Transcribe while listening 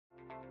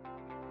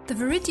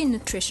The Viridian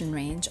Nutrition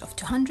range of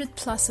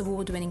 200-plus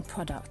award-winning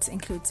products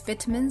includes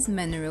vitamins,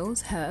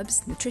 minerals,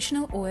 herbs,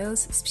 nutritional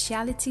oils,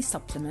 specialty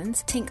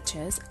supplements,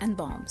 tinctures, and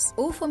balms,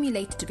 all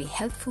formulated to be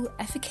healthful,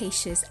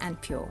 efficacious,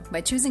 and pure.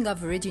 By choosing our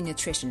Viridian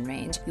Nutrition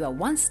range, you are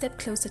one step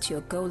closer to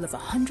your goal of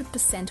 100%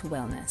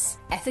 wellness.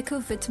 Ethical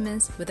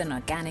vitamins with an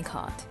organic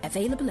heart.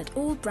 Available at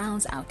all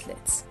Browns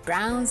outlets.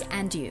 Browns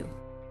and you.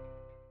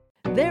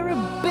 There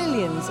are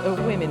billions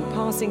of women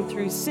passing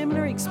through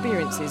similar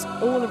experiences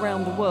all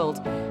around the world,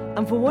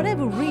 and for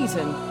whatever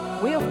reason,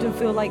 we often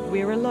feel like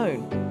we're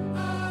alone.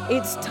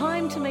 It's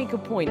time to make a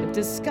point of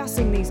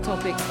discussing these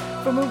topics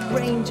from a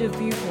range of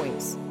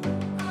viewpoints.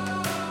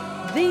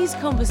 These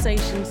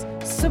conversations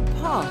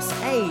surpass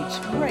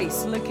age,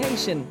 race,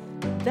 location.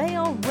 They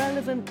are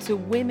relevant to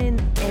women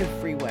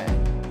everywhere.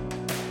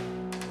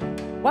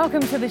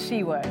 Welcome to the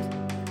She Word,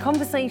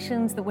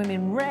 conversations that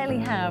women rarely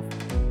have,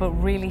 but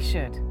really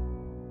should.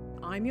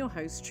 I'm your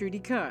host, Trudy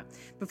Kerr.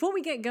 Before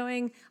we get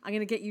going, I'm going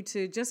to get you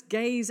to just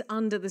gaze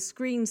under the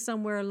screen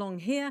somewhere along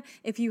here.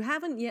 If you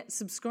haven't yet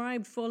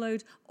subscribed,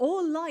 followed,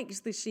 or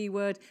liked the She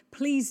Word,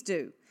 please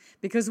do.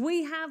 Because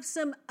we have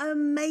some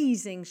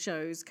amazing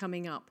shows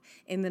coming up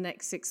in the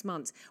next 6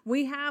 months.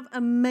 We have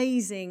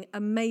amazing,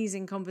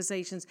 amazing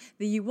conversations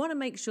that you want to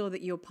make sure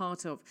that you're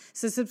part of.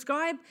 So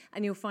subscribe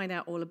and you'll find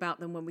out all about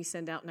them when we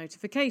send out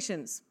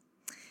notifications.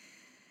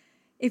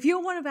 If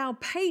you're one of our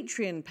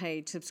Patreon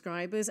page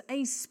subscribers,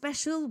 a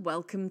special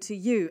welcome to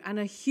you and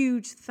a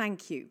huge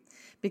thank you.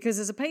 Because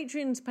as a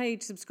Patreon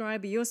page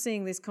subscriber, you're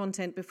seeing this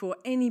content before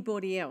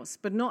anybody else.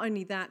 But not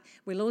only that,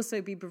 we'll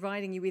also be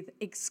providing you with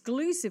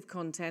exclusive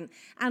content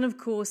and, of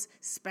course,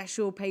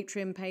 special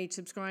Patreon page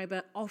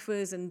subscriber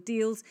offers and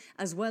deals,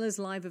 as well as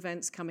live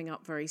events coming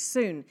up very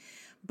soon.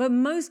 But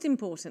most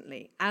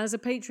importantly, as a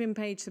Patreon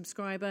page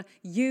subscriber,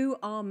 you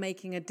are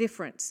making a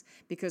difference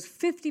because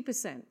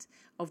 50%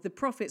 of the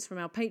profits from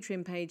our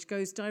Patreon page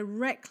goes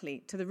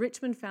directly to the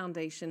Richmond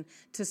Foundation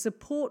to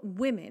support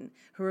women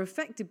who are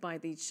affected by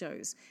these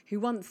shows, who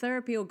want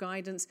therapy or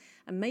guidance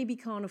and maybe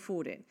can't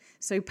afford it.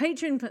 So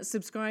Patreon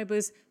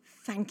subscribers,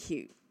 thank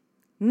you.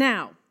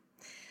 Now,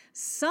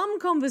 some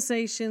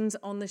conversations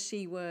on the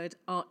She Word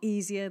are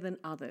easier than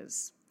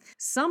others.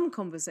 Some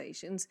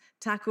conversations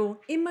tackle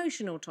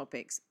emotional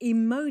topics,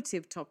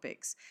 emotive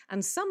topics,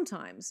 and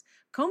sometimes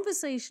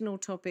conversational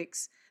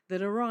topics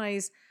that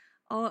arise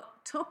are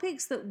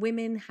topics that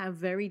women have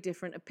very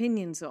different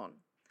opinions on.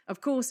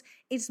 Of course,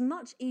 it's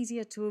much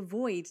easier to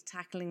avoid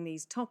tackling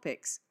these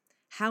topics.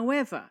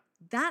 However,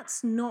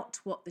 that's not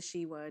what the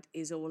She Word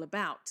is all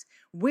about.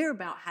 We're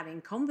about having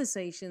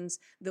conversations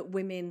that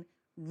women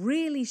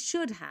really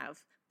should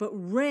have, but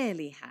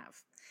rarely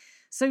have.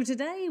 So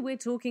today we're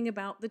talking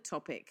about the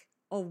topic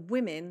of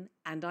women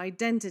and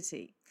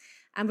identity.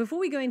 And before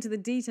we go into the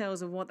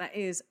details of what that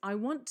is, I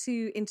want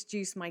to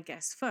introduce my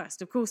guest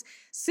first. Of course,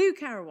 Sue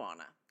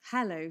Caruana.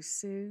 Hello,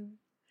 Sue.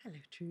 Hello,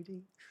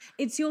 Trudy.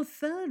 It's your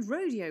third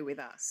rodeo with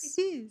us.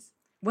 It is.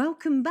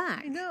 Welcome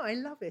back. I know, I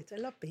love it. I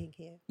love being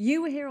here.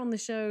 You were here on the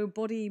show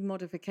Body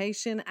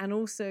Modification, and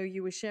also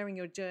you were sharing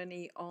your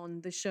journey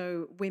on the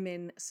show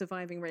Women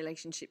Surviving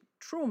Relationship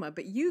Trauma,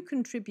 but you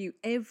contribute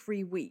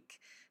every week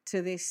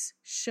to this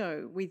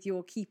show with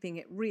your Keeping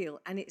It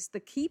Real, and it's the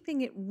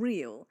Keeping It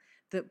Real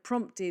that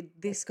prompted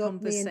this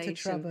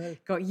conversation.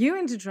 Got you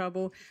into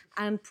trouble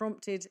and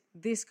prompted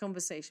this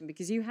conversation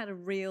because you had a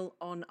reel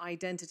on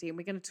identity, and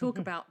we're going to talk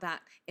about that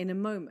in a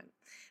moment.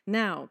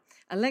 Now,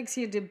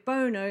 Alexia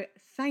DeBono,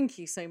 thank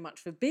you so much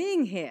for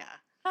being here.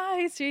 Hi,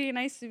 it's really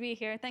nice to be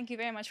here. Thank you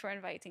very much for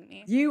inviting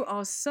me. You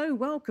are so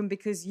welcome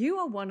because you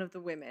are one of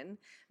the women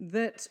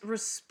that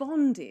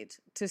responded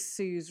to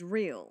Sue's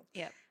reel.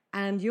 Yep.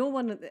 And you're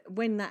one of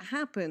when that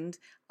happened,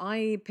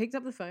 I picked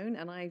up the phone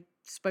and I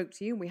spoke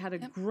to you. We had a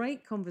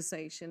great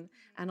conversation.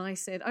 And I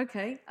said,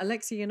 okay,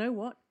 Alexia, you know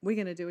what? We're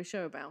going to do a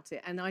show about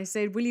it. And I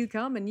said, will you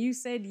come? And you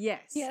said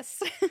yes.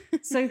 Yes.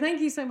 So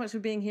thank you so much for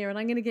being here. And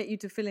I'm going to get you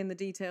to fill in the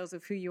details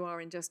of who you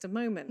are in just a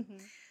moment.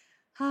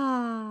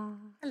 Hello,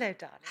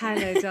 darling.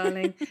 Hello,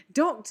 darling.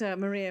 Dr.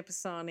 Maria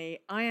Pisani,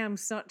 I am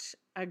such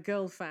a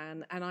girl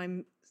fan, and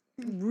I'm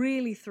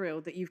really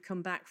thrilled that you've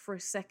come back for a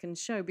second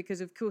show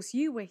because, of course,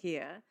 you were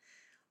here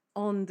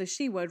on the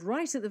She Word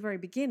right at the very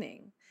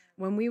beginning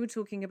when we were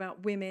talking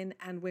about women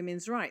and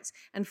women's rights.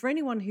 And for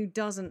anyone who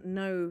doesn't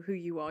know who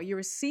you are, you're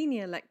a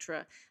senior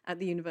lecturer at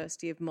the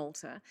University of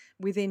Malta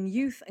within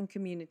Youth and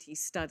Community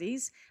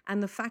Studies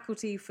and the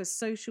Faculty for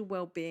Social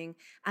Wellbeing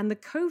and the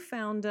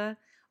co-founder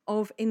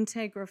of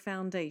Integra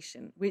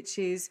Foundation, which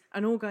is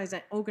an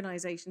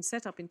organization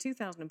set up in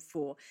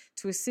 2004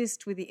 to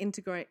assist with the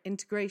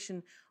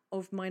integration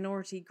of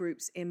minority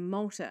groups in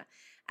Malta.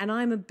 And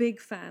I'm a big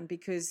fan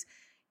because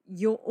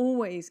you're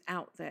always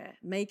out there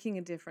making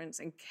a difference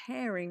and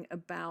caring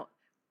about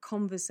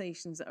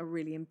conversations that are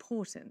really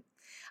important.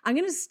 I'm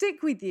going to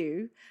stick with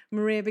you,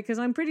 Maria, because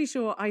I'm pretty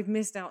sure I've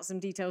missed out some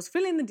details.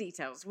 Fill in the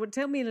details.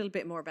 Tell me a little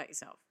bit more about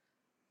yourself.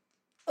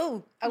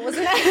 Oh, I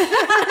wasn't.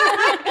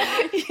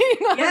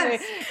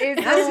 Yes.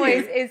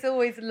 It's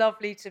always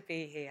lovely to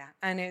be here,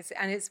 and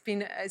it's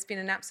been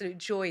an absolute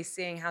joy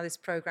seeing how this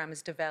program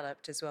has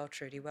developed as well.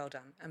 Trudy, well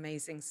done,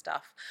 amazing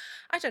stuff.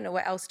 I don't know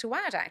what else to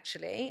add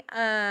actually,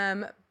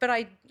 but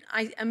I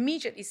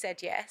immediately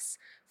said yes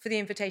for the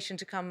invitation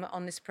to come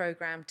on this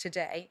program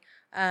today.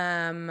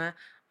 I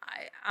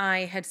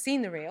had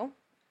seen the reel,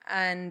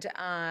 and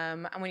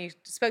when you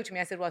spoke to me,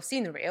 I said, "Well, I've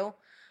seen the reel,"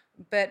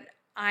 but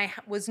I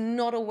was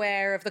not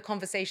aware of the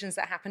conversations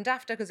that happened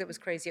after because it was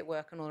crazy at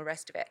work and all the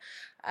rest of it.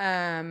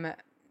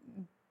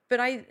 But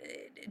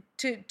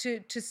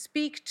to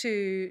speak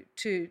to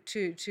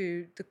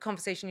the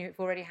conversation you've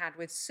already had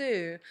with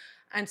Sue,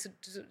 and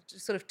to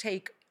sort of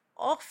take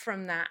off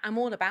from that, I'm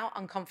all about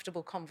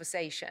uncomfortable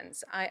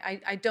conversations.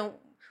 I don't.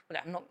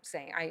 Well, I'm not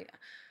saying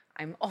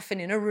I'm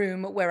often in a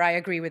room where I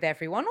agree with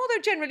everyone,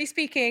 although generally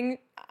speaking,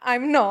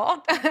 I'm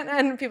not.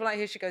 And people are like,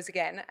 here she goes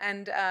again.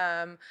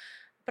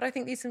 But I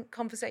think these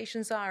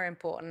conversations are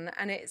important,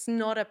 and it's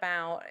not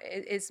about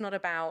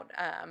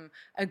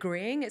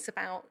agreeing. It's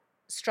about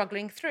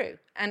struggling through,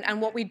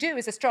 and what we do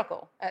is a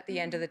struggle at the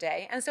end of the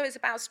day. And so it's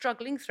about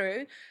struggling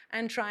through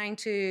and trying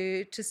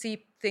to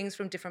see things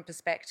from different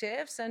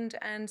perspectives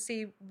and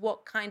see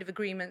what kind of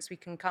agreements we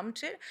can come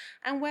to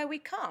and where we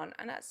can't.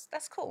 And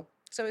that's cool.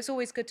 So it's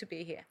always good to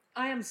be here.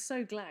 I am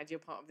so glad you're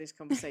part of this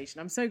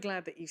conversation. I'm so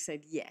glad that you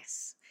said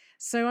yes.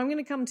 So I'm going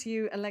to come to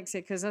you,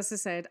 Alexia, because as I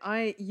said,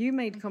 you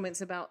made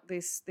comments about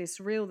this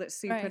reel that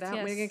Sue put out.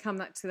 Yes. We're going to come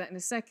back to that in a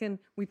second.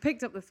 We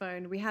picked up the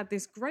phone. We had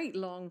this great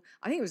long,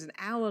 I think it was an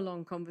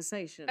hour-long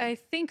conversation. I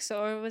think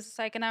so. It was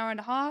like an hour and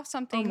a half,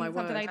 something like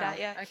that.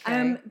 Yeah.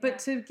 Okay. But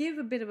to give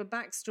a bit of a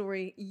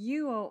backstory,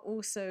 you are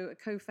also a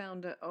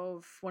co-founder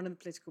of one of the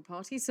political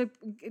parties. So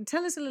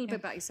tell us a little bit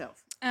about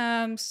yourself.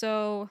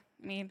 So,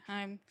 I mean,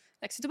 I'm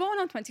Alexia DeBono,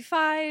 I'm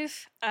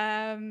 25.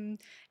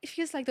 It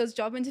feels like those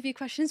job interview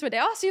questions where they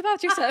ask you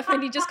about yourself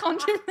and you just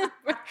can't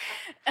remember.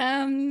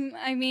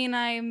 I mean,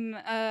 I'm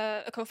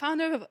a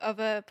co-founder of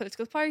a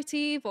political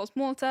party, Volt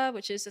Malta,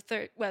 which is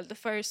the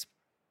first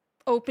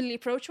openly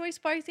pro-choice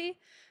party,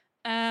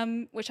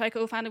 which I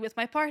co-founded with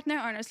my partner,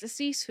 Arnas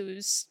Lasis,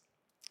 who's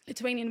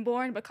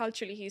Lithuanian-born, but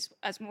culturally he's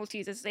as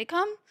Maltese as they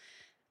come.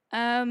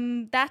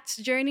 That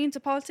journey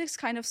into politics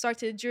kind of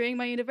started during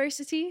my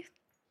university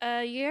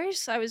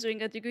years. I was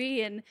doing a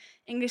degree in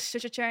English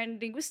literature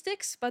and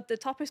linguistics, but the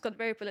topics got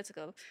very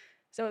political.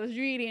 So it was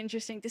really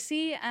interesting to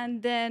see.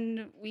 And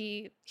then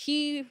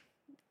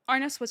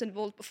Arnas was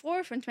involved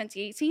before from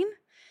 2018.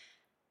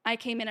 I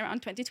came in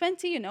around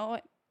 2020,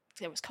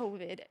 there was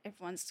COVID,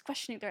 everyone's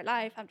questioning their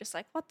life. I'm just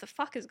like, what the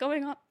fuck is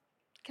going on?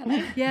 Can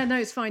I? Yeah, no,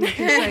 it's fine. You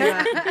can say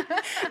that.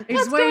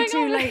 It's way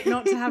too late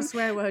not to have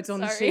swear words on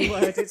the she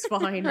word. It's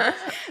fine.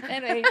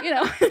 Anyway,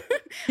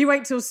 You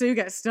wait till Sue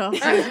gets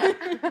started.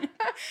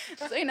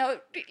 So,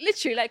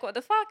 literally like, what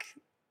the fuck?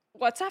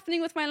 What's happening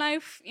with my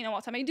life?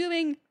 What am I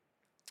doing?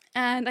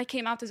 And I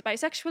came out as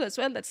bisexual as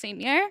well that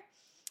same year.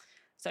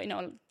 So,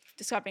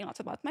 discovering a lot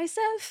about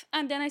myself.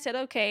 And then I said,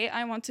 okay,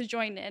 I want to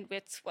join in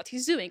with what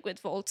he's doing with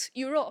Volt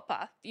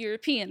Europa, the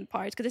European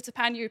part, because it's a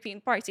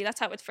pan-European party. That's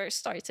how it first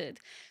started.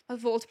 But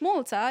Volt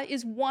Malta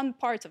is one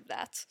part of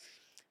that.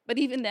 But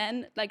even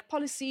then, like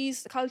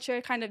policies, the culture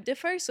kind of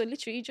differ. So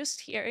literally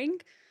just hearing,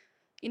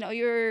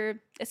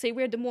 let's say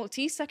we're the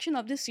Maltese section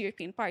of this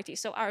European party.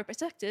 So our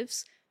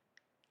perspectives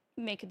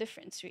make a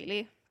difference,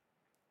 really.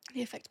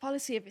 They affect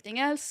policy, everything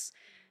else.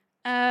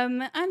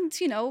 And,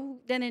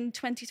 then in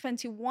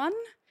 2021,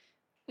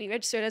 we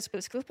registered as a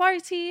political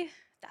party.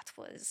 That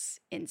was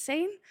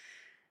insane.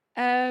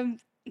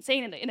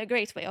 Insane in a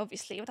great way,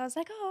 obviously. But I was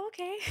like, oh,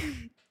 okay.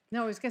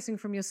 No, I was guessing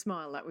from your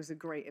smile, that was a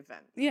great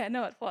event. Yeah,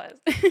 no, it was.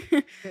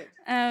 Good.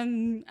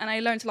 And I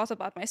learned a lot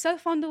about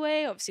myself on the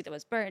way. Obviously, there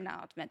was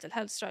burnout, mental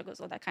health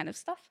struggles, all that kind of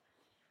stuff.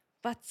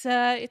 But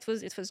it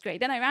was great.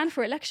 Then I ran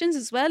for elections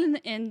as well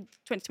in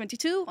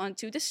 2022 on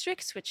 2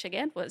 districts, which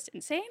again was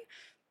insane,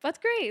 but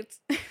great.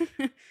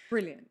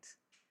 Brilliant.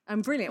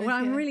 Brilliant. Well,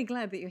 I'm really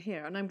glad that you're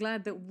here, and I'm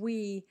glad that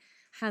we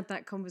had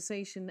that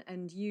conversation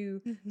and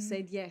you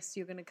said, yes,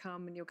 you're going to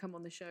come and you'll come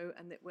on the show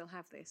and that we'll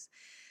have this.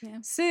 Yeah.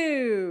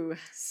 Sue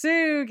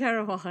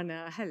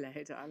Caruana. Hello,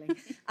 darling.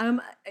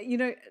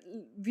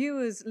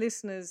 Viewers,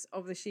 listeners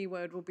of the She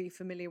Word will be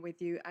familiar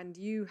with you, and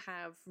you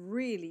have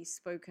really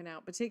spoken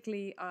out,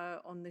 particularly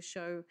on the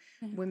show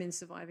Women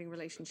Surviving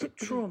Relationship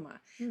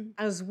Trauma,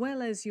 as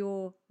well as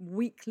your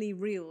weekly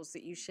reels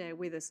that you share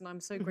with us. And I'm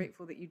so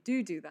grateful that you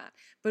do that.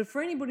 But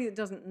for anybody that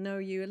doesn't know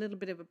you, a little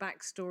bit of a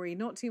backstory,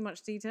 not too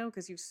much detail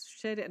because you've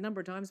shared it a number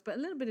of times, but a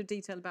little bit of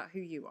detail about who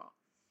you are.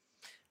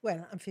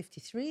 Well, I'm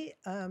 53.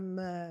 I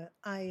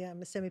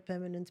am a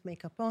semi-permanent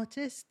makeup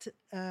artist,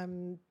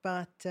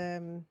 but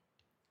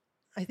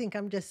I think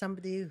I'm just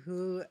somebody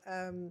who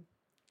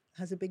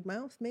has a big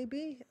mouth,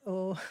 maybe,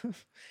 or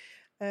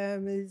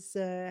is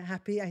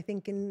happy, I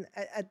think,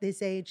 at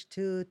this age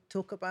to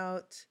talk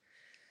about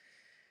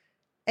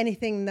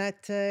anything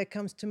that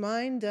comes to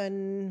mind.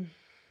 And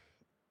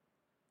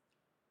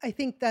I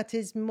think that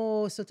is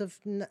more sort of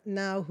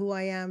now who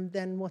I am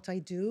than what I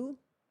do.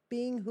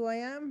 being who I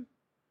am.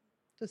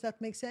 Does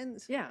that make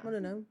sense? Yeah. I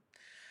don't know.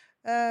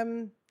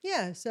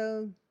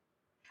 So.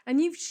 And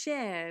you've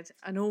shared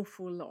an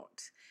awful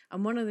lot.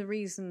 And one of the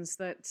reasons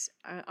that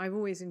I've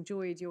always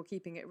enjoyed your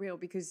keeping it real,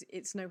 because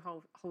it's no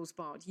holes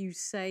barred. You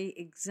say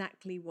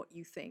exactly what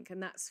you think,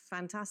 and that's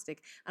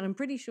fantastic. And I'm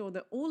pretty sure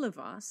that all of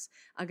us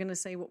are going to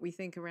say what we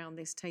think around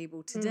this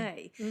table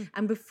today.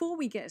 And before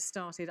we get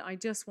started, I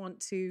just want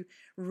to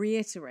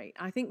reiterate,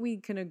 I think we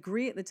can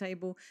agree at the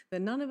table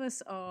that none of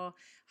us are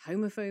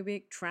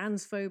homophobic,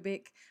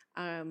 transphobic,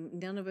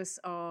 none of us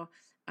are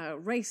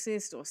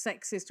racist or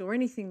sexist or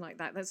anything like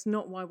that. That's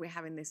not why we're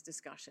having this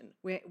discussion.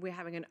 We're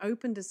having an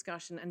open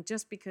discussion, and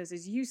just because,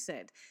 as you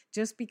said,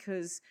 just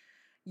because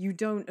you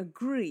don't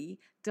agree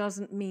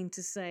doesn't mean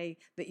to say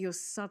that you're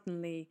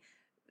suddenly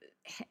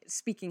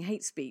speaking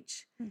hate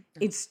speech.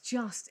 It's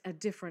just a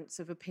difference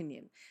of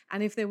opinion.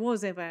 And if there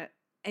was ever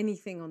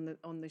anything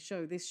on the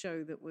show, this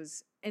show, that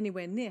was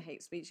anywhere near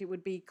hate speech, it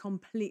would be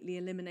completely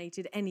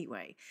eliminated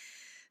anyway.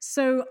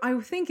 So I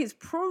think it's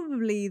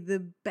probably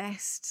the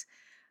best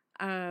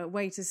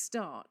way to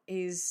start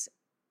is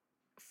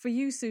for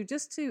you, Sue,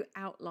 just to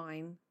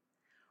outline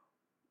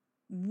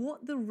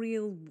what the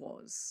real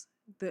was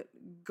that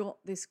got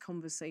this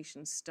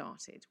conversation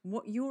started,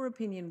 what your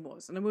opinion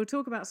was. And we'll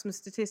talk about some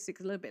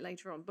statistics a little bit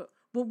later on, but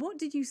what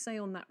did you say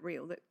on that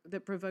reel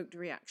that provoked a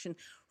reaction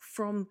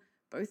from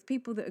both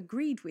people that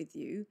agreed with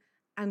you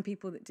and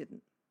people that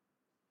didn't?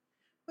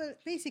 Well,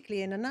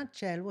 basically, in a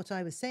nutshell, what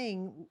I was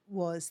saying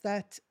was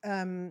that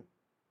I'm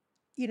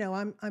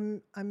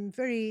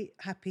very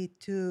happy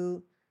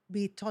to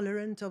be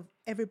tolerant of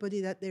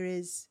everybody that there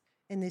is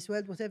in this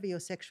world, whatever your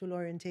sexual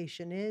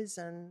orientation is,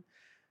 and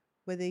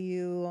whether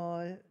you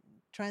are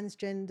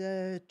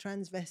transgender,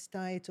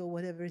 transvestite, or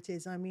whatever it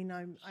is. I mean,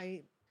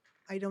 I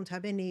don't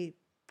have any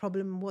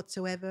problem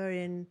whatsoever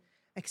in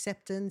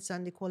acceptance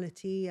and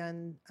equality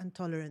and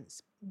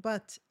tolerance.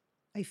 But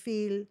I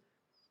feel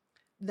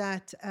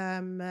that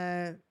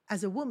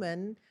as a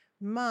woman,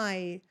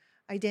 my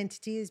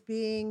identity is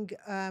being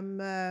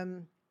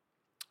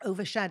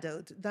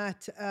overshadowed,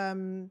 that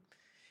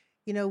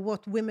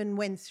what women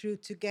went through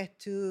to get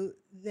to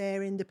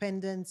their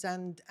independence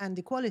and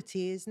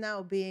equality is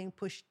now being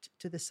pushed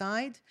to the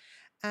side,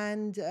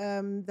 and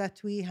that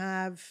we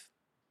have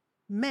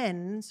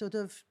men sort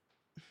of,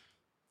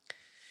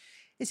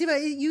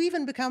 you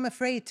even become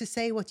afraid to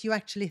say what you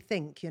actually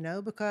think,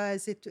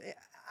 because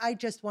I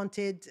just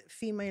wanted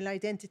female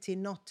identity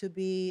not to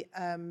be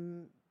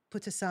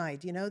put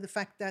aside, the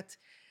fact that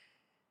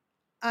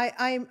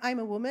I'm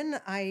a woman.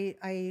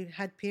 I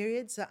had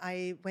periods.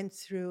 I went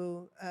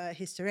through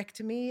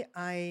hysterectomy.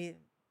 I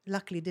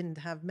luckily didn't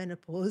have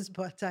menopause,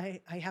 but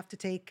I have to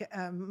take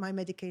my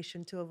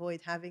medication to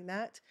avoid having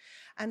that.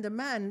 And a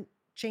man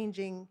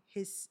changing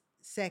his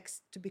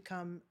sex to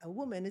become a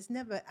woman is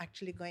never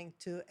actually going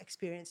to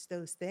experience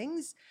those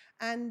things.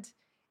 And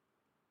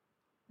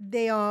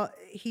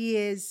he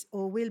is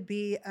or will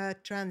be a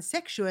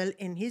transsexual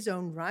in his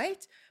own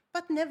right,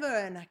 but never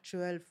an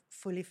actual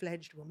fully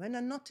fledged woman.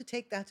 And not to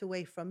take that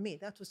away from me.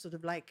 That was sort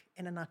of like,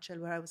 in a nutshell,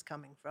 where I was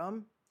coming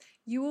from.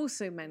 You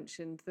also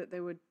mentioned that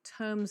there were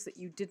terms that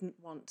you didn't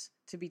want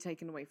to be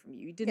taken away from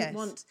you. You didn't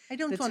want. I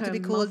don't want to be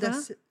called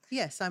a.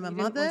 Yes, I'm a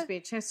mother. You didn't want to be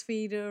a chest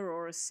feeder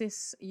or a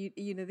cis.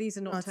 These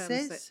are not terms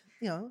cis,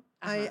 that.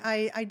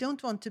 I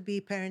don't want to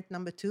be parent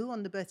number 2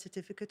 on the birth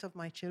certificate of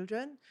my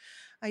children.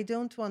 I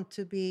don't want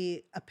to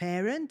be a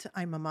parent.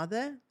 I'm a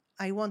mother.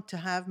 I want to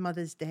have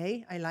Mother's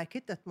Day. I like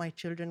it that my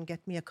children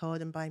get me a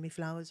card and buy me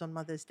flowers on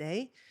Mother's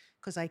Day,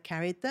 because I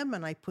carried them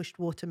and I pushed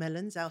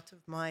watermelons out of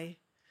my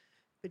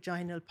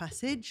vaginal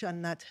passage,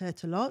 and that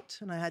hurt a lot,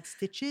 and I had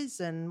stitches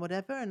and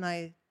whatever, and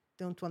I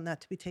don't want that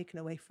to be taken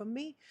away from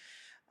me.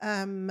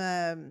 I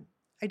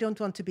don't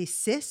want to be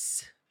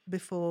cis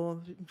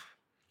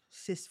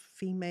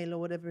female or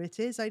whatever it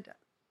is. I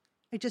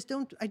just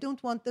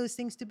don't want those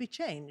things to be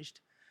changed.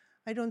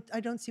 I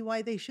don't see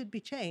why they should be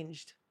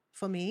changed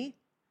for me.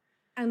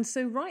 And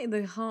so right in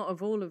the heart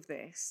of all of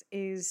this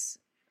is,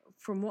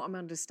 from what I'm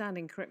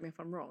understanding, correct me if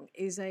I'm wrong,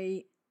 is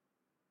a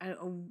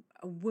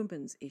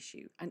woman's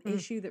issue, an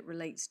issue that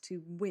relates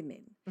to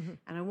women. Mm-hmm.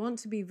 And I want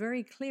to be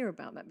very clear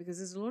about that, because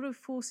there's a lot of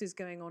forces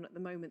going on at the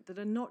moment that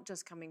are not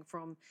just coming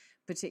from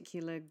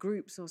particular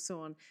groups or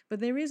so on, but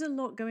there is a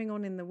lot going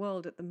on in the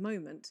world at the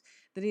moment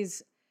that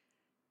is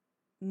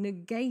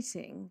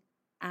negating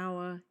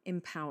our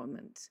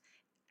empowerment.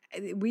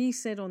 We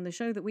said on the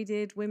show that we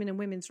did, Women and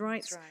Women's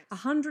Rights,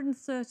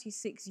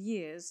 136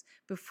 years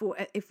before,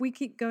 if we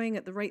keep going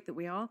at the rate that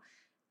we are,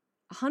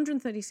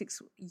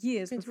 136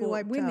 years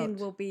before women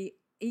will be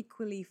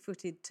equally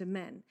footed to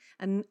men.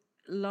 And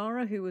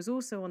Lara, who was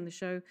also on the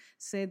show,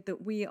 said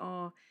that we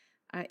are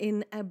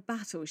in a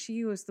battle. She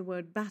used the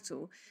word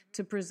battle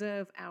to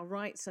preserve our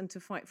rights and to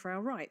fight for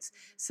our rights.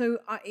 So,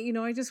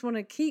 I just want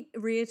to keep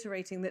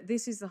reiterating that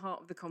this is the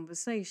heart of the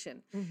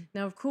conversation. Mm-hmm.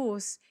 Now, of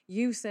course,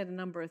 you said a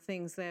number of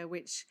things there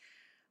which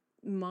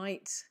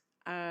might...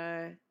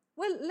 well,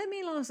 let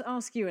me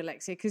ask you,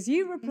 Alexia, because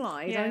you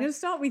replied. Yeah. I'm going to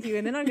start with you,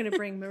 and then I'm going to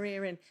bring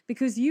Maria in,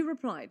 because you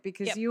replied,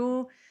 because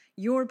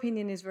Your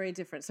opinion is very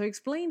different. So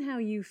explain how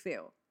you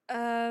feel.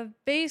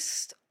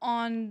 Based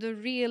on the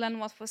real and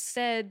what was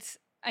said,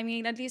 I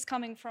mean, at least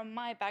coming from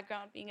my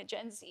background being a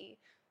Gen Z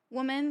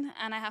woman,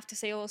 and I have to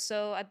say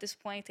also at this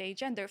point a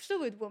gender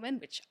fluid woman,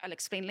 which I'll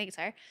explain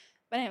later.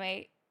 But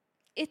anyway,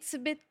 it's a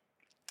bit,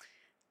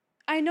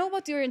 I know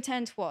what your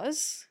intent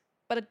was,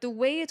 but the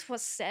way it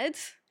was said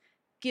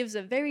gives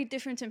a very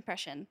different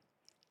impression,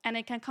 and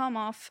it can come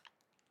off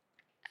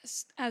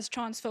as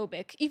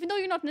transphobic, even though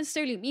you're not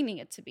necessarily meaning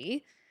it to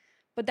be.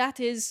 But that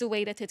is the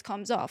way that it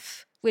comes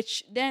off,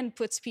 which then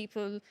puts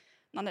people,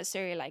 not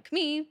necessarily like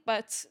me,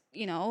 but,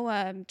 you know,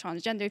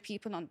 transgender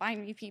people,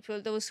 non-binary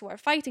people, those who are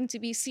fighting to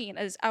be seen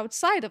as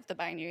outside of the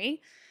binary,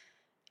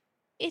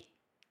 it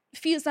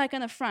feels like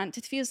an affront.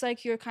 It feels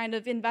like you're kind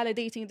of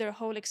invalidating their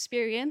whole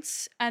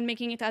experience and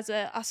making it as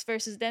a us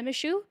versus them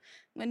issue,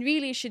 when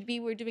really it should be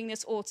we're doing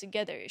this all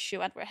together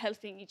issue and we're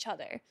helping each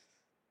other.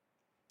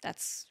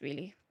 That's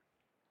really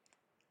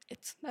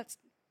it. That's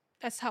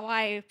how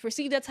I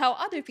perceive. That's how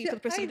other people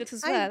perceive it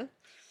as well.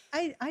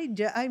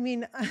 I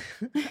mean,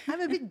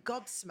 I'm a bit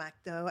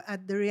gobsmacked though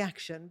at the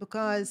reaction,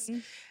 because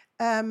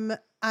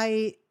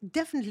I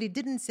definitely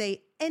didn't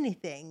say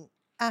anything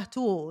at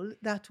all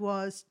that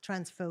was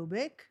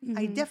transphobic.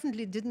 I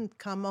definitely didn't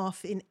come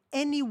off in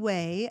any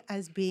way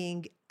as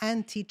being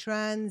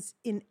anti-trans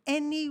in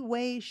any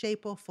way,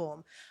 shape or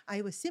form.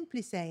 I was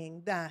simply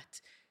saying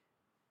that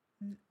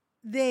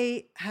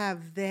they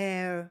have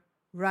their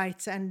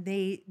rights and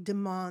they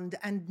demand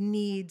and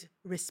need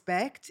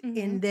respect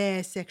in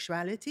their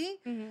sexuality.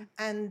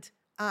 And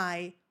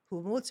I, who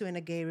am also in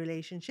a gay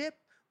relationship,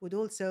 would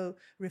also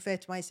refer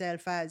to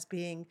myself as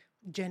being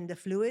gender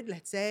fluid,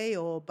 let's say,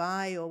 or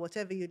bi, or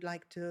whatever you'd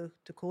like to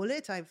call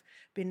it. I've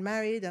been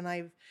married and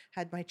I've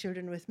had my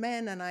children with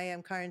men, and I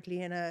am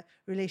currently in a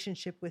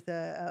relationship with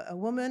a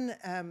woman.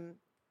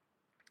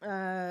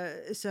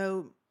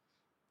 So,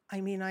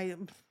 I mean,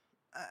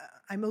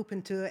 I'm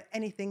open to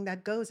anything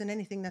that goes and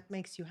anything that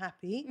makes you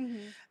happy.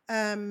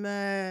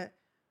 But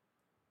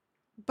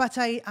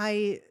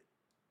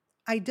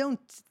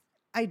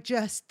I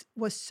just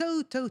was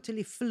so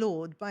totally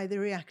floored by the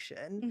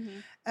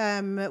reaction,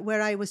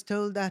 where I was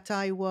told that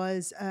I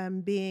was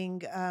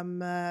being,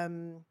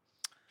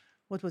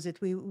 what was it?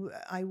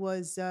 I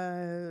was,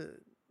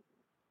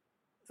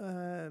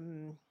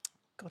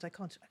 God, I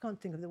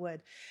can't think of the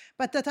word,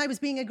 but that I was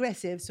being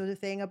aggressive, sort of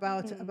thing,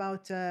 about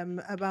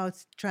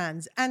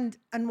trans, and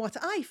what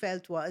I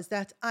felt was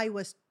that I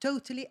was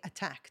totally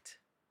attacked,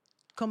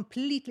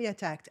 completely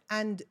attacked.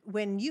 And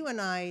when you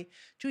and I,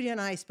 Trudy and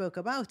I, spoke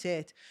about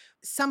it,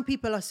 some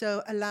people are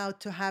so allowed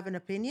to have an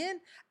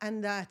opinion,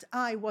 and that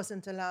I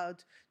wasn't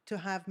allowed to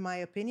have my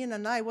opinion,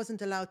 and I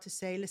wasn't allowed to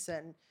say,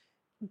 listen,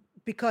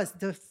 because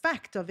the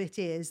fact of it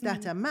is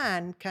that a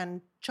man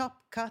can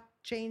chop, cut,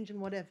 change and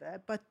whatever,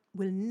 but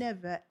will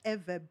never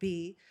ever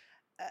be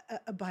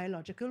a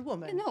biological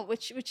woman. No,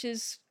 which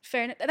is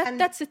fair enough.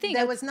 That's the thing.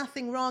 There was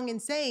nothing wrong in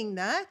saying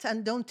that,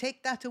 and don't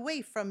take that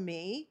away from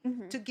me,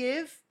 to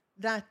give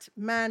that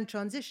man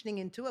transitioning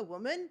into a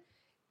woman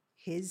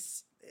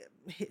his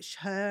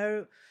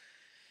her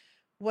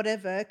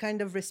whatever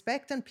kind of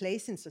respect and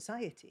place in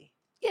society.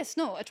 Yes,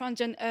 no, a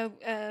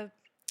transgender.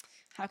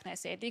 How can I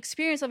say it? The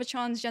experience of a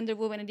transgender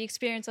woman and the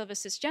experience of a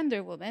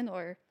cisgender woman,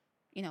 or,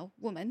 you know,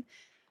 woman,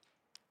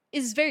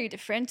 is very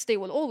different. They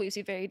will always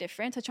be very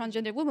different. A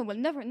transgender woman will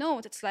never know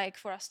what it's like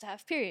for us to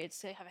have periods,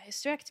 to have a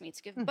hysterectomy,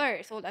 to give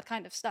birth, all that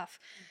kind of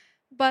stuff.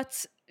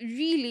 But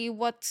really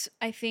what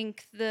I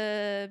think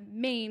the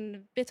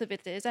main bit of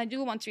it is, I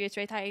do want to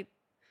reiterate, at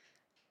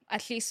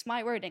least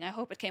my wording, I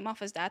hope it came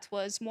off as that,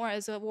 was more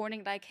as a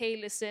warning, like, hey,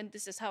 listen,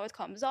 this is how it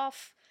comes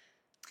off.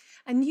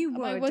 And you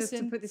were, just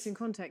to put this in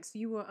context,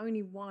 you were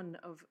only one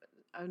of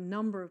a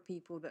number of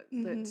people that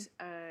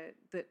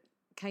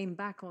came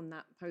back on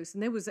that post,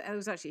 and there was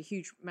actually a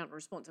huge amount of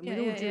response. And with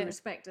all due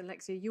respect,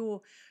 Alexia,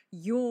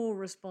 your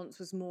response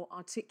was more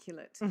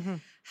articulate.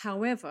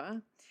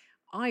 However,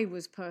 I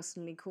was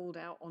personally called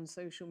out on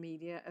social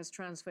media as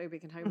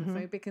transphobic and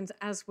homophobic, and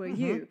as were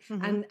you.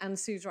 And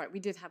Sue's right, we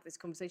did have this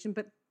conversation,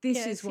 but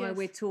this is why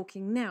we're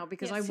talking now,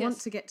 because I want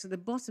to get to the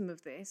bottom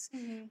of this,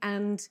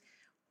 and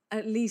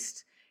at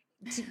least.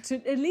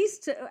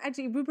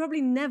 Actually, we're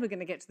probably never going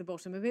to get to the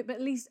bottom of it, but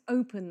at least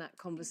open that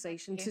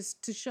conversation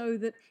to show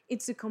that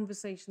it's a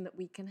conversation that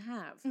we can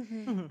have.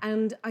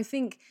 And I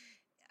think,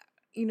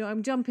 you know,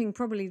 I'm jumping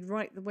probably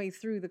right the way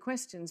through the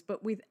questions,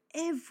 but with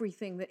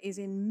everything that is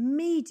in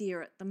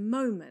media at the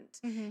moment,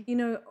 you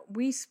know,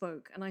 we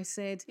spoke and I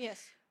said,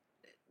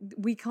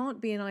 we can't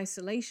be in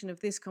isolation of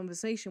this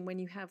conversation when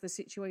you have the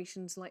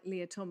situations like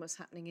Leah Thomas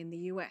happening in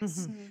the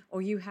US,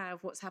 or you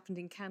have what's happened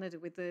in Canada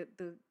with the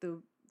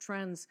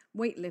trans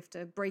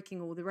weightlifter breaking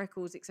all the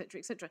records,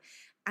 etc.,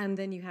 and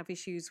then you have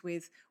issues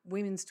with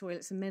women's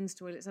toilets and men's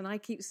toilets. And I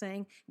keep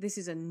saying this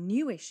is a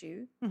new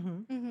issue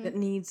that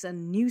needs a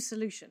new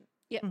solution,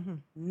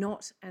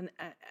 not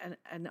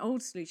an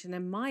old solution.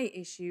 And my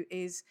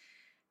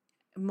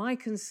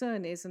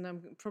concern is, and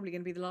I'm probably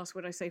going to be the last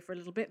word I say for a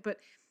little bit, but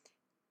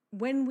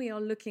when we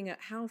are looking at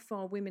how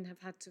far women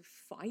have had to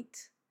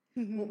fight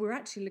What we're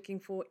actually looking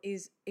for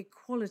is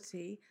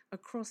equality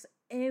across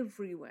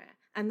everywhere.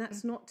 And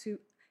that's not to,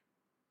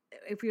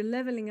 if you're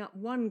leveling up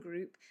one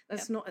group,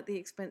 that's not at the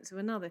expense of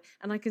another.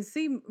 And I can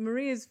see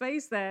Maria's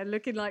face there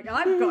looking like,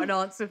 I've got an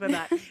answer for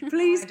that.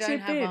 Please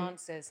chip in.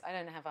 I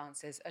don't have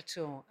answers at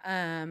all.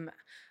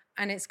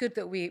 And it's good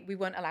that we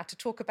weren't allowed to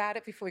talk about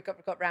it before we got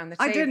round the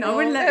table. I didn't. I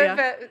wouldn't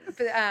let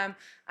you.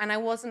 And I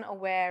wasn't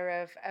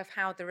aware of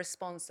how the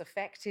response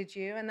affected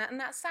you, and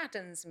that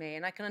saddens me.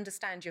 And I can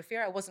understand your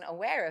fear. I wasn't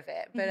aware of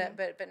it,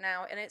 but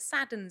now, and it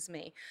saddens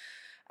me.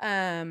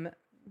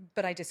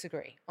 But I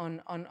disagree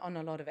on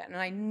a lot of it, and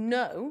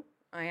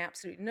I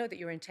absolutely know that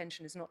your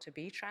intention is not to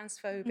be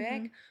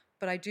transphobic.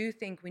 But I do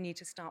think we need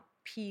to start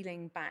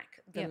peeling back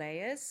the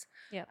layers,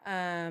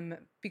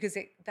 because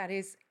that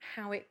is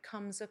how it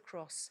comes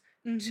across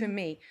to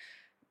me.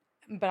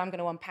 But I'm going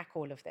to unpack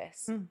all of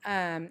this,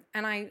 and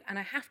I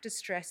have to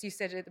stress. You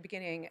said at the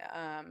beginning,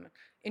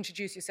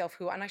 introduce yourself.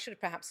 And I should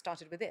have perhaps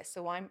started with this.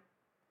 So I'm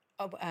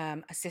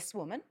a cis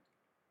woman.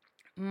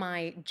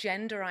 My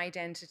gender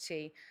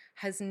identity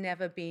has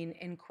never been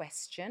in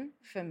question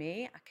for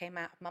me. I came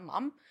out of my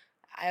mum.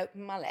 I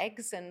opened my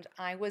legs and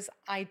I was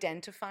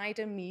identified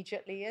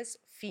immediately as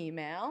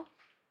female.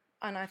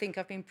 And I think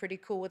I've been pretty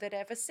cool with it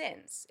ever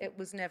since. It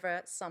was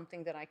never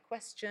something that I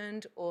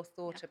questioned or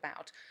thought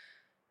about,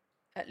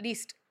 at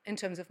least in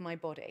terms of my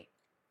body.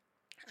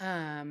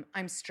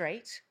 I'm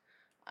straight.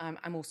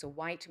 I'm also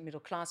white, middle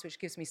class, which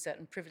gives me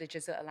certain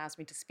privileges that allows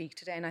me to speak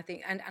today. And I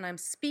think, and I'm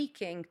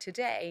speaking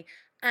today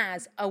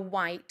as a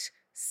white,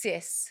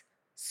 cis,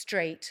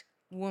 straight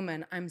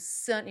woman. I'm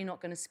certainly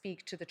not going to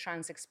speak to the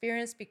trans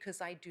experience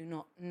because I do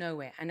not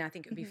know it. And I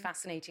think it would be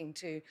fascinating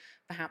to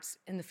perhaps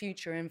in the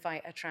future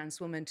invite a trans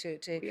woman to.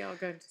 We are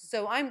going to.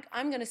 So I'm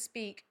going to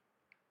speak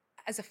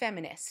as a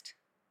feminist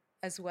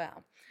as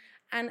well.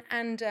 And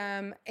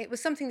it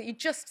was something that you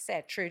just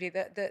said, Trudy,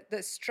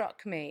 that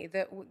struck me.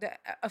 That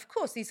of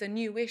course these are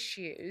new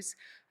issues,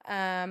 but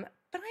I'm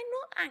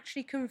not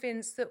actually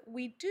convinced that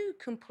we do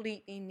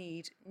completely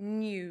need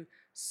new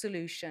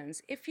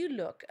solutions. If you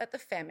look at the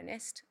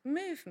feminist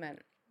movement,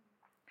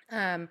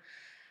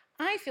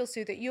 I feel,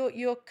 Sue, that you're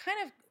kind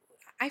of,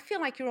 I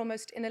feel like you're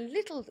almost in a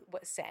little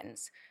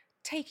sense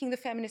taking the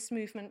feminist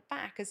movement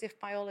back as if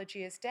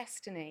biology is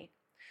destiny.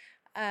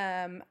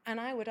 And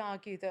I would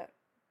argue that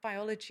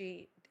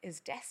biology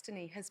is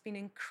destiny has been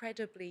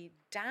incredibly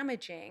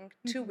damaging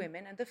to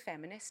women and the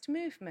feminist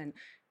movement.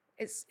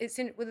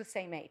 We're the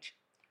same age.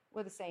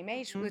 We're the same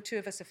age. The two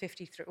of us are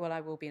 53. Well,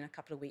 I will be in a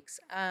couple of weeks.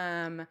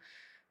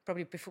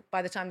 Probably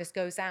by the time this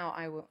goes out,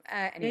 I will.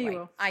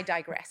 Anyway, I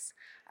digress.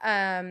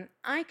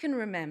 I can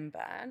remember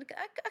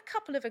a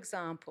couple of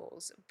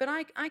examples, but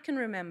I can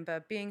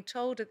remember being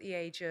told at the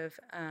age of,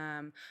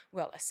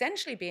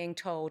 essentially being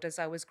told as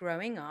I was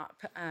growing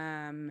up,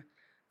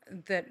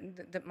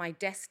 that my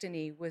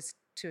destiny was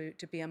to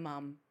be a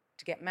mum,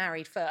 to get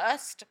married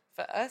first,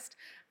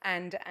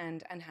 and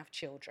have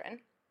children.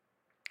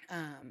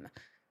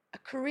 A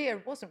career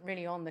wasn't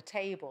really on the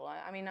table.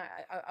 I mean,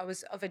 I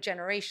was of a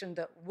generation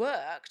that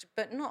worked,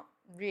 but not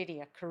really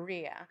a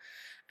career.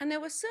 And there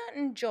were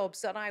certain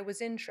jobs that I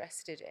was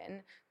interested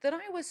in that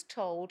I was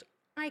told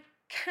I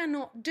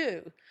cannot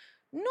do.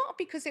 Not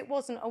because it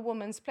wasn't a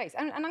woman's place.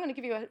 And I'm going to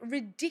give you a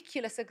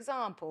ridiculous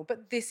example,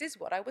 but this is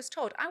what I was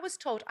told. I was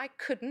told I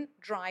couldn't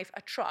drive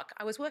a truck.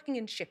 I was working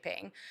in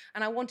shipping,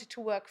 and I wanted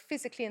to work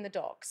physically in the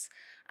docks.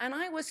 And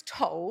I was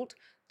told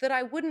that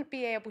I wouldn't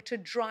be able to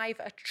drive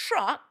a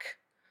truck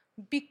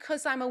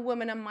because I'm a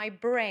woman and my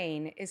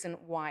brain isn't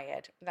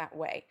wired that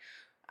way.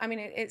 I mean,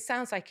 it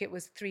sounds like it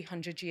was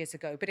 300 years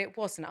ago, but it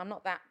wasn't. I'm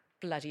not that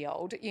bloody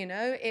old, you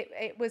know.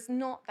 It was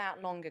not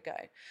that long ago.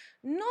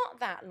 Not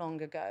that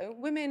long ago,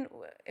 women,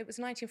 it was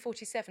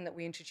 1947 that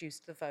we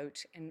introduced the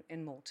vote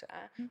in Malta.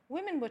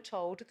 Women were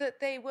told that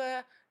they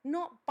were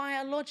not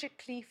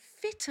biologically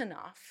fit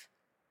enough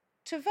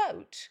to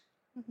vote.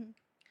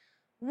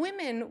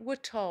 Women were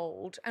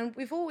told, and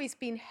we've always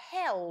been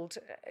held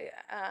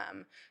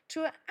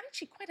to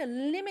actually quite a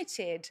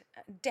limited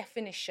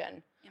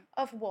definition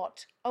of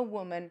what a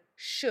woman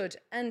should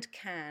and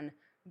can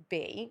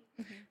be.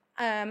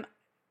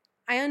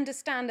 I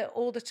understand that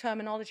all the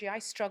terminology, I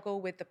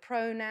struggle with the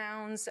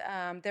pronouns.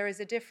 There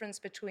is a difference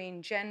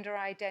between gender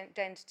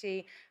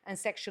identity and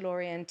sexual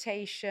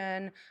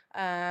orientation.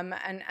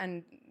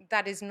 And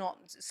that is not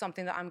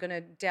something that I'm going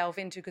to delve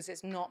into because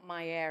it's not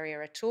my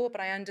area at all. But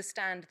I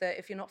understand that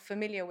if you're not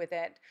familiar with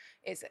it,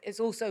 it's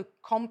also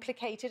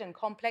complicated and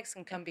complex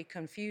and can be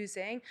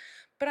confusing.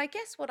 But I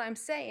guess what I'm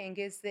saying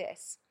is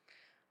this.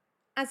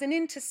 As an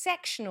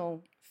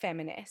intersectional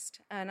feminist,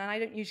 and I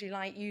don't usually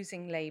like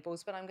using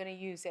labels, but I'm going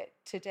to use it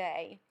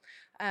today,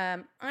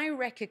 I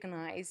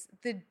recognize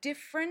the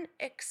different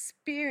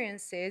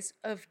experiences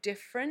of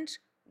different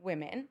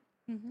women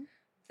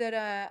that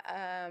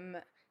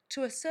are,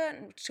 to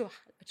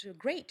a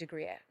great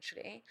degree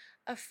actually,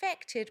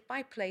 affected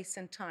by place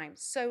and time.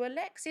 So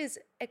Alexia's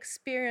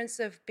experience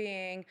of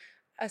being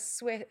a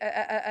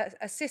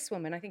cis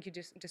woman, I think you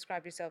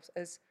described yourself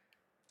as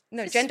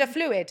No, gender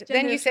fluid.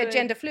 Then you said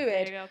gender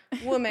fluid. There you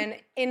go. Woman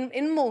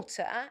in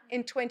Malta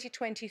in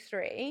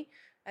 2023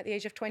 at the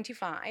age of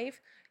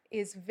 25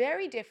 is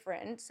very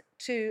different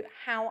to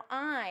how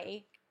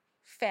I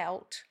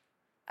felt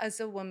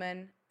as a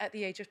woman at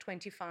the age of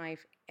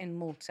 25 in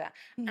Malta.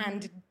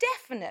 And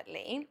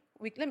definitely,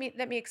 let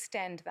me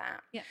extend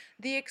that. Yeah.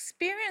 The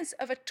experience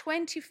of a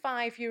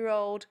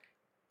 25-year-old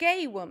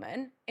gay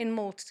woman in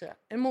Malta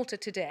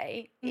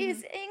today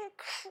is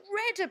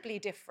incredibly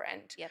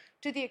different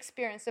to the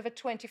experience of a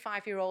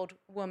 25-year-old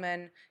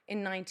woman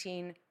in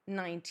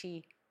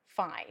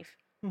 1995,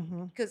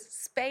 because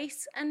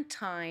space and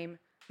time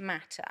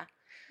matter.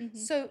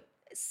 So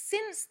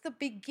since the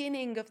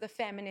beginning of the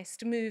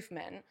feminist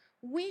movement,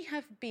 we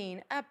have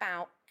been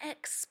about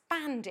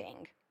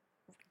expanding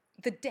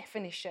the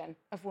definition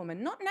of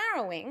woman, not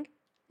narrowing,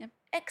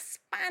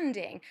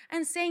 expanding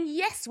and saying,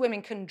 yes,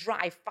 women can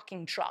drive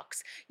fucking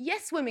trucks.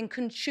 Yes, women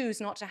can choose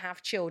not to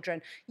have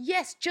children.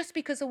 Yes, just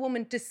because a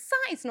woman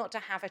decides not to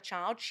have a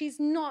child, she's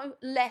no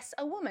less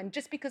a woman.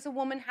 Just because a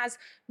woman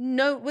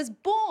was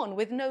born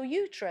with no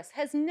uterus,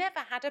 has never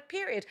had a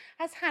period,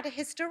 has had a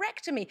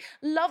hysterectomy,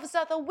 loves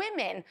other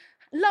women,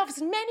 loves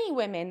many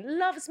women,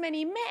 loves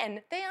many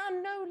men, they are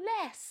no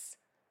less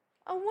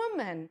a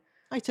woman.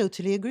 I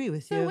totally agree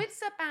with you. So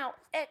it's about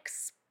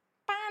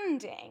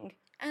expanding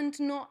and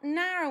not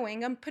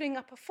narrowing and putting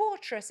up a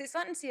fortress. It's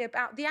honestly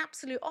about the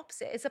absolute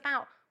opposite. It's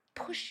about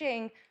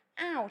pushing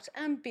out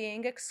and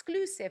being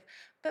exclusive.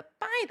 But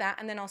by that,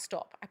 and then I'll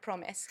stop, I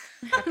promise.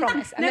 And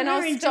then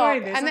I'll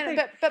stop. And then,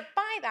 but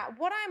by that,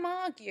 what I'm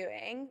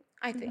arguing,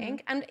 I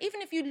think, and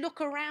even if you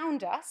look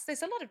around us,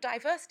 there's a lot of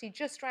diversity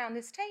just around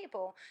this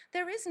table.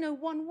 There is no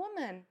one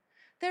woman.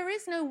 There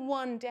is no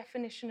one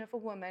definition of a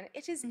woman.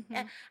 It is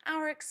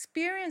our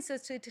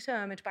experiences are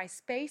determined by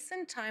space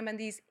and time and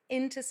these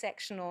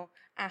intersectional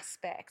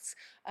aspects.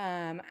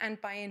 And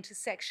by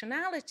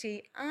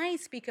intersectionality, I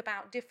speak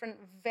about different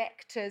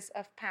vectors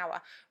of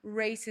power,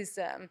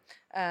 racism,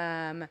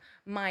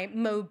 my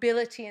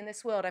mobility in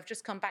this world. I've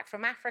just come back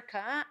from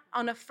Africa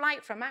on a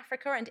flight from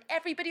Africa, and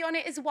everybody on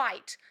it is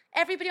white.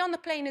 Everybody on the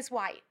plane is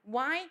white.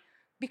 Why?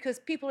 Because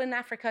people in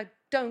Africa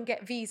don't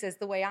get visas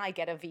the way I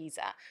get a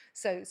visa.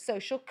 So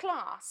social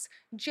class,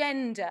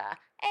 gender,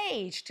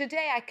 age.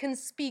 Today I can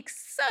speak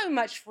so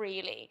much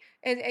freely,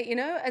 you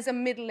know, as a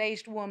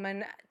middle-aged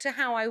woman to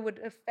how I would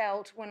have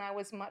felt when I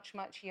was much,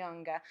 much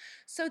younger.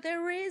 So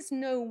there is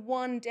no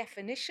one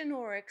definition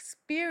or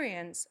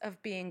experience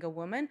of being a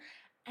woman.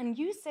 And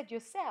you said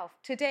yourself,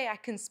 today I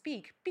can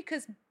speak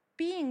because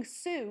being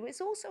Sue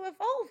is also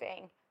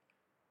evolving.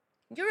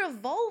 You're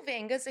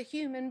evolving as a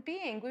human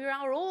being. We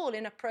are all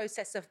in a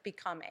process of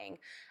becoming.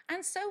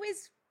 And so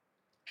is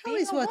How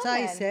is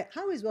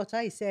what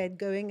I said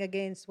going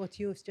against what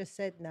you've just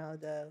said now,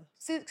 though?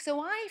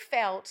 So I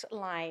felt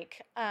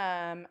like,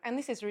 and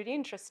this is really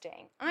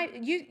interesting.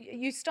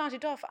 You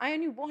started off. I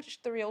only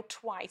watched the reel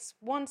twice,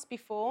 once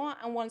before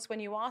and once when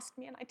you asked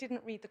me, and I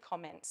didn't read the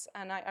comments,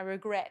 and I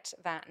regret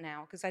that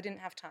now because I didn't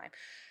have time.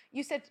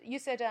 You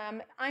said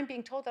I'm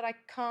being told that I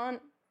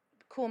can't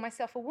call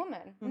myself a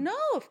woman. No,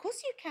 of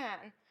course you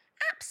can.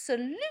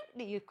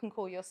 Absolutely, you can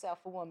call yourself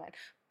a woman.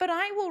 But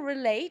I will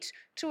relate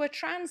to a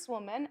trans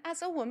woman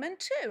as a woman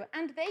too,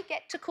 and they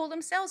get to call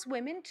themselves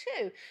women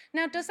too.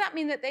 Now, does that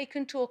mean that they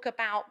can talk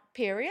about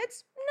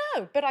periods?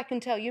 No, but I can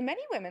tell you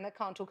many women that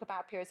can't talk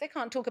about periods. They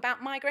can't talk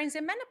about migraines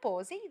in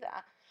menopause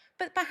either.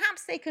 But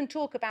perhaps they can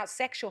talk about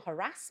sexual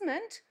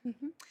harassment.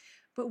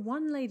 But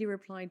one lady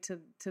replied to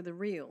the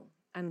reel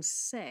and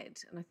said,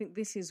 and I think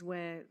this is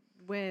where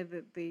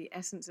the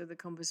essence of the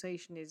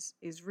conversation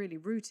is really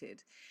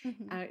rooted.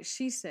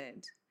 She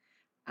said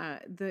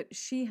that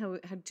she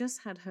had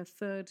just had her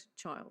third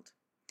child.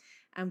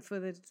 And for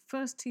the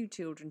first two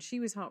children,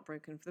 she was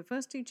heartbroken. For the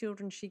first two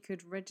children, she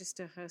could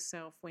register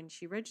herself when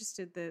she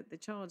registered the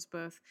child's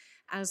birth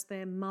as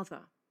their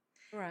mother.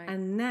 Right.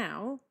 And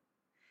now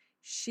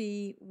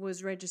she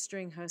was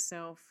registering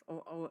herself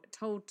or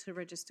told to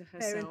register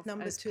herself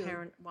as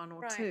parent 1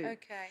 or 2.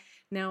 Okay.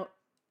 Now,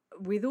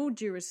 with all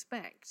due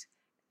respect,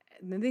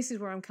 and this is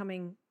where I'm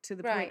coming to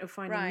the point of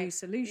finding new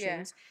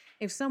solutions.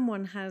 Yeah. If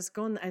someone has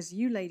gone, as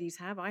you ladies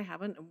have, I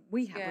haven't,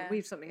 we haven't,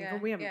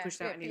 we haven't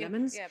pushed out any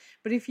lemons. Yeah.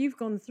 But if you've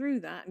gone through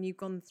that and you've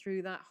gone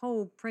through that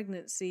whole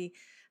pregnancy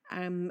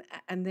and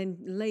then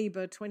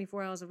labour,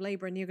 24 hours of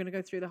labour, and you're going to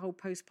go through the whole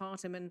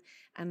postpartum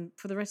and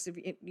for the rest of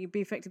it, you'll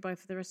be affected by it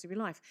for the rest of your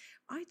life.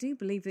 I do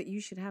believe that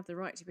you should have the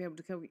right to be able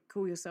to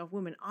call yourself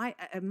woman.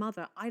 A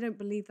mother, I don't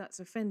believe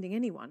that's offending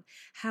anyone.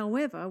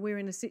 However, we're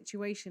in a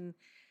situation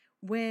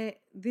where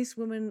this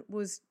woman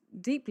was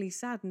deeply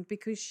saddened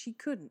because she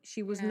couldn't.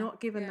 She was not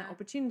given that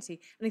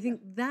opportunity. And I think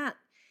that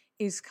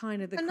is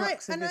kind of the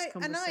crux of this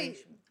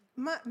conversation.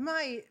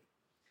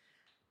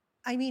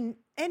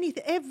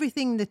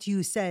 Everything that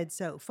you said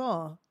so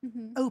far,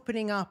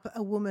 opening up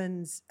a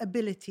woman's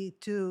ability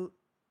to,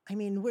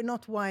 we're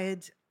not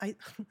wired.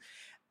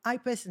 I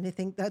personally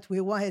think that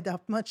we're wired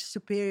up much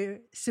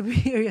superior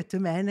to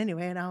men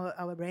anyway in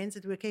our brains,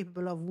 that we're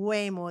capable of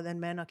way more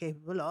than men are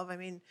capable of. I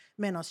mean,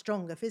 men are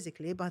stronger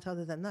physically, but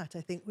other than that,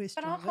 I think we're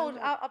stronger.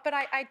 But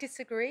I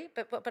disagree,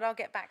 but I'll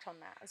get back on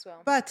that as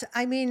well. But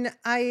I mean,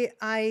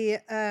 I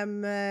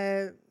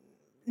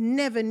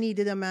never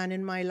needed a man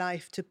in my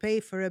life to pay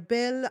for a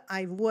bill.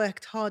 I've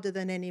worked harder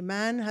than any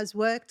man has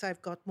worked.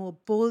 I've got more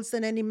balls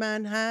than any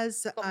man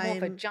has. Got more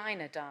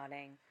vagina,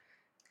 darling.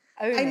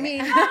 I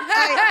mean,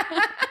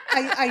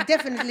 I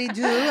definitely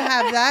do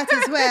have that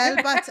as well.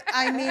 But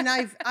I mean,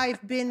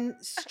 I've been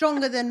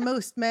stronger than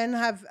most men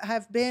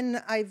have been.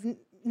 I've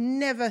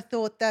never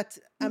thought that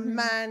a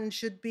man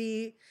should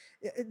be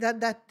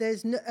that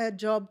there's a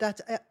job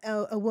that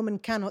a woman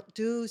cannot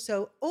do.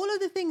 So all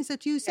of the things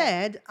that you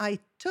said, I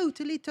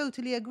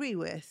totally agree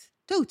with.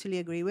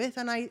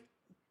 And I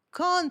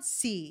can't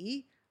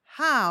see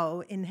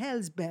how in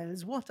hell's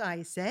bells what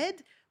I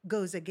said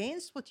goes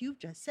against what you've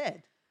just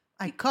said.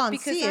 I can't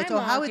see it, or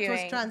how it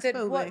was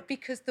transphobic.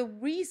 Because the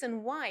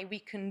reason why we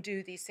can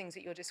do these things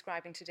that you're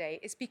describing today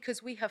is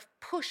because we have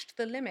pushed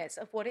the limits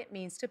of what it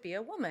means to be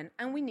a woman,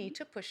 and we need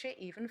to push it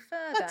even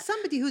further. But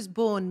somebody who's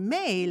born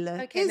male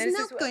is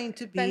not going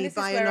to be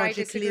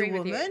biologically a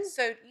woman.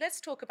 So let's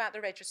talk about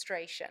the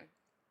registration.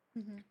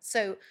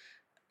 So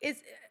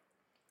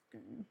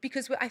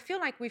because I feel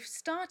like we've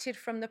started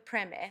from the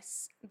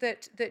premise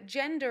that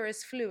gender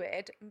is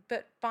fluid,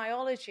 but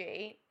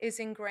biology is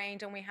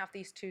ingrained, and we have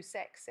these two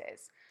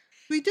sexes.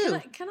 We do.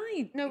 Can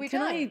I? No, we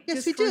don't.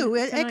 Yes, we do.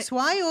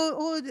 XY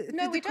or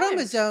the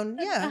chromosome.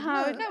 Yeah.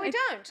 No, we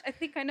don't. I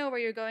think I know where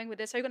you're going with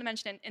this. Are you going to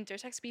mention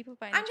intersex people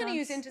by any I'm going to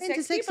use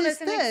intersex people as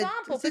an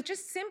example, but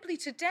just simply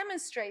to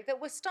demonstrate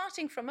that we're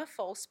starting from a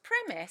false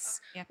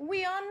premise.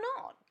 We are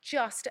not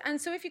just. And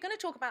so if you're going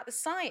to talk about the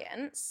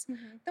science,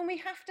 then we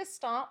have to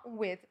start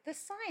with the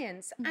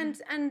science.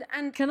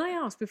 And can I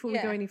ask before we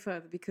go any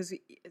further,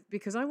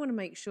 because I want to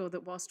make sure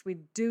that whilst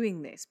we're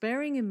doing this,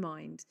 bearing in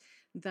mind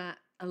that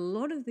a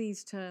lot of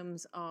these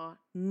terms are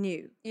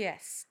new.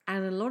 Yes.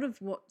 And a lot of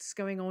what's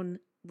going on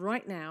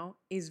right now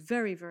is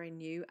very, very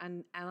new.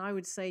 And I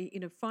would say,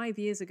 5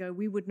 years ago,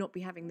 we would not be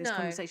having this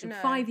conversation.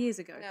 5 years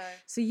ago. No.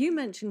 So you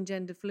mentioned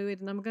gender fluid,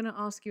 and I'm going to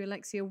ask you,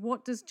 Alexia,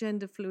 what does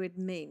gender fluid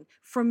mean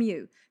from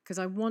you? Because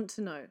I want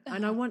to know.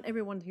 And I want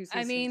everyone who's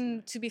listening. I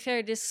mean, to be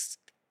fair, this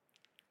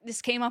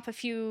came up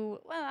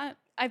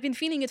I've been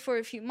feeling it for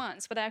a few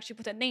months, but I actually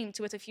put a name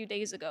to it a few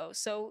days ago.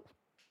 So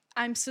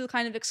I'm still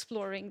kind of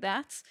exploring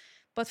that.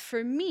 But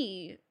for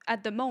me,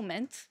 at the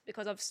moment,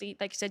 because obviously,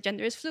 like you said,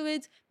 gender is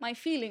fluid, my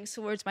feelings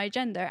towards my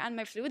gender and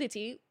my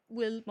fluidity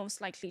will most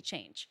likely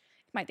change.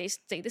 It might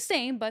stay the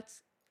same, but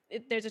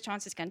there's a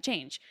chance it can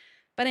change.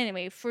 But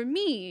anyway, for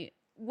me,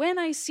 when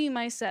I see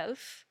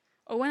myself,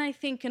 or when I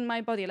think in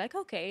my body, like,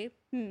 okay,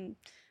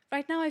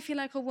 right now I feel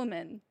like a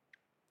woman.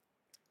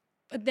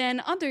 But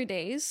then other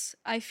days,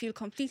 I feel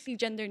completely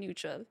gender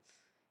neutral.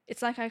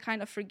 It's like I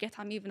kind of forget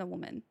I'm even a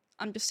woman.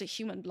 I'm just a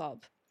human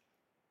blob.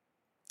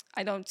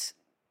 I don't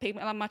pay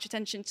much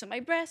attention to my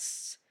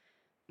breasts,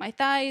 my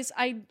thighs.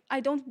 I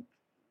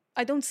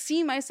don't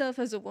see myself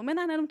as a woman,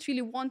 and I don't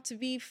really want to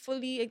be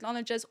fully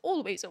acknowledged as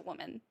always a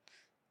woman.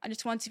 I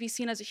just want to be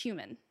seen as a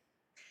human.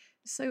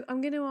 So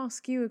I'm going to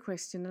ask you a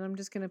question, and I'm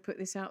just going to put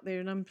this out there,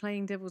 and I'm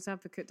playing devil's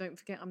advocate. Don't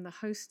forget, I'm the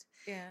host,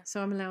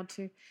 so I'm allowed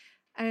to.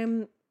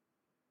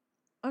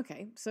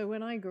 Okay, so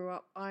when I grew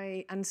up,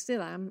 and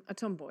still am, a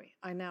tomboy.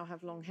 I now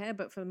have long hair,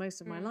 but for most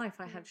of my life,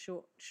 I had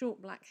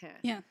short black hair.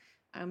 Yeah.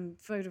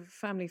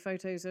 Family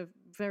photos are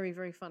very,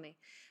 very funny.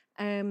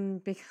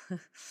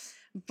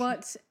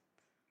 But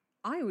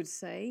I would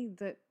say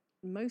that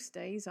most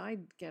days I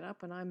get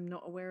up and I'm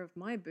not aware of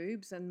my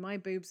boobs, and my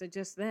boobs are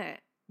just there.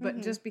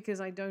 But just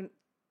because I don't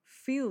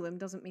feel them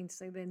doesn't mean to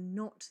say they're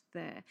not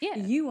there. Yeah.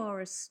 You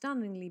are a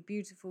stunningly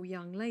beautiful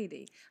young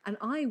lady, and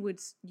I would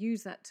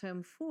use that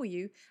term for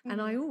you,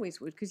 and I always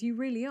would, because you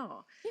really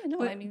are. Yeah, no,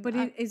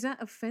 but is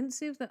that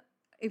offensive that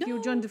if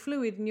you're gender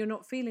fluid and you're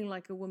not feeling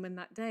like a woman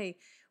that day,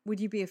 would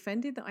you be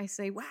offended that I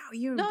say, wow,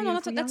 you're a beautiful young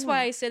woman? That's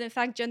why I said, in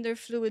fact, gender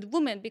fluid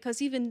woman,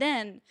 because even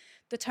then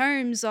the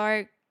terms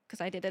are,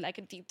 because I did a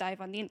deep dive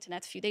on the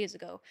internet a few days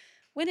ago.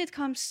 When it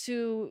comes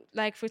to,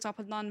 like, for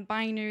example,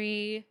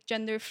 non-binary,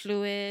 gender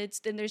fluids,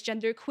 then there's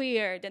gender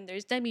queer, then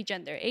there's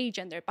demigender,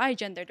 agender,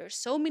 bigender. There's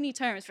so many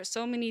terms for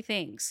so many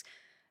things.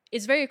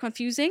 It's very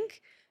confusing,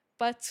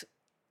 but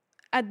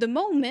at the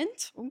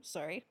moment,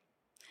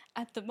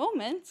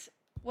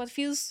 what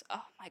feels,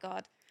 oh my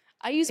God,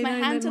 I use my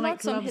hands a lot,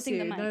 so I'm hitting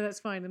the mic. No, that's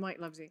fine. The mic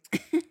loves you.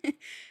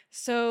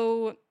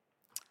 So,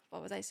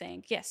 what was I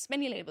saying? Yes,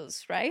 many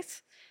labels,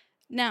 right?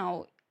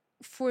 Now,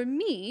 for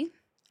me,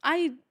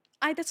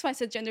 that's why I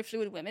said gender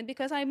fluid women,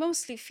 because I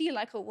mostly feel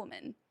like a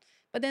woman.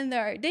 But then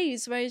there are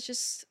days where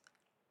it's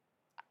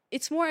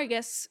more, I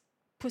guess,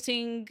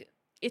 putting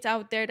it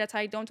out there that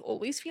I don't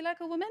always feel like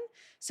a woman.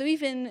 So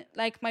even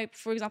like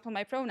for example,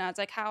 my pronouns,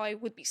 like how I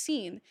would be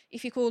seen.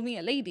 If you call me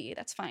a lady,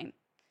 that's fine.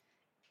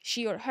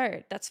 She or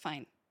her, that's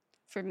fine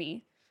for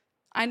me.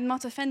 I'm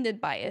not offended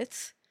by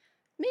it.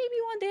 Maybe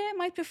one day I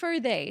might prefer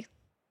they.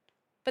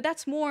 but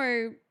that's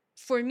more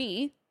for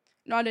me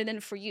rather than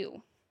for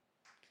you.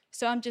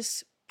 So I'm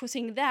just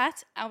putting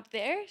that out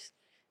there,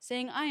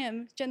 saying I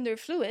am gender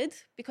fluid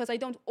because I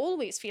don't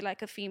always feel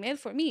like a female.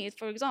 For me,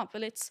 for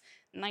example, it's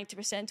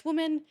 90%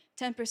 woman,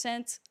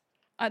 10%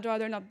 I'd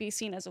rather not be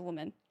seen as a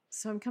woman.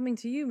 So I'm coming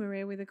to you,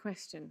 Maria, with a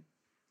question,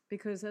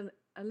 because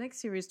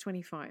Alexia is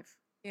 25.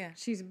 Yeah.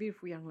 She's a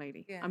beautiful young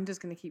lady. Yeah. I'm just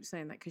going to keep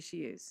saying that because she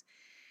is.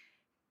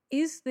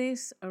 Is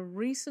this a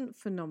recent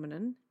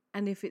phenomenon?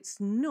 And if it's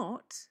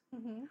not,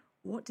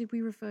 what did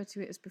we refer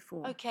to it as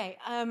before? Okay.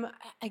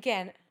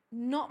 Again,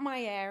 not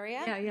my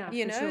area. Yeah,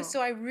 you for know, sure.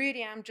 so I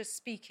really am just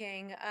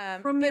speaking.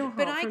 From your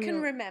but heart, I from can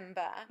your-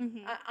 remember.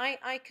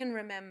 I can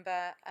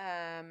remember.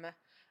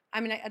 I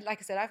mean, like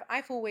I said,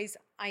 I've always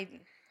You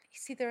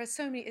see, there are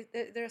so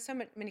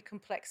many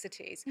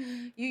complexities.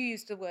 You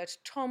used the word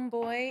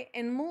tomboy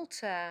in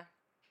Malta.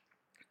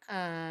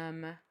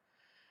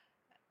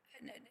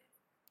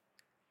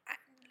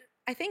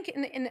 I think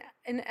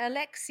in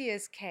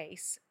Alexia's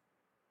case,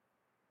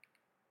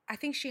 I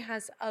think she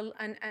has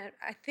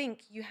I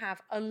think you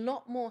have a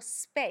lot more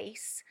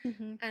space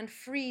and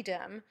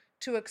freedom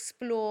to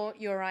explore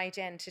your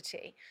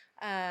identity,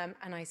 and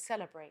I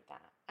celebrate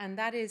that. And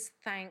that is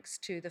thanks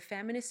to the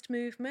feminist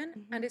movement,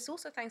 and it's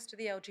also thanks to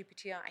the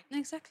LGBTI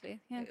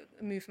Exactly, yeah.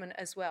 movement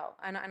as well.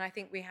 And I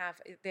think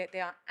they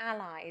are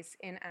allies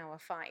in our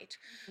fight.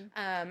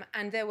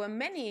 And there were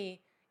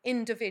many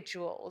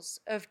individuals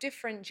of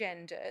different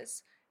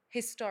genders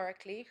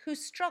historically who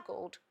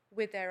struggled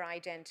with their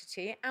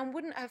identity and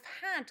wouldn't have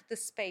had the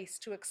space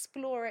to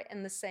explore it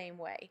in the same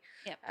way.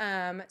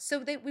 Yep.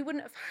 So we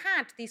wouldn't have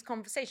had these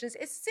conversations.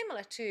 It's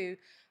similar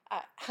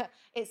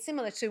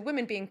to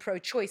women being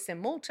pro-choice in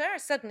Malta.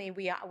 Suddenly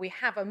we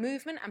have a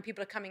movement and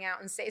people are coming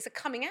out and say it's a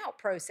coming out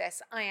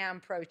process. I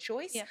am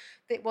pro-choice. Yeah.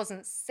 It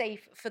wasn't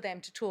safe for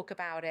them to talk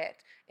about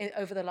it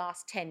over the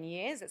last 10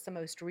 years. It's the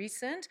most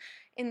recent.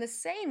 In the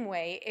same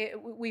way,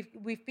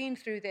 we've been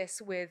through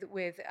this with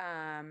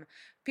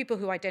people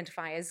who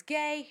identify as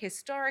gay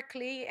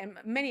historically, and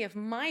many of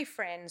my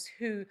friends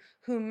who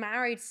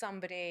married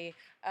somebody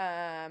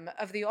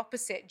of the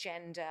opposite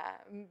gender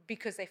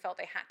because they felt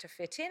they had to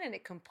fit in, and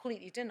it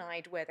completely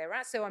denied where they're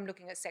at. So I'm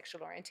looking at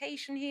sexual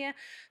orientation here.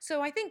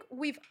 So I think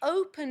we've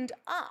opened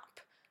up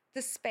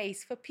the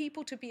space for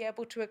people to be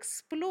able to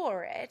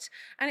explore it.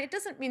 And it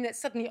doesn't mean that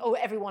suddenly,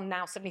 everyone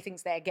now suddenly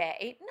thinks they're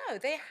gay. No,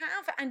 they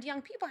have, and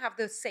young people have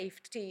the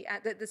safety,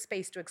 the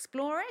space to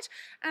explore it.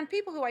 And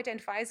people who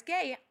identify as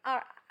gay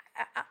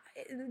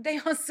they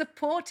are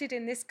supported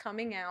in this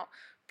coming out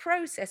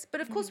process.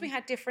 But of course we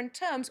had different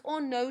terms or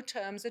no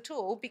terms at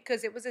all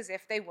because it was as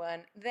if they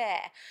weren't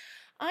there.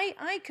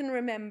 I can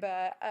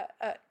remember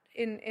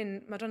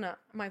in Madonna,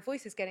 my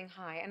voice is getting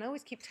high, and I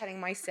always keep telling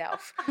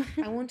myself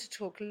I want to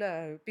talk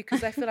low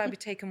because I feel I'll be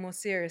taken more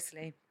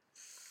seriously.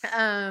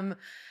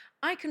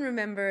 I can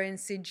remember in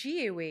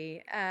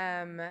Sigiwi,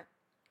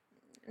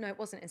 no, it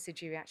wasn't in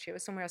Sigiwi actually, it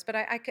was somewhere else, but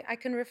I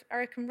can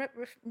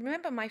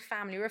remember my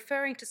family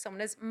referring to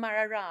someone as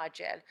Mara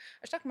Rajel.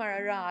 Ashtak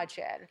Mara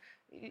Rajel.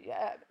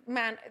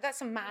 Man,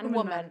 that's a man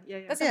woman. Yeah.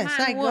 That's a Yes,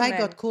 man woman. I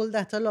got called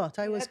that a lot.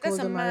 I was called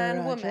That's a a man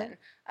Maharaja. woman.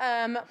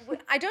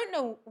 I don't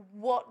know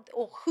what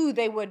or who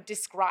they were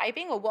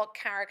describing or what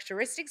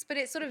characteristics, but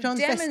it sort of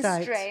demonstrates.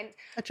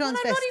 A Well, I'm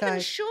not even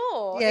transvestite.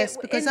 sure. Yes,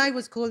 because I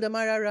was called a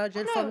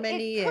Maharaja for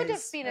many years. It could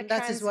have been a and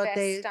that is what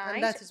they but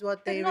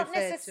not referred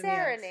to me as.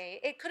 necessarily.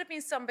 It could have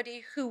been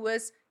somebody who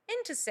was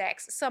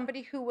intersex,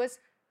 somebody who was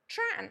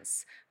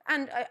trans,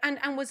 and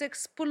was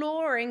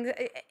exploring.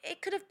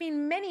 It could have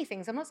been many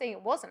things. I'm not saying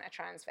it wasn't a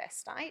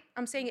transvestite.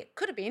 I'm saying it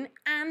could have been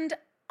and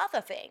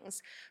other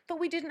things, but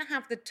we didn't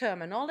have the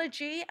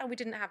terminology and we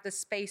didn't have the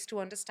space to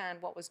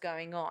understand what was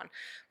going on.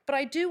 But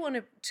I do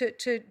want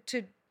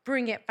to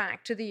bring it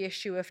back to the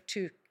issue of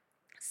two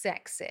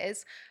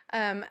sexes,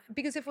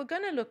 because if we're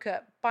going to look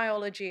at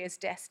biology as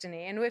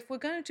destiny, and if we're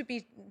going to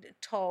be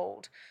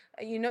told,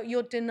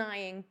 you're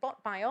denying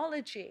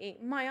biology,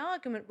 my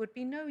argument would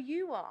be, no,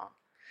 you are.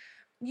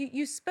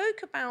 You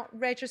spoke about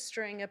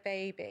registering a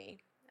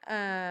baby,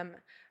 and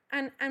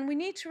we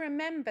need to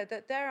remember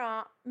that there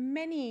are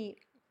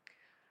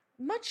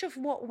much of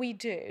what we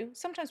do,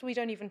 sometimes we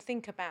don't even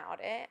think about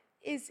it,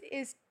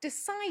 is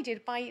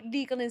decided by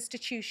legal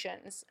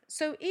institutions.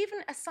 So even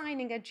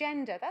assigning a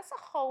gender, that's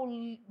a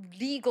whole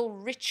legal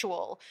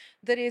ritual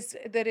that is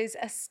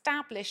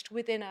established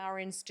within our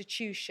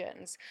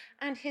institutions.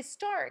 And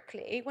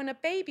historically, when a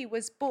baby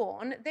was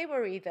born, they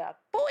were either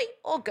boy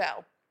or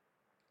girl.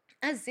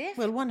 As if...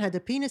 Well, one had a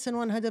penis and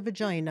one had a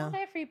vagina. Not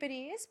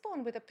everybody is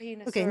born with a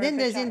penis. Okay, or and then a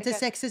there's vagina.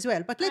 intersex as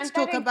well. But let's And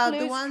talk that about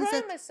the includes ones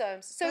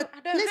chromosomes. So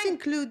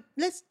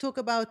let's talk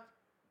about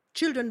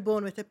children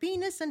born with a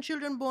penis and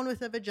children born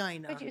with a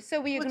vagina.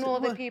 So we ignore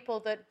the people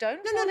that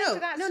don't fall into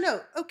that?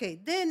 No. Okay,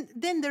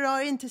 then there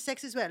are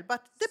intersex as well.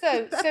 But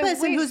a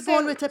person who's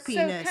born with a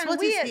penis,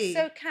 what is he?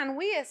 So can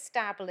we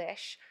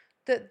establish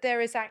that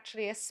there is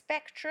actually a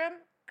spectrum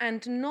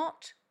and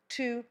not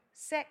two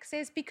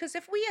sexes? Because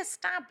if we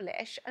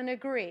establish and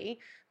agree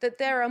that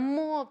there are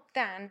more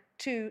than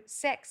two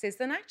sexes,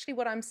 then actually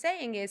what I'm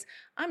saying is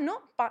I'm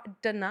not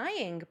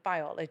denying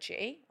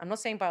biology. I'm not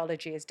saying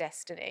biology is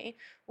destiny.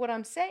 What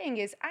I'm saying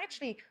is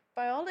actually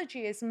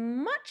biology is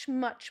much,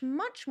 much,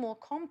 much more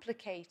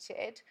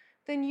complicated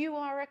than you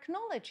are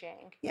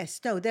acknowledging.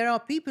 Yes, no, there are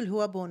people who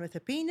are born with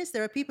a penis,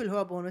 there are people who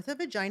are born with a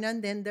vagina,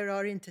 and then there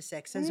are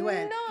intersex as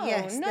well. No,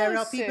 yes, no, there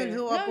are people Sue,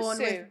 who are no, born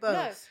Sue, with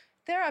both.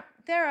 No.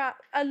 There are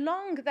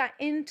along that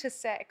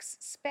intersex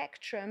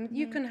spectrum,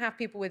 you can have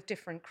people with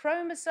different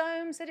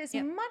chromosomes. It is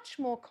much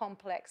more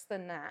complex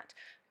than that.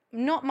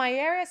 Not my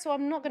area, so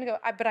I'm not going to go,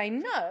 but I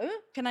know.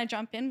 Can I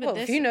jump in with Well,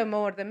 this? if you know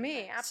more than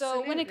me,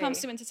 absolutely. So when it comes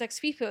to intersex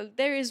people,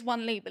 there is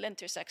one label,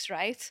 intersex,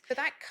 right? But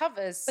that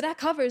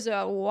covers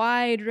a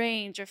wide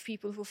range of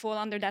people who fall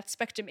under that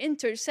spectrum.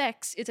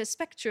 Intersex is a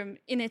spectrum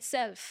in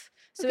itself.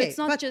 So Okay, it's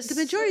not but just the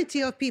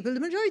majority of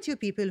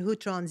people who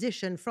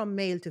transition from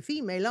male to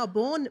female are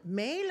born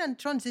male and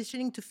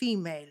transitioning to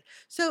female.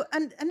 So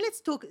and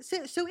let's talk. So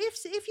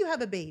if you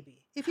have a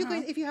baby, if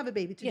you have a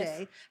baby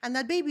today, and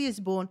that baby is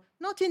born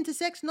not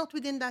intersex, not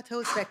within that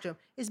whole spectrum,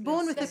 is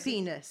born with a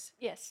penis.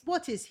 Yes.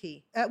 What is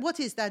he? What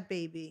is that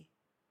baby?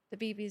 The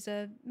baby is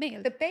a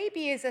male. The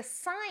baby is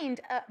assigned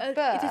at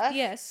birth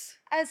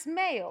as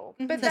male.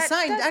 But it's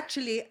assigned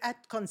actually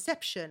at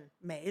conception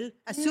male,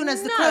 as soon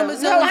as the No,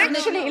 chromosomes...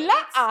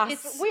 let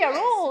us. We are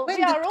all...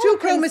 When the two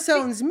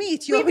chromosomes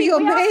meet, you're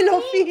male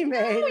or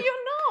female. No,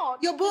 you're not.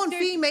 You're born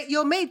female,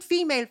 you're made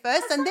female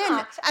first, and then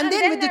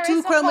with the there two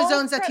is a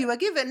chromosomes whole that you were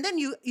given, then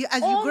you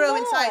as you grow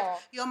inside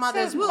your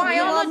mother's womb,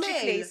 you are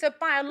male. So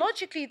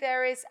biologically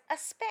there is a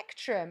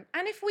spectrum.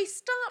 And if we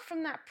start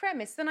from that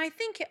premise, then I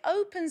think it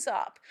opens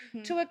up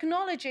to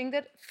acknowledging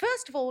that,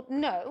 first of all,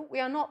 no, we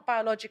are not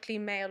biologically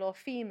male or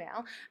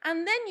female.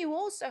 And then you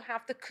also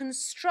have the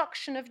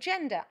construction of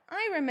gender.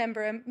 I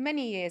remember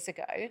many years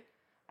ago,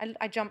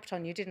 I jumped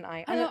on you, didn't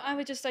I? I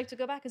would just like to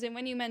go back, because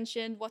when you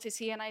mentioned what is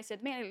he, and I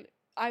said male,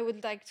 I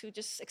would like to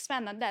just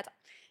expand on that.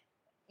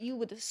 You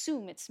would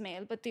assume it's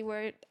male, but they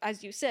were,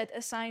 as you said,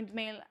 assigned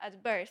male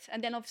at birth.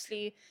 And then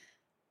obviously,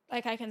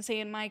 like I can say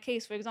in my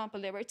case, for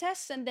example, there were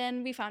tests, and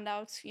then we found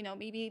out,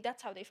 maybe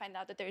that's how they find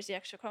out that there's the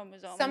extra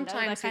chromosome.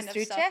 Sometimes it's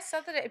through tests,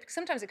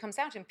 sometimes it comes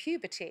out in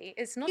puberty.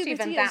 It's not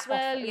even that as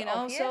well,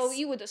 obvious. So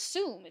you would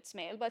assume it's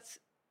male, but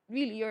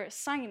really you're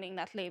assigning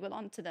that label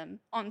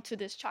onto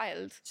this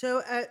child.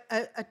 So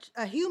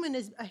a human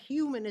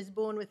is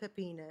born with a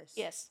penis.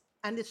 Yes.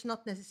 And it's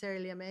not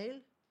necessarily a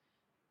male?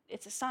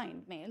 It's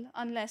assigned male,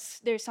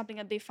 unless there's something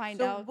that they find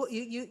out. So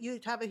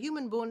you'd have a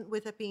human born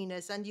with a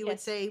penis, and you would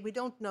say, we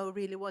don't know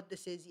really what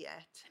this is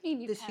yet.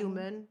 This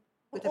human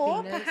with a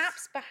penis.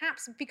 Or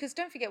perhaps, because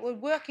don't forget, we're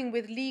working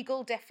with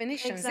legal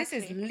definitions. Exactly.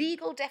 This is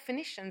legal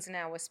definitions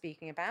now we're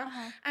speaking about.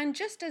 And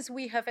just as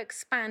we have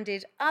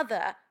expanded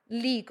other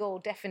legal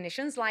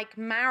definitions, like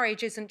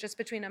marriage isn't just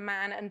between a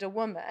man and a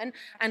woman,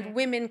 and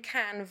women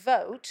can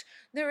vote,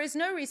 there is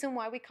no reason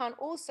why we can't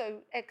also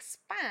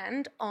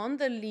expand on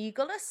the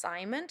legal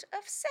assignment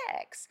of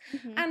sex.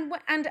 And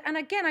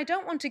again, I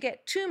don't want to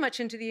get too much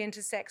into the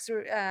intersex.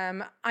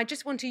 I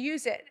just want to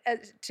use it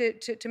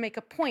to make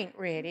a point,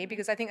 really,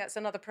 because I think that's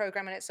another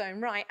program in its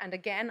own right. And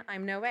again,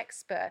 I'm no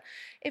expert.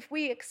 If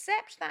we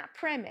accept that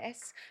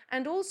premise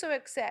and also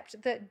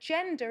accept that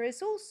gender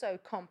is also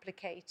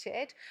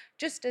complicated,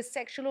 just as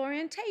sexual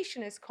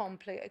orientation is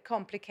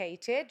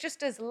complicated,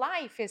 just as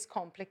life is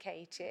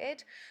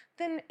complicated,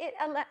 then it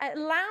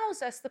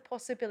allows us the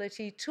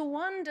possibility to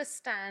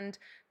understand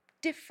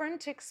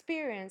different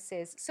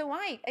experiences. So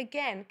I,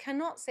 again,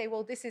 cannot say,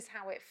 well, this is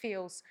how it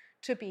feels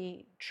to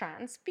be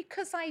trans,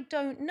 because I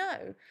don't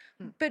know.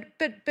 But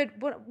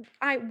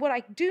what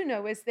I do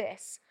know is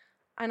this,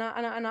 and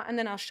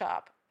then I'll shut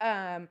up.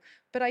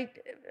 But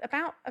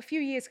about a few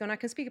years ago, and I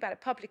can speak about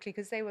it publicly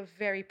because they were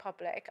very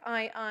public,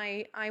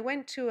 I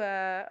went to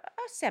a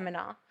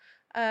seminar,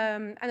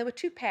 and there were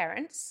two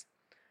parents,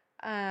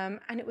 and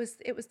it was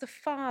the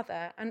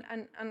father,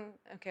 and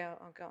okay,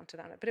 I'll go on to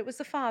that, but it was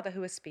the father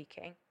who was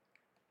speaking,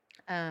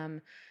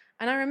 and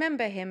I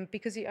remember him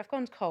because I've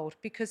gone cold,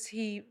 because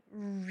he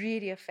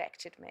really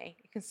affected me.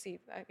 You can see,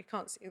 you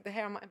can't see the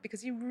hair on my,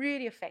 because he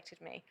really affected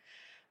me.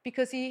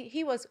 Because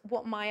he was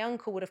what my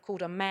uncle would have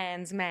called a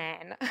man's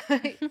man,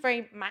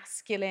 very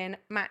masculine,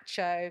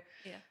 macho.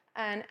 Yeah.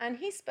 And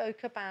he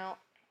spoke about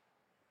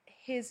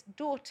his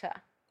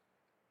daughter,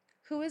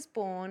 who was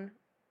born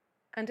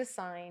and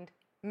assigned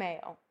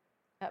male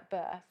at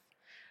birth.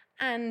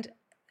 And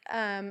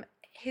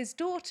his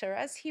daughter,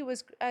 as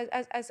his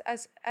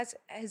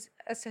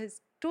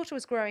daughter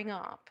was growing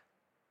up,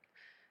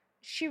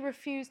 she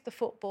refused the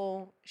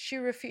football. She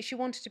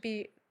wanted to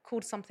be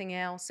called something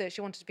else. So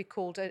she wanted to be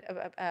called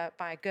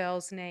by a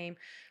girl's name.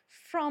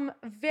 From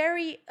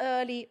very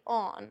early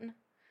on,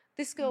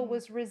 this girl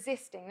was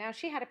resisting. Now,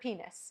 she had a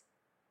penis.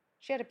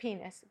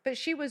 But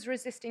she was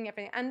resisting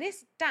everything. And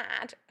this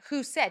dad,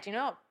 who said,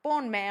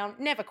 born male,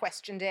 never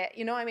questioned it,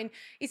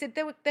 he said,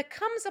 there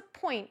comes a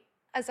point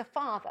as a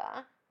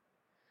father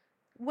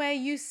where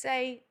you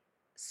say,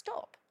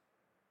 stop.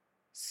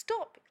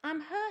 Stop.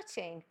 I'm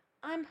hurting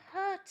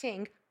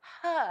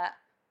her.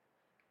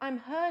 I'm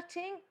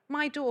hurting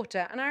my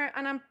daughter. And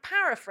I'm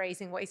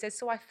paraphrasing what he said.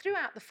 So I threw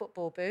out the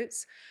football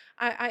boots.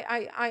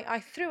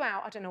 I threw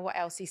out, I don't know what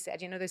else he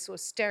said, you know, this sort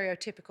of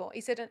stereotypical.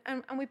 He said,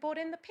 and we bought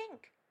in the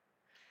pink.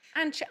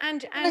 And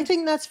I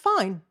think that's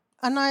fine.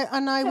 And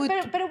I would.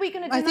 But are we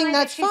going to deny I think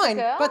that's that she's fine.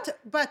 a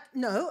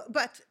girl?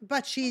 But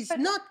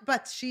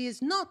she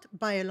is not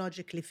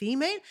biologically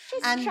female.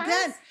 She's and trans.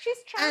 Then, she's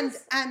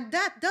trans. And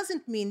that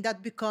doesn't mean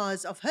that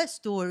because of her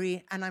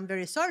story, and I'm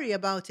very sorry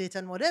about it,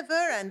 and whatever,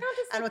 and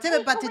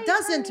whatever. But it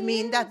doesn't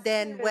mean that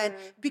then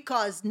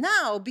because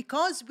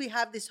we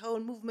have this whole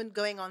movement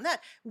going on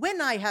that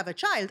when I have a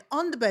child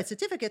on the birth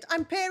certificate,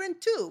 I'm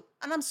parent too.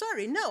 And I'm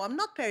sorry, no, I'm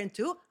not parent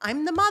too.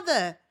 I'm the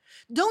mother.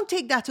 Don't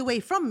take that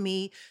away from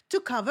me to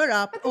cover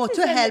up or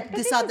to help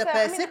this other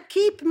person.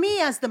 Keep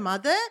me as the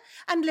mother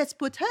and let's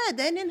put her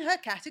then in her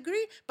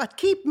category, but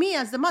keep me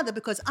as the mother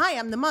because I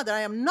am the mother.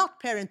 I am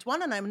not parent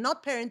one and I'm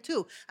not parent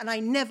two and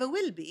I never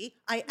will be.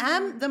 I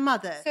am the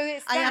mother. So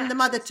I am the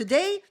mother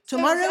today,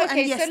 tomorrow and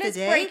yesterday. So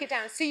let's break it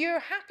down. So you're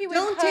happy with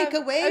Don't take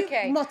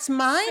away what's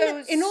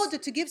mine in order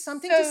to give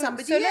something to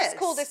somebody else. So let's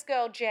call this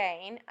girl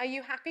Jane. Are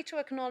you happy to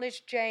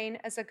acknowledge Jane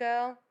as a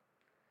girl?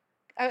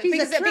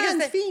 She's a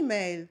trans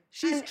female.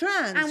 She's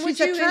trans. She's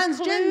a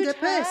transgender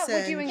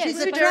person.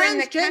 She's a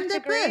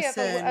transgender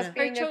person.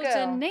 Her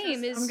chosen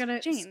name is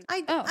Jane.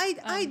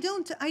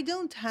 I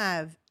don't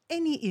have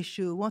any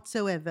issue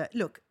whatsoever.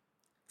 Look,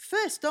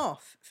 first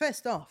off,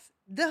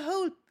 the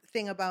whole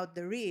thing about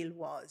the reel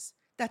was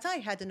that I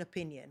had an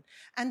opinion.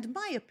 And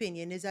my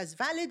opinion is as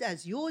valid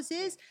as yours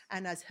is,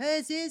 and as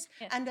hers is,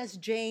 and as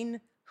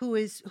Jane, who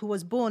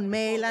was born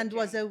male and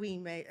was a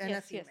female and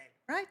a female.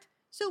 Right?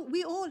 So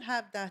we all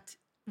have that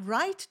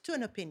right to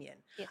an opinion.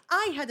 Yes.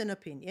 I had an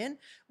opinion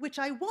which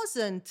I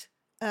wasn't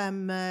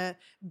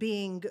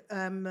being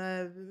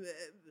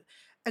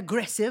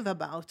aggressive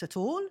about at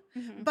all,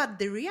 but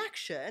the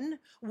reaction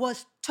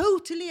was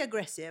totally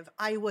aggressive.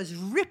 I was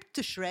ripped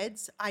to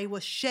shreds. I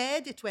was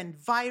shared. It went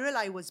viral.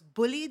 I was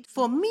bullied.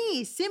 For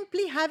me,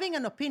 simply having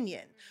an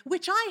opinion,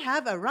 which I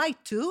have a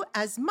right to,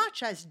 as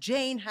much as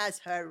Jane has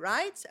her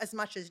rights, as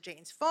much as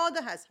Jane's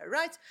father has her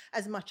rights,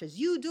 as much as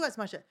you do, as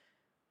much as...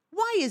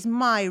 Why is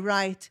my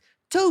right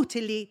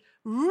totally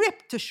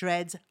ripped to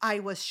shreds? I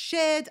was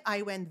shared,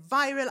 I went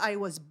viral, I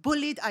was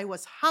bullied, I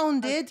was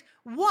hounded.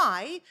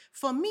 Why?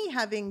 For me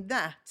having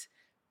that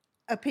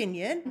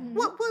opinion,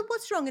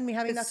 what's wrong in me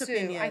having that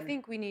opinion? I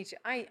think we need to,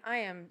 I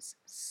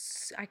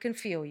can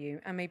feel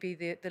you, and maybe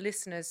the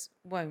listeners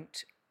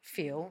won't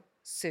feel,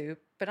 Sue,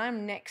 but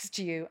I'm next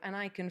to you and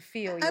I can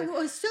feel you. I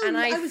was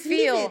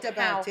livid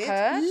about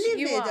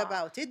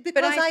it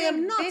because I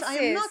am not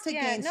against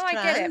trans. No, I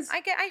get it.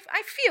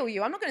 I feel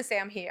you. I'm not going to say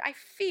I'm here. I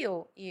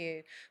feel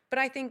you. But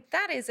I think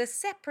that is a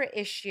separate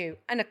issue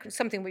and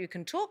something we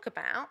can talk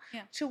about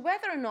to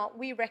whether or not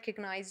we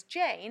recognize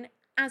Jane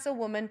as a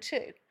woman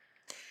too.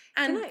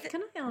 And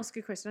can I ask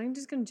a question? I'm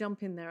just going to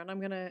jump in there, and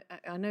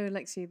I know,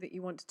 Alexia, that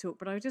you want to talk,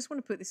 but I just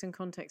want to put this in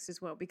context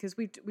as well, because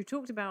we've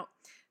talked about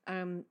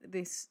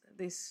this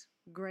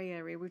grey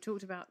area. We've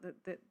talked about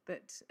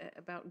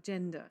about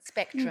gender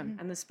spectrum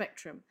and the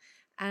spectrum,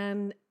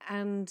 and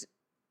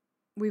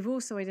we've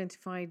also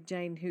identified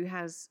Jane, who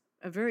has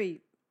a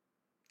very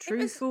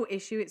truthful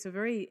issue. It's a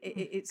very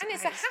it's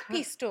a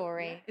happy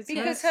story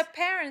because her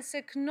parents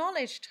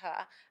acknowledged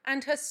her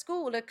and her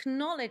school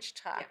acknowledged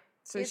her. Yeah.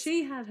 So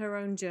she had her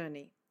own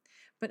journey.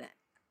 But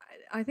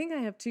I think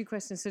I have two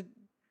questions, so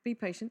be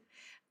patient.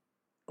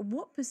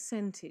 What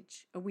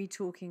percentage are we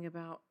talking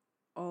about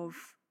of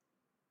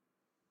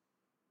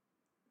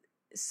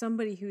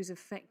somebody who's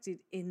affected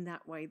in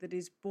that way, that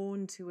is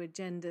born to a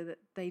gender that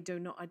they do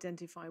not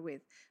identify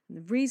with? And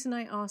the reason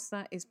I ask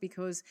that is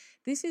because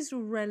this is a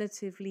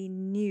relatively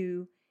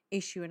new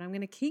issue, and I'm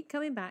going to keep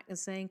coming back and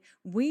saying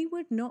we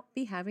would not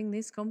be having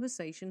this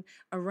conversation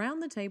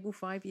around the table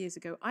 5 years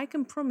ago. I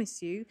can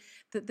promise you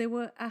that there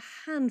were a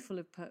handful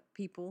of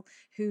people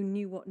who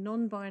knew what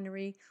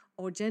non-binary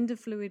or gender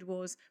fluid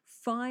was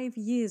 5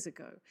 years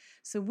ago.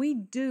 So we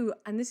do,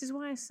 and this is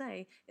why I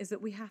say is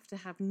that we have to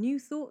have new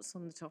thoughts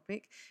on the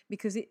topic,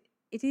 because it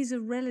is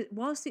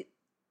whilst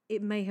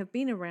it may have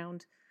been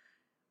around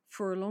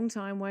for a long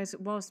time,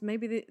 whilst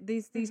maybe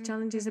these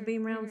challenges have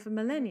been around for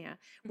millennia,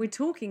 we're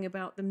talking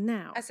about them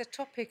now. As a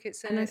topic,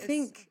 I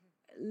think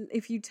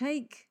if you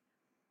take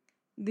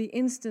the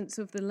instance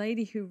of the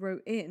lady who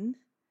wrote in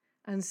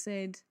and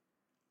said,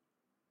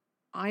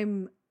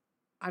 I've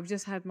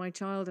just had my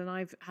child and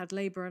I've had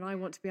labour and I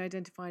want to be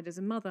identified as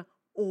a mother,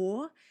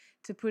 or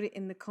to put it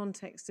in the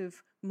context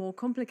of more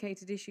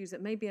complicated issues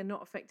that maybe are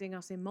not affecting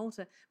us in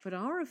Malta, but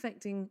are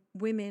affecting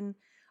women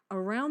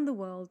around the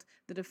world,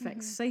 that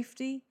affect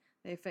safety,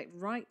 they affect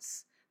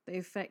rights, they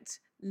affect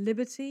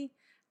liberty,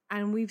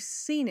 and we've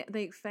seen it.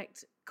 They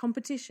affect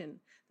competition.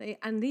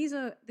 These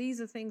are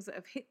things that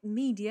have hit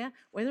media,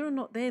 whether or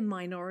not they're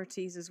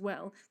minorities as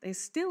well. They're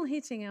still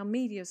hitting our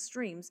media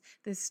streams.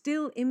 They're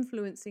still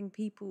influencing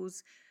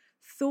people's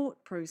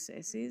thought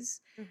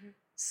processes.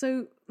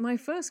 So my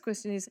first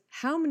question is,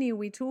 how many are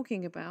we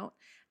talking about?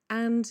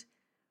 And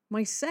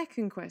my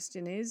second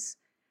question is,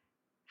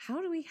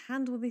 how do we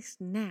handle this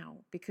now?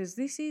 Because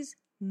this is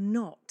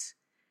not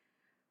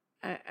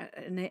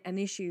an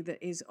issue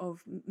that is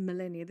of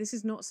millennia. This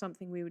is not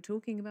something we were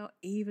talking about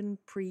even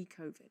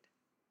pre-COVID.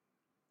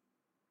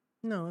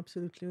 No,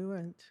 absolutely we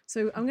weren't.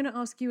 So I'm going to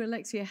ask you,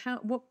 Alexia,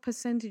 what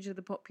percentage of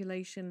the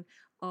population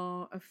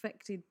are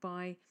affected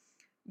by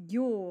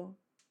you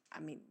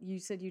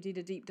said you did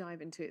a deep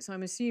dive into it. So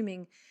I'm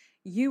assuming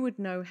you would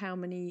know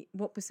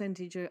what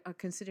percentage are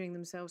considering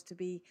themselves to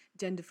be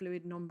gender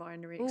fluid,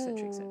 non-binary,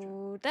 etc.,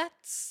 etc.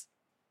 That's...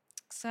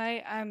 So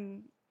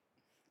I'm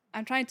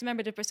trying to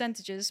remember the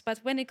percentages, but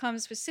when it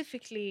comes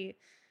specifically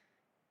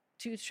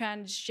to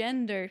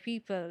transgender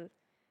people,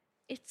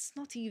 it's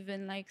not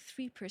even like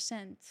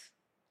 3%.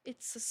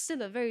 It's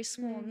still a very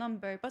small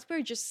number, but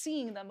we're just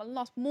seeing them a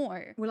lot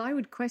more. Well, I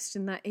would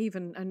question that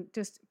even, and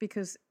just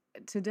because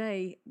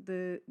today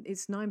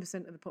it's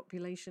 9% of the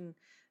population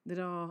that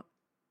are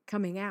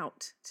coming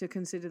out to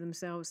consider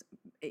themselves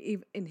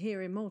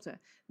here in Malta,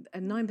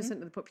 and 9%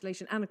 of the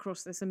population, and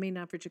across this, a mean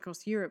average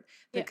across Europe,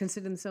 that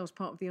consider themselves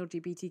part of the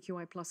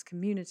LGBTQI plus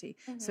community.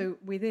 So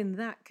within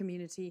that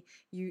community,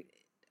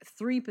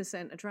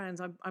 3% are trans.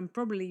 I'm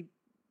probably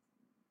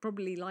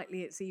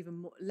likely it's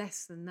even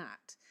less than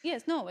that.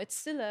 Yes, no, it's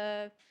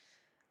still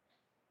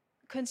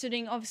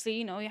considering, obviously,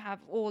 you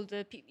have all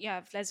the people, you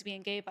have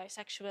lesbian, gay,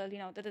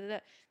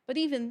 bisexual, But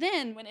even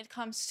then, when it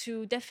comes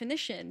to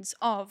definitions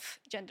of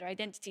gender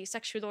identity,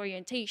 sexual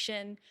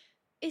orientation,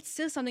 it's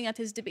still something that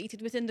is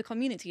debated within the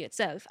community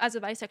itself. As a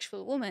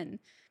bisexual woman,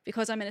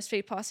 because I'm in a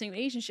straight passing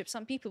relationship,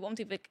 some people won't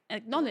even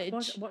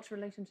acknowledge... What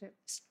relationship?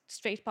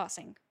 Straight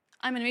passing.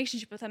 I'm in a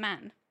relationship with a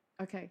man.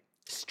 Okay.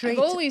 Straight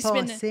I've always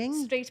passing?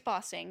 been straight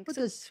passing.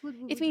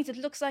 It means it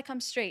looks like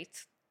I'm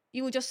straight.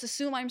 You will just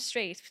assume I'm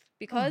straight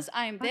because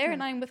I'm there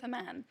and I'm with a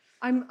man.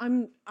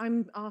 I'm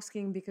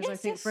asking because I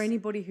think for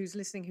anybody who's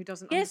listening who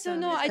doesn't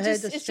understand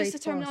it's just a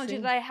terminology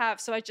that I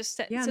have, so I just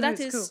said that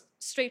is cool.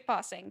 Straight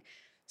passing.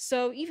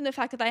 So even the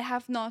fact that I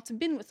have not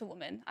been with a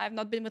woman, I've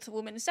not been with a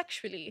woman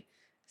sexually,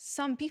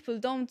 some people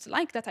don't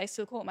like that I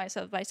still call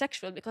myself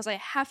bisexual because I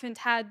haven't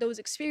had those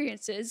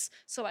experiences,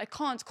 so I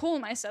can't call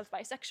myself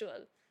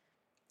bisexual.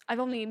 I've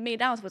only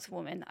made out with a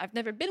woman. I've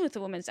never been with a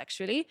woman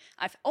sexually.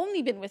 I've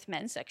only been with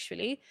men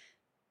sexually.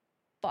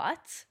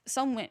 But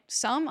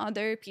some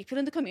other people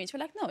in the community were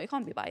like, no, you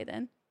can't be bi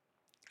then.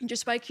 I'm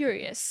just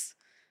bi-curious.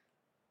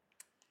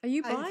 Are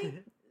you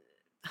bi?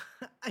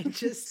 I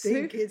just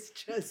think it's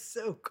just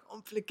so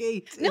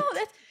complicated. No,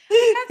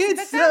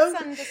 that's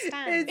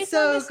understandable. It's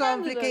so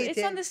complicated.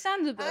 It's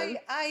understandable.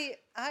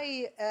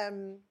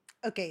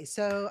 Okay,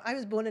 so I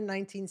was born in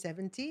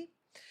 1970.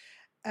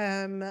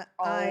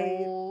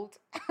 Old.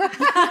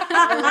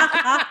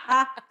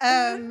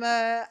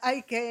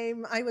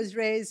 I was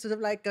raised sort of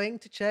like going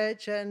to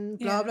church and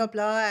blah blah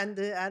blah, and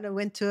I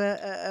went to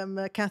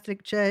a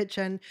Catholic church,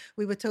 and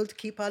we were told to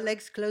keep our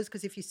legs closed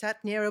because if you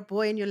sat near a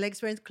boy and your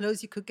legs weren't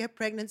closed, you could get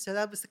pregnant. So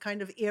that was the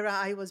kind of era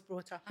I was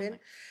brought up in.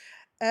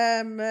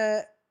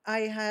 I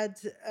had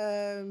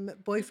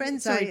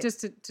boyfriends. Sorry,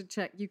 just to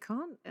check, you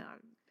can't.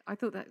 I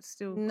thought that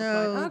still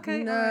no, applied.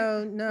 Okay,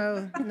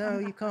 no,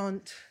 you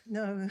can't.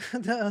 No,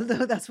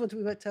 although that's what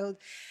we were told.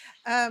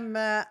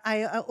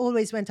 I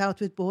always went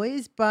out with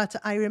boys, but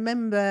I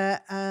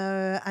remember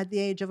at the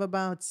age of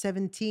about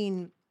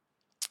 17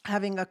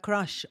 having a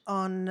crush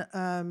on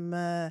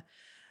a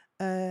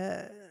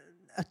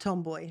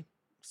tomboy.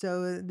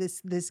 So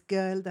this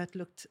girl that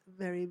looked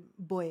very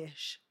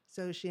boyish.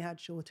 So she had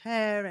short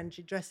hair and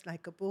she dressed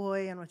like a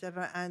boy and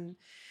whatever, and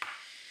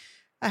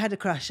I had a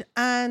crush.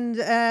 And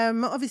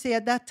obviously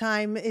at that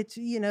time, it,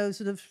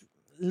 sort of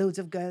loads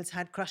of girls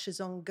had crushes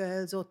on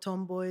girls or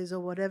tomboys or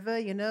whatever,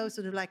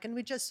 sort of like, and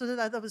we just sort of,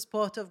 that was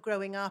part of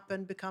growing up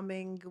and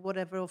becoming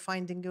whatever, or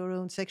finding your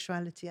own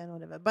sexuality and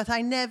whatever. But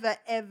I never,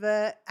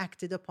 ever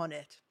acted upon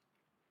it.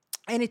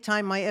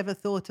 Anytime I ever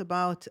thought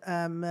about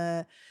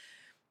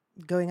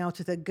going out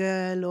with a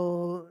girl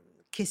or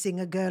kissing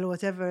a girl or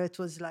whatever, it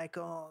was like,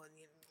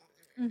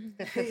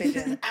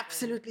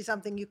 absolutely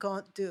something you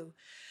can't do.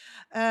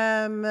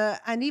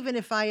 And even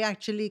if I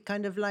actually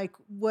kind of like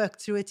worked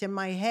through it in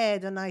my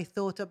head and I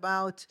thought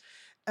about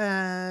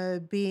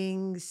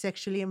being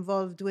sexually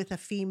involved with a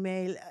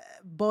female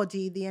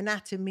body, the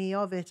anatomy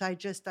of it, I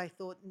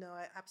thought, no,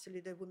 I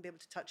absolutely wouldn't be able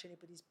to touch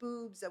anybody's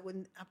boobs. I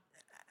wouldn't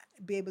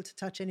be able to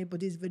touch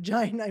anybody's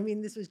vagina. I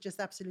mean, this was just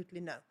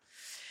absolutely no.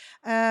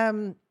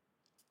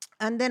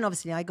 And then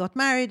obviously I got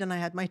married and I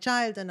had my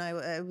child, and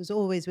I was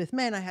always with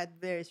men. I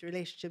had various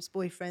relationships,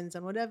 boyfriends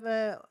and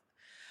whatever.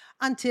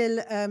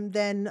 Until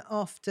then,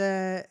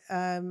 after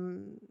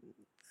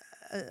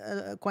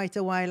quite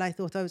a while, I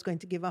thought I was going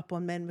to give up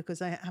on men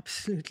because I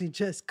absolutely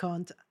just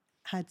can't.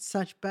 Had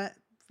such bad,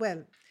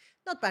 well,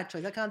 not bad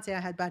choice. I can't say I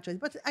had bad choice,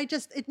 but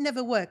it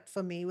never worked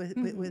for me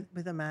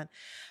with a man.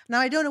 Now,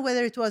 I don't know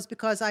whether it was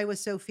because I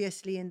was so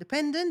fiercely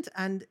independent,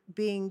 and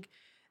being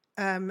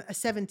a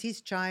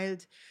 70s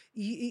child,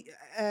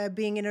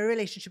 being in a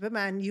relationship with a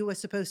man, you were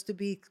supposed to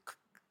be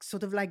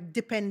sort of like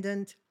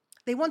dependent.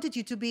 They wanted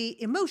you to be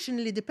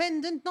emotionally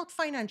dependent, not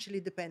financially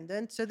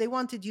dependent. So they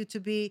wanted you to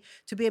be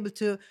able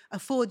to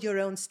afford your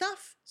own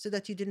stuff so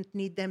that you didn't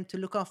need them to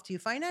look after you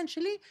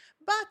financially.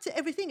 But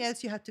everything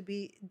else, you had to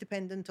be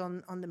dependent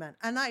on the man.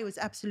 And I was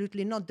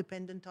absolutely not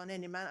dependent on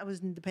any man. I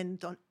wasn't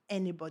dependent on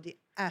anybody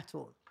at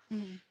all.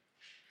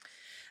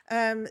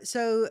 I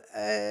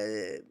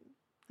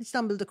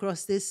stumbled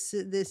across this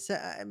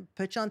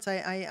perchance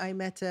I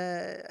met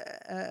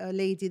a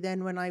lady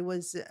then when I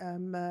was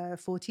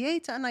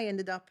 48, and I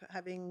ended up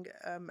having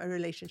a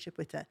relationship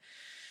with her.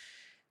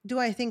 Do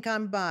I think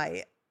I'm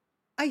bi?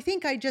 I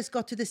think I just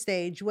got to the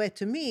stage where,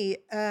 to me,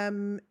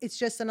 it's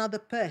just another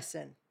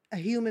person, a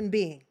human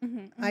being.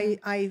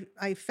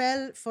 I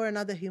fell for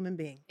another human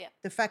being. Yeah.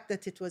 The fact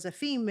that it was a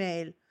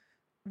female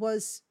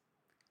was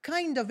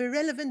kind of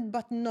irrelevant,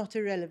 but not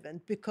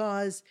irrelevant,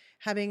 because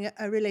having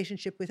a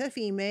relationship with a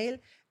female,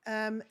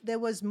 there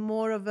was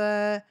more of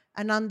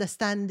an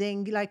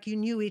understanding, like you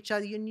knew each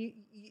other, you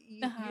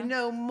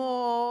know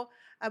more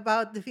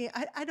about the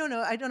I don't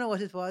know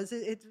what it was.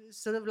 It's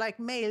sort of like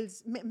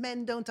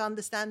men don't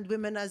understand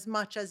women as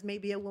much as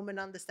maybe a woman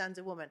understands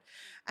a woman.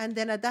 And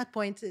then at that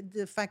point,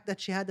 the fact that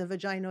she had a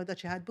vagina or that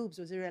she had boobs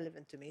was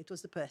irrelevant to me. It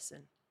was the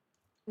person.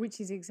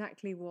 Which is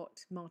exactly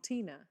what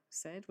Martina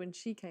said when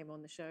she came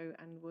on the show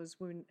and was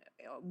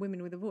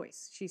Women with a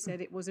Voice. She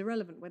said it was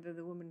irrelevant whether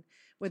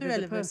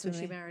the person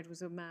she married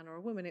was a man or a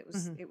woman. It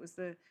was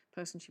the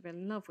person she fell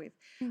in love with.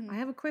 I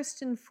have a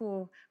question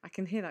I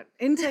can hear that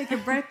intake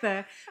of breath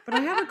there, but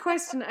I have a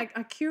question,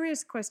 a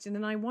curious question,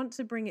 and I want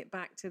to bring it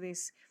back to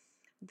this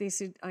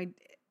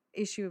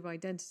issue of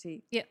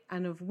identity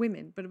and of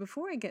women. But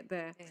before I get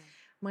there,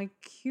 my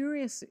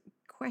curious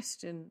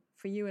question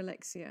for you,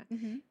 Alexia,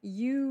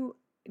 you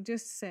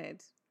just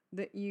said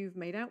that you've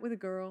made out with a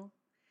girl,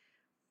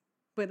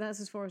 but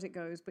that's as far as it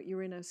goes, but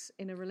you're in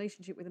a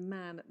relationship with a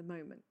man at the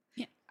moment.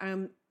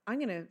 I'm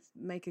going to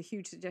make a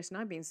huge suggestion.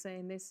 I've been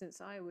saying this since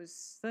I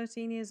was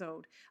 13 years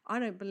old. I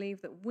don't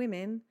believe that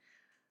women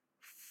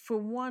for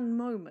one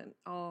moment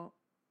are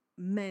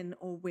men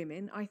or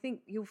women. I think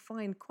you'll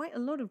find quite a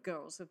lot of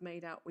girls have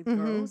made out with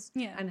girls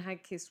and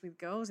had kissed with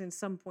girls in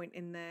some point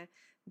in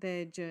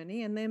their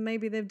journey, and then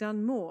maybe they've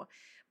done more.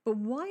 But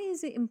why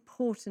is it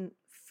important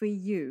for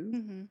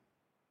you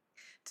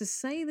to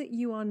say that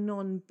you are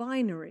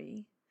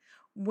non-binary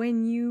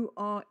when you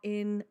are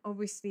in,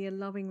 obviously, a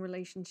loving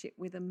relationship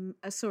with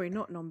sorry,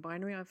 not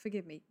non-binary,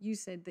 forgive me. You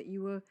said that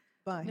you were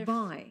bi.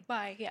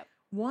 Bi, yeah.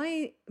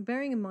 Why,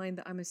 bearing in mind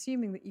that I'm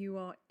assuming that you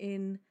are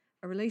in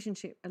a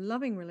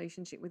loving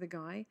relationship with a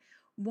guy,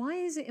 why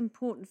is it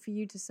important for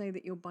you to say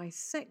that you're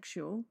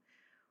bisexual?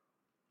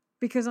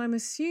 Because I'm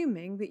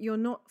assuming that you're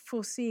not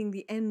foreseeing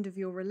the end of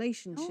your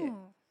relationship.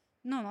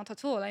 No, not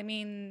at all. I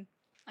mean,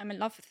 I'm in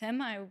love with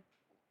him.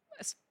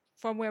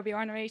 From where we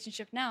are in a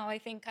relationship now, I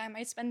think I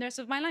might spend the rest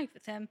of my life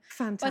with him.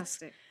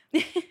 Fantastic.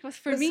 But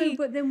for me...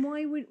 but then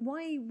why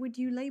would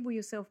you label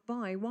yourself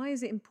bi? Why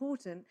is it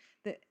important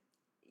that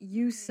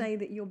you say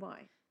that you're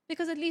bi?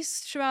 Because at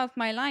least throughout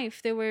my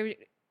life, there were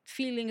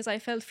feelings I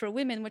felt for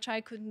women, which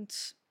I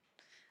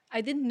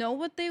didn't know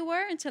what they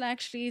were until I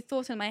actually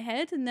thought in my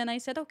head. And then I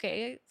said,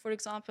 okay, for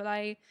example,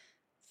 I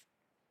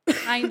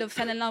kind of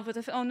fell in love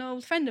with an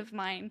old friend of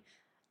mine.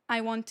 I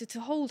wanted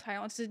to hold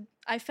her.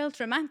 I felt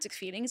romantic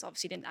feelings.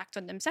 Obviously, didn't act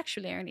on them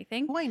sexually or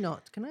anything. Why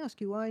not? Can I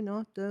ask you why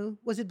not, though?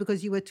 Was it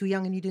because you were too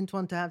young and you didn't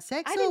want to have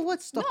sex? Or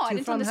what stopped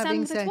you from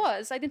having sex? No, I didn't understand what it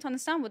was. I didn't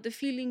understand what the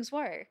feelings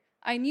were.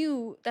 I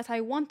knew that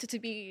I wanted to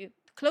be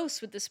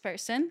close with this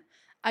person.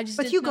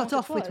 But you got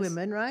off with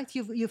women, right?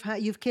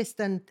 You've kissed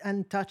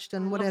and touched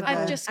and whatever.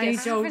 I've just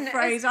kissed. Age-old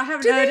phrase. I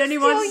haven't heard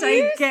anyone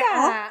say get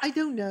off. I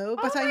don't know,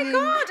 but I mean,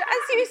 God!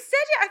 As you said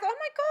it, I thought, oh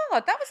my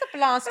God, that was a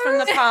blast from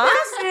the past.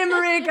 I see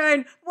Maria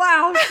going,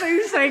 wow,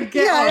 Sue said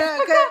get off. I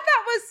thought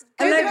that was.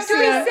 Do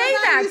we say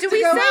that? Do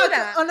we say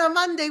that on a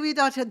Monday?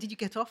 Did you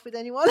get off with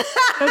anyone? Do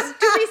we say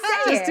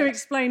it? Just to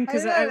explain,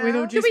 because with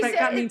all due respect,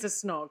 that means a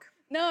snog.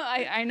 No,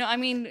 I know. I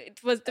mean,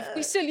 it was.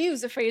 We still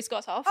use the phrase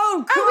 "got off."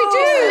 Oh, cool. We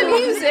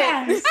do use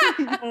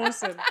it.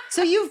 Awesome.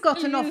 So you've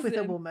gotten off with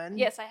a woman.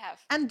 Yes, I have.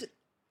 And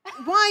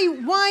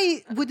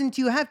why wouldn't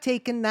you have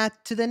taken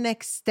that to the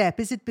next step?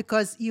 Is it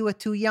because you were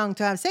too young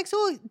to have sex,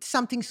 or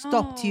something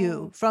stopped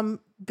you from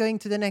going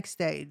to the next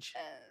stage?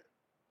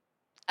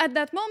 At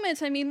that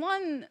moment, I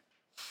mean,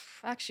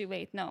 actually,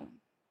 wait, no,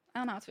 I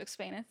don't know how to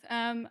explain it.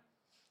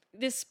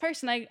 This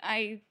person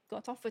I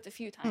got off with a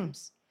few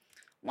times.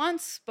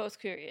 Once, both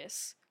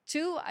curious.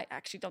 Two, I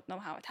actually don't know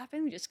how it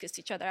happened. We just kissed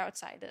each other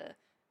outside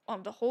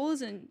on the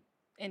halls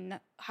in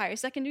higher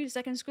secondary, the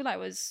second school I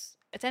was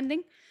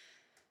attending.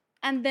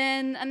 And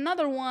then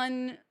another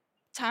one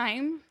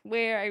time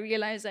where I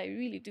realized I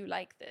really do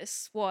like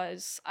this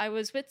was I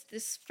was with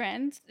this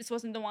friend. This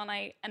wasn't the one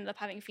I ended up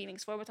having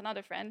feelings for, but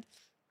another friend.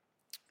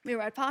 We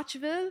were at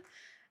Potchville.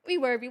 We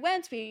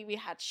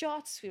had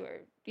shots, we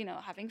were,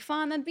 having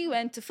fun, and we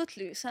went to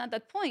Footloose. And at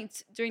that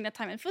point, during that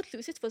time in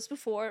Footloose, it was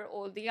before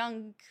all the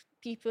young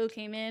people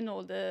came in,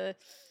 all the,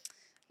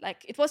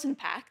 like it wasn't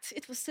packed.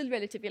 It was still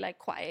relatively like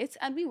quiet.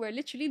 And we were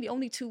literally the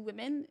only two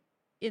women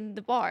in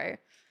the bar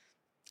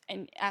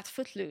and at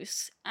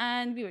Footloose.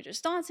 And we were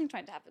just dancing,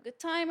 trying to have a good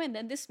time. And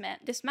then this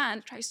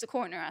man tries to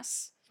corner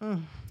us,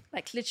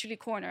 like literally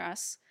corner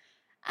us.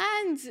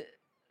 And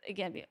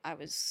again, I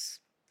was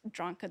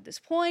drunk at this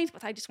point,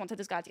 but I just wanted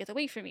this guy to get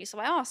away from me. So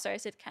I asked her, I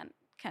said,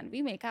 can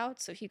we make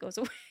out? So he goes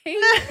away.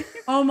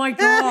 Oh my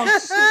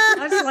gosh.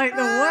 That's like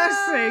the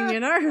worst thing, you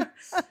know?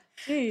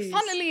 Jeez.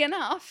 Funnily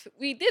enough,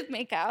 we did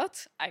make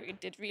out. I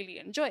did really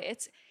enjoy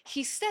it.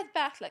 He stepped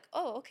back like,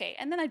 oh, okay.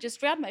 And then I just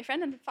grabbed my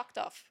friend and fucked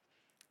off.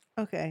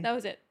 Okay. That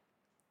was it.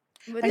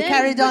 But And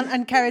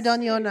then, carried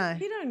on your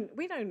night.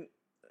 We don't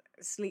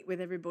sleep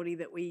with everybody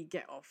that we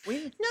get off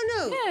with.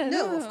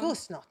 No, of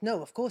course not.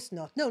 No, of course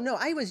not. No,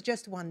 I was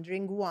just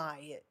wondering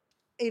why,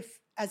 if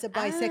as a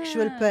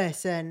bisexual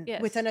person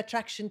yes. with an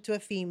attraction to a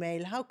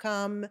female, how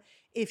come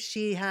if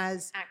she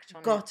has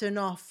gotten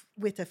off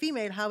with a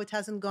female, how it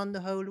hasn't gone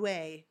the whole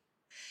way?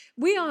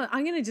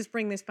 I'm going to just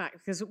bring this back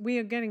because we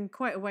are getting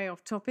quite a way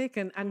off topic,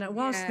 and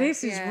whilst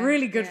this is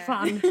really good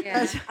fun,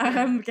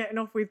 getting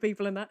off with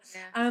people and that,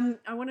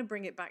 I want to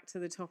bring it back to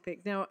the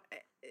topic. Now,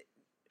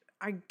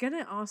 I'm going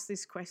to ask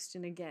this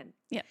question again,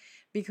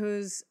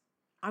 because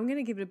I'm going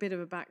to give it a bit of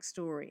a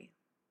backstory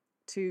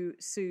to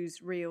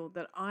Sue's reel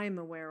that I'm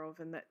aware of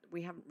and that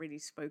we haven't really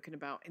spoken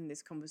about in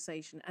this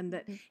conversation, and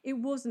that it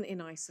wasn't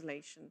in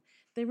isolation.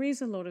 There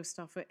is a lot of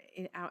stuff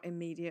out in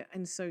media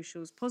and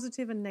socials,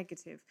 positive and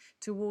negative,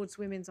 towards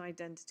women's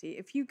identity.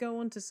 If you go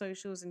onto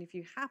socials and if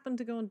you happen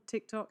to go on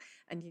TikTok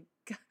and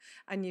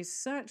you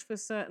search for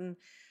certain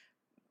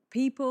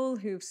people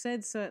who've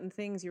said certain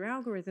things, your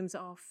algorithms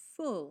are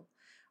full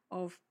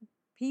of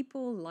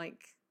people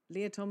like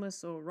Leah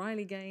Thomas or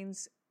Riley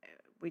Gaines,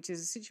 which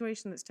is a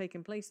situation that's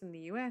taken place in the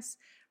US.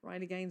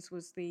 Riley Gaines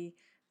was the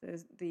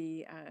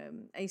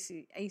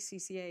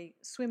ACCA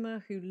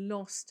swimmer who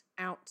lost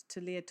out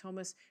to Leah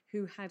Thomas,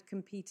 who had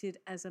competed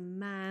as a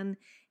man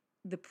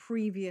the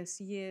previous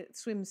year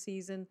swim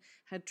season,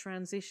 had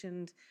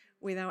transitioned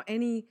without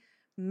any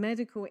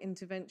medical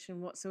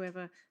intervention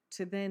whatsoever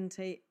to then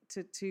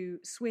to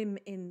swim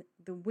in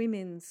the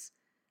women's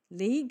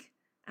league,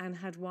 and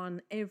had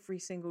won every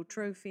single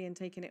trophy and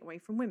taken it away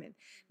from women.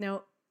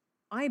 Now,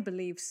 I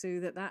believe, Sue,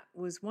 that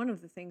was one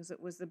of the things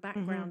that was the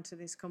background to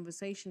this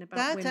conversation about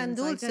that, women's and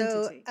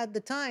also identity. at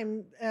the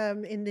time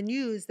in the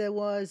news there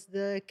was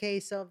the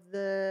case of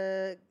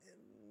the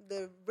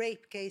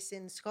rape case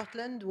in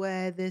Scotland,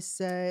 where this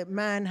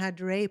man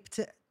had raped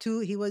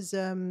two. He was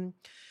in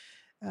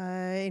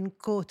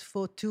court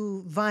for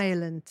two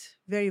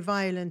very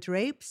violent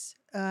rapes.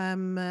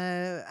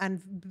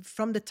 And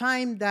from the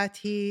time that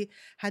he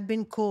had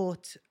been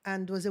caught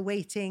and was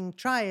awaiting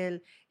trial,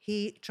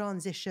 he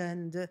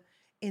transitioned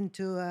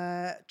into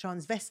a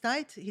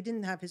transvestite. He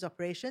didn't have his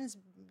operations,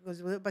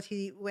 but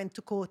he went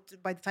to court.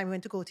 By the time he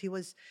went to court, he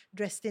was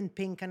dressed in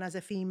pink and as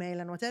a female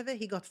and whatever.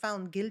 He got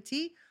found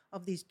guilty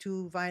of these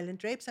two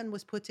violent rapes and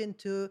was put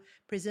into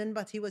prison,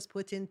 but he was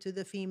put into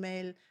the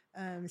female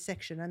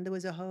section, and there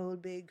was a whole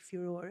big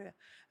furore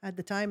at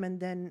the time, and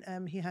then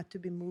he had to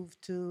be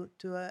moved to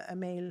a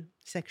male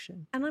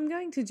section. And I'm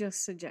going to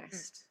just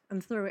suggest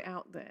and throw it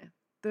out there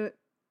that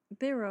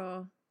there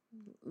are,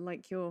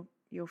 like your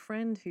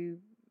friend who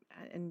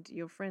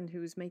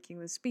was making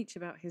the speech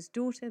about his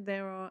daughter,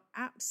 there are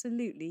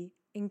absolutely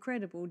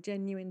incredible,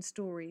 genuine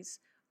stories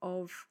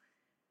of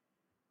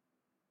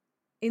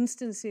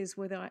instances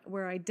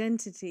where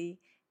identity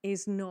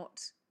is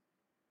not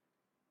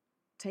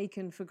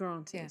taken for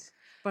granted. Yes.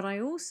 But I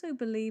also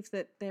believe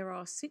that there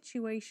are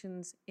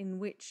situations in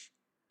which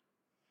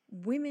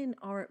women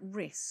are at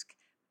risk,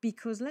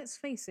 because let's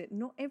face it,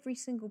 not every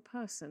single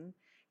person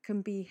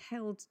can be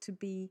held to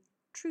be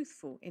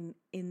truthful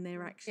in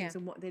their actions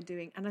and what they're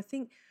doing. And I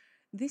think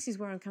this is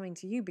where I'm coming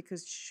to you,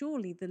 because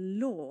surely the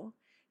law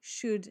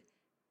should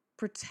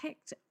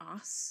protect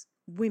us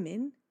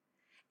women,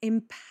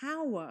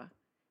 empower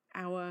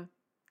our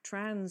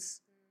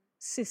trans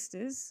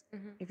sisters,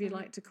 if you'd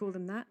like to call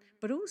them that,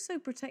 but also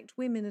protect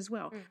women as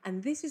well.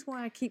 And this is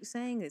why I keep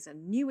saying there's a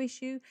new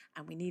issue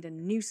and we need a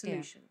new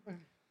solution.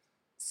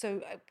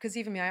 So, because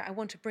even me, I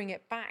want to bring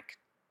it back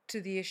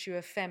to the issue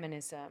of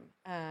feminism,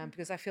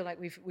 because I feel like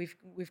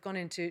we've gone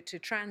into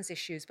trans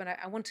issues, but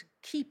I want to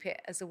keep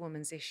it as a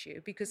woman's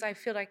issue, because I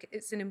feel like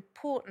it's an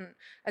important,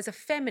 as a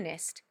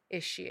feminist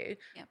issue.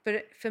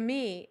 But for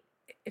me,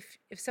 if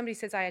somebody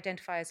says I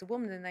identify as a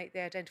woman, then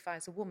they identify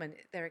as a woman.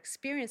 Their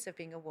experience of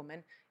being a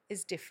woman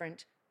is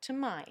different to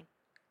mine,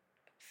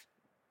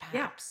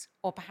 perhaps,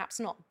 or perhaps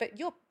not. But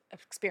your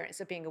experience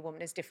of being a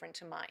woman is different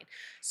to mine.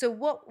 So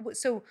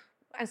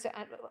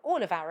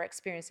all of our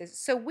experiences.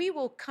 So we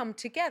will come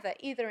together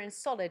either in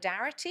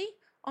solidarity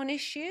on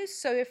issues.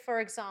 So if,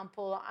 for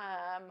example,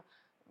 let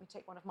me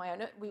take one of my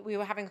own. We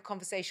were having a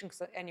conversation,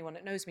 because anyone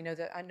that knows me knows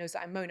that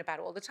I moan about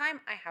it all the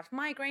time. I have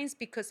migraines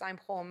because I'm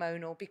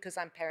hormonal, because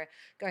I'm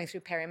going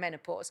through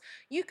perimenopause.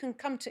 You can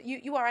come to,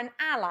 you are an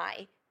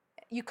ally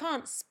you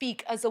can't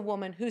speak as a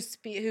woman who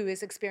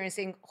is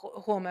experiencing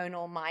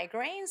hormonal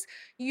migraines.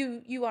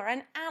 You are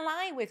an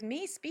ally with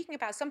me speaking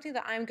about something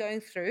that I'm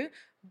going through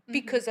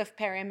because of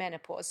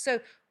perimenopause. So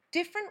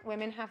different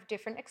women have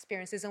different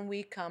experiences, and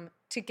we come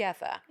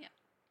together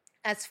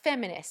as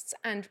feminists,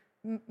 and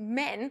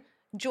men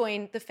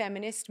join the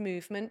feminist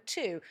movement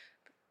too.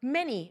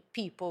 Many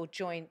people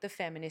join the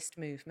feminist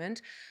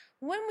movement.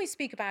 When we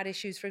speak about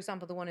issues, for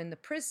example, the one in the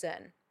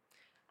prison,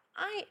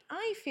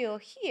 I feel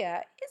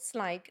here it's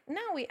like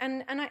now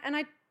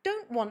I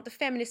don't want the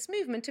feminist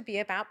movement to be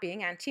about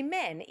being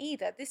anti-men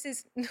either. This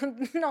is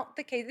not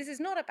the case. This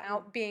is not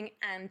about being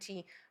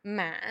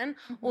anti-man,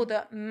 or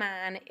that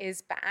man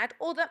is bad,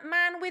 or that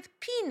man with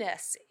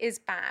penis is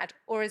bad,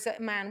 or is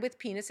that man with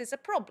penis is a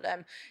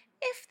problem.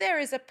 If there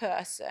is a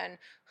person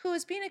who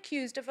has been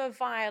accused of a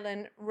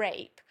violent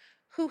rape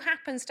who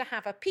happens to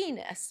have a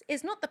penis,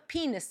 it's not the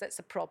penis that's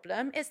a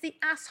problem, it's the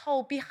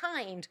asshole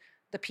behind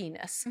the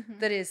penis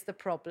that is the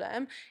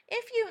problem.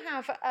 If you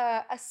have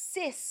a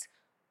cis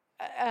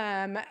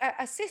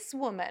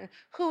woman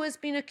who has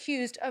been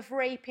accused of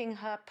raping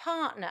her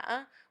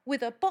partner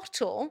with a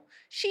bottle,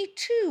 she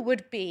too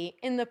would be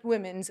in the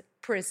women's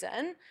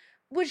prison.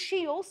 Would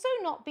she also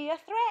not be a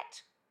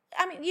threat?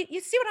 I mean,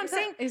 you see what I'm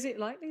saying? Is it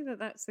likely that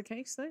that's the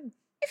case then?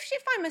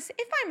 If I'm a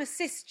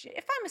cis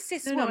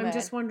No, woman, I'm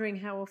just wondering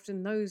how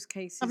often those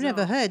cases. I've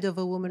never heard of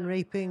a woman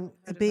being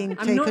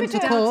I'm not taken to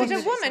doubting court. but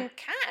a woman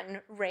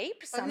can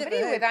rape somebody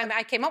never with. heard-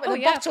 I came up with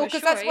a bottle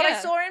because that's what I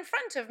saw in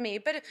front of me.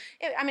 But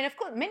I mean, of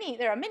course,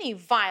 there are many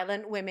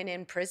violent women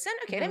in prison.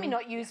 Okay, let me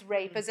not use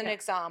rape as an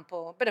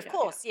example. But of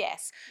course,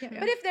 yes.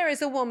 But if there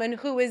is a woman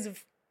who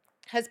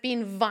has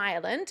been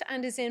violent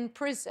and is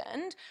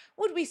imprisoned,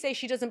 would we say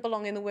she doesn't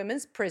belong in the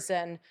women's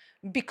prison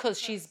because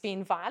she's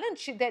been violent?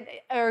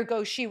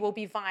 Ergo, she will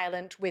be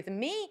violent with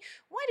me.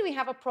 Why do we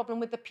have a problem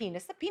with the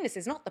penis? The penis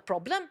is not the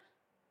problem.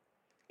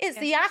 It's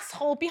the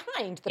asshole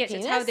behind the penis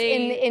it's how they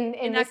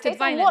in this case,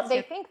 and what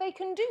they think they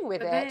can do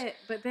with it.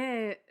 But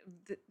their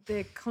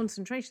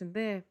concentration,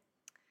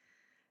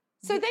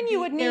 So then you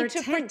would need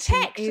to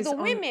protect the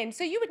women.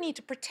 So you would need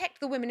to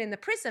protect the women in the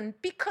prison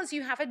because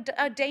you have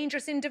a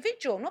dangerous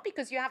individual, not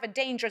because you have a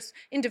dangerous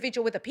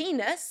individual with a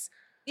penis.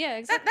 Yeah,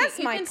 exactly. That's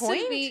my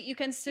point. You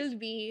can still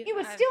be. You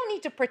would still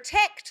need to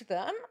protect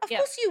them. Of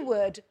course you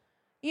would.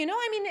 You know,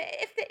 I mean,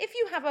 if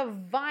you have a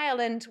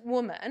violent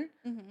woman,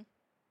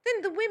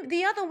 then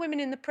the other women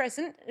in the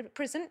prison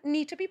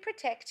need to be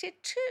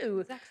protected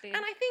too. Exactly.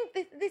 And I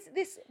think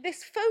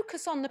this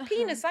focus on the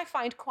penis I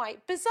find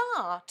quite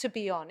bizarre, to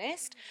be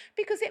honest,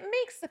 because it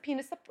makes the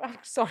penis. I'm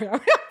sorry,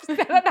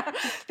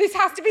 this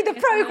has to be the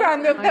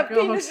program that the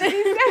penis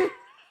is.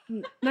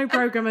 No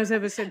program has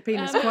ever said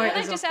penis quite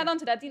as I just often. add on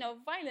to that,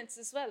 violence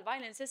as well.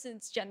 Violence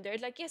isn't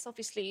gendered. Like, yes,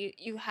 obviously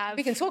you have.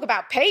 We can talk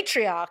about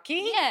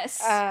patriarchy. Yes.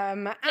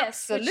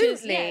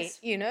 Absolutely.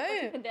 You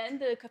know. But then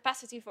the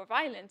capacity for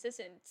violence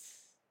isn't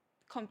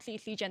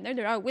completely gendered.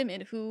 There are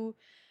women who.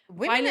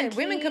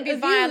 Women can be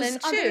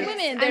violent too.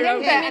 Women.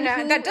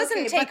 That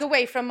doesn't take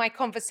away from my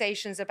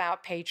conversations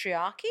about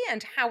patriarchy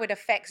and how it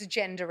affects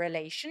gender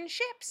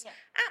relationships. Yeah.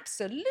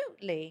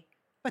 Absolutely.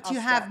 But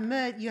you have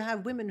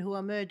women who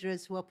are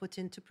murderers who are put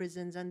into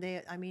prisons, and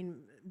they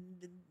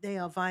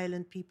are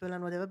violent people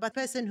and whatever. But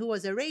the person who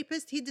was a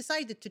rapist, he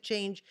decided to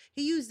change.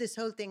 He used this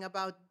whole thing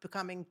about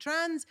becoming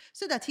trans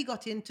so that he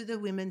got into the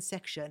women's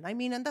section. I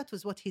mean, and that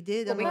was what he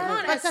did. Well, we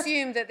can't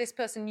assume that this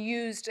person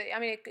used. I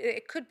mean,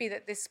 it could be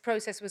that this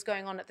process was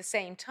going on at the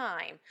same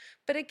time.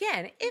 But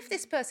again, if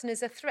this person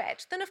is a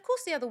threat, then of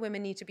course the other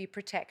women need to be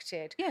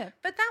protected. Yeah.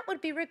 But that would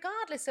be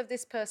regardless of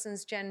this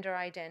person's gender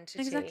identity.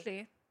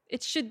 Exactly.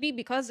 It should be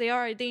because they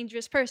are a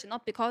dangerous person,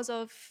 not because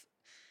of,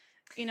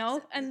 and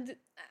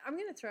I'm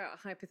going to throw out a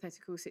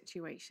hypothetical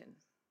situation.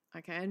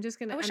 Okay, I'm just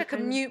going to. I wish I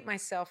could mute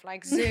myself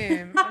like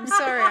Zoom. I'm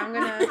sorry. I'm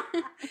going to.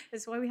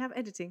 That's why we have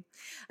editing.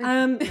 No,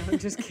 I'm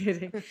just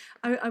kidding.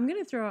 I'm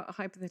going to throw out a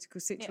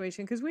hypothetical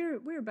situation because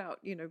we're about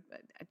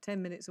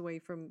 10 minutes away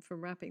from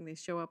wrapping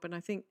this show up, and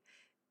I think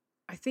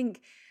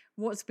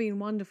what's been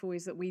wonderful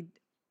is that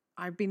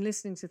I've been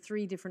listening to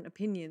 3 different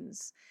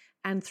opinions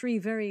and 3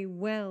 very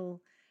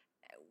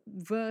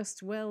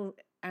well-versed,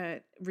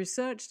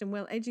 researched and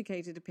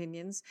well-educated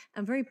opinions,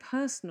 and very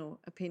personal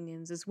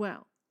opinions as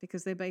well,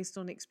 because they're based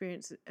on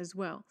experience as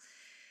well.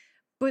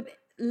 But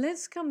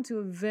let's come to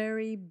a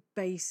very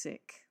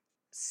basic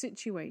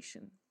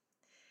situation.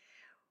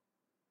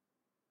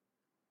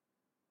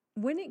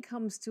 When it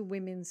comes to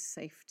women's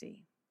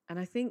safety, and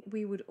I think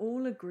we would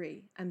all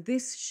agree, and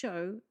this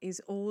show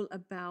is all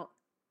about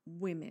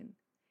women,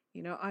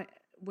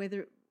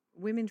 whether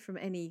women from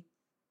any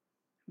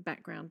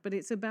background, but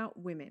it's about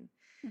women.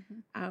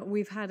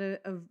 We've had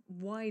a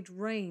wide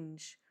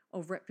range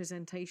of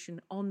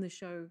representation on the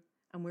show,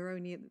 and we're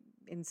only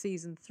in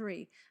season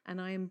 3, and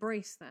I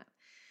embrace that.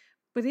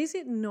 But is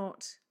it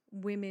not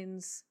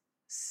women's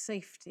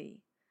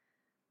safety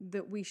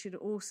that we should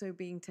also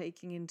be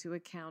taking into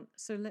account?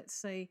 So let's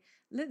say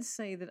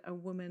that a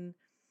woman,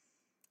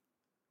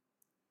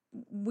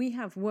 we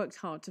have worked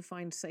hard to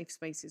find safe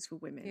spaces for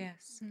women.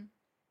 Yes.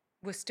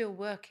 we're still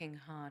working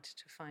hard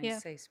to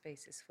find safe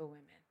spaces for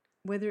women.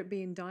 Whether it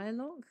be in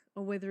dialogue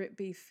or whether it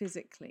be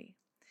physically.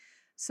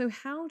 So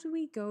how do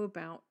we go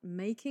about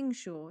making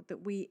sure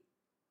that we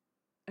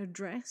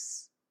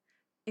address,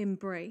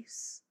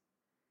 embrace,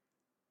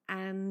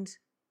 and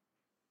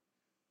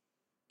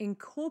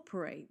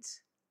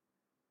incorporate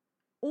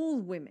all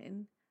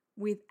women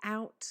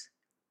without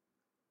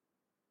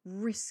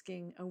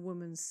risking a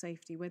woman's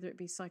safety, whether it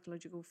be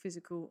psychological,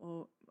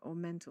 physical, or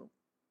mental?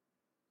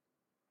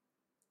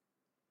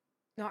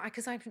 No,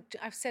 because I've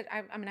said,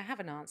 I have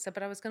an answer,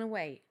 but I was going to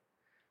wait.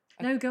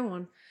 No, go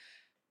on.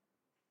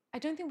 I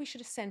don't think we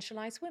should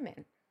essentialize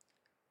women.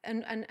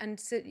 And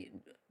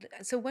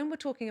so when we're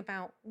talking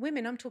about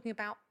women, I'm talking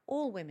about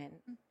all women,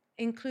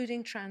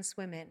 including trans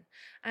women.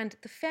 And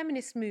the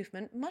feminist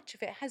movement, much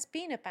of it has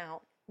been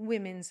about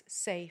women's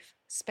safe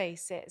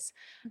spaces.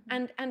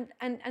 And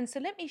so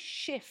let me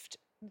shift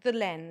the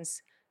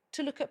lens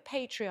to look at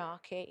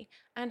patriarchy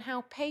and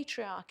how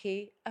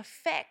patriarchy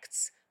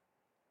affects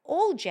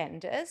all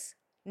genders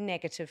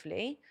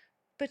negatively,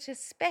 but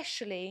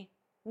especially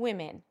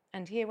women.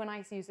 And here, when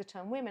I use the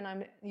term women,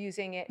 I'm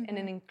using it in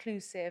an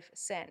inclusive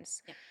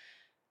sense. Yeah.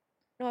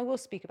 Now, I will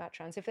speak about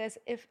trans. If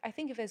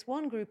there's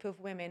one group of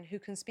women who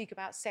can speak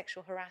about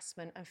sexual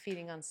harassment and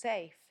feeling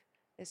unsafe,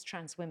 it's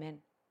trans women.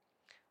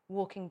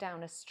 Walking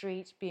down a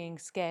street, being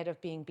scared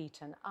of being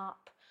beaten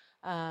up.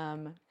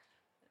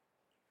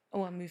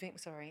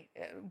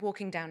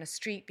 Walking down a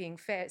street, being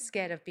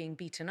scared of being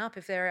beaten up.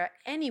 If there are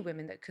any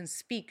women that can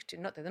speak to,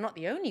 not that they're not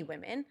the only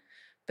women,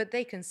 but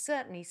they can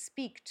certainly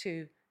speak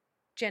to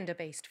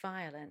gender-based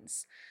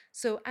violence.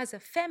 So as a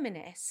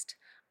feminist,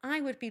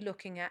 I would be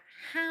looking at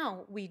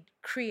how we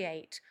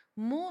create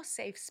more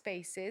safe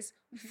spaces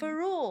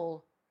for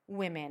all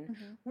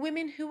women.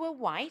 Women who are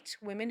white,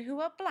 women who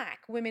are black,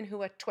 women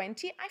who are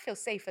 20. I feel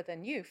safer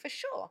than you, for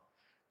sure.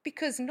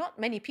 Because not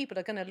many people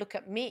are going to look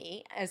at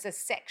me as a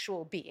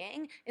sexual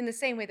being in the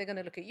same way they're going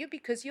to look at you,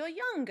 because you're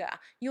younger.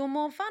 You're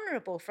more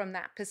vulnerable from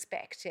that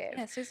perspective.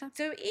 Yes,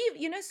 exactly.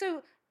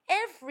 So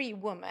every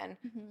woman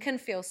can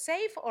feel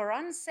safe or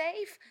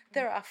unsafe.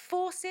 There are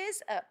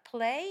forces at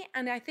play.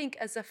 And I think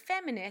as a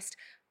feminist,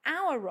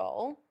 our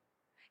role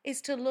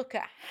is to look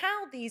at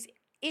how these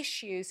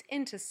issues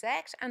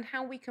intersect and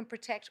how we can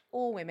protect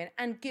all women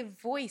and give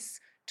voice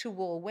to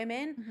all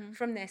women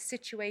from their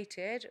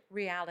situated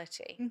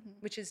reality,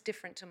 which is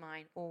different to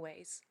mine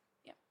always,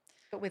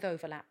 but with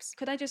overlaps.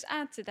 Could I just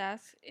add to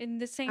that in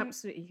the same?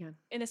 Absolutely, you can.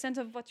 In the sense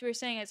of what you were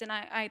saying, as in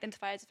I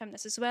identify as a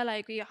feminist as well. I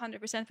agree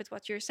 100% with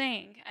what you're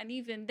saying. And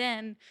even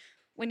then,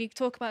 when you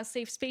talk about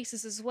safe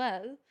spaces as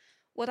well,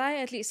 what I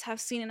at least have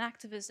seen in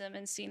activism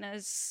and seen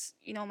as,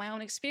 my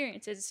own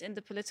experiences in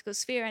the political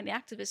sphere and the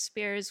activist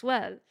sphere as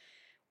well,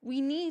 we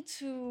need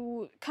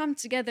to come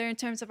together in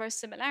terms of our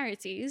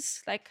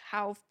similarities, like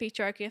how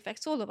patriarchy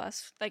affects all of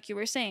us. Like you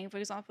were saying, for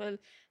example,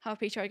 how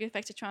patriarchy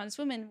affects a trans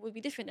woman will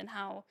be different than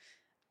how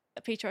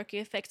a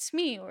patriarchy affects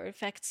me or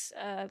affects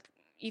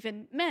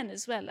even men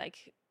as well.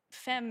 Like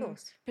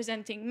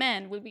femme-presenting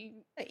men will be...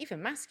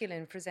 Even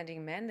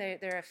masculine-presenting men,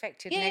 they're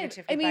affected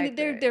negatively. I mean,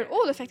 they're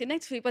all affected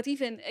negatively, but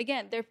even,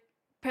 again, their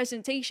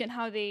presentation,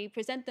 how they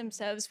present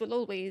themselves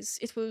will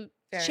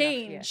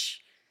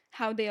change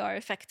how they are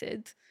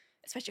affected,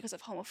 especially because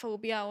of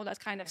homophobia, all that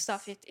kind of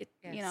stuff.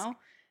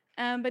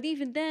 But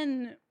even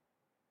then,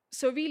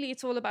 so really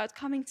it's all about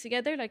coming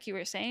together, like you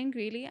were saying,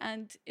 really,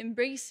 and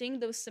embracing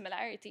those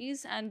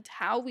similarities and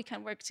how we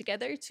can work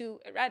together to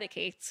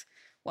eradicate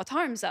what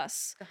harms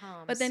us. The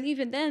harms. But then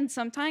even then,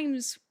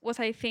 sometimes what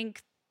I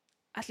think,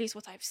 at least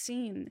what I've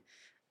seen,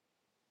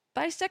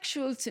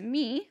 bisexual to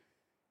me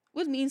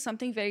will mean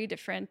something very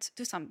different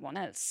to someone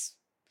else.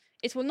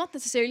 It will not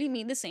necessarily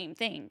mean the same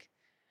thing.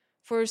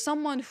 For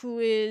someone who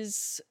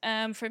is,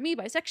 for me,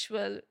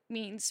 bisexual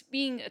means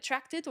being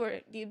attracted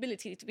or the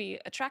ability to be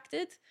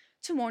attracted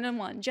to more than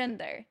one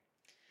gender.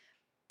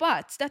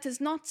 But that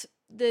is not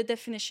the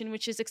definition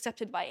which is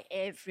accepted by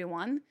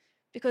everyone,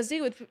 because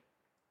they would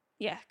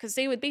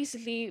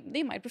basically,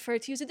 they might prefer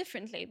to use a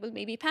different label,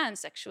 maybe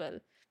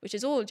pansexual, which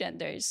is all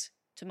genders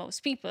to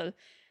most people.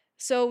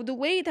 So the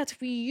way that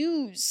we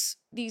use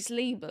these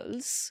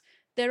labels,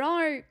 there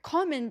are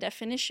common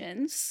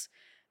definitions,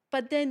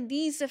 but then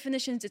these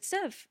definitions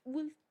itself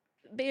will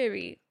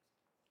vary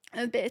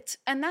a bit.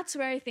 And that's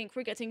where I think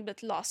we're getting a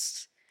bit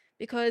lost.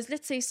 Because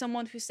let's say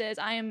someone who says,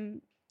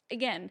 I'm a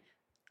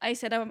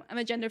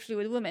gender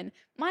fluid woman.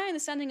 My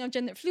understanding of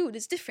gender fluid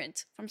is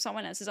different from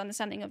someone else's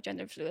understanding of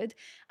gender fluid.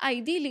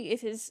 Ideally,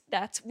 it is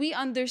that we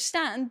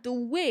understand the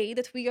way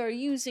that we are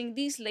using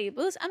these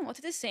labels and what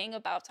it is saying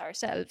about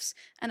ourselves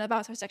and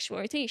about our sexual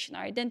orientation,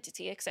 our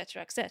identity,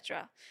 etc.,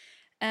 etc.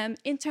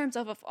 In terms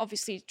of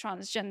obviously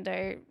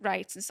transgender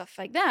rights and stuff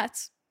like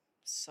that.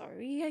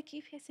 Sorry, I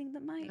keep hitting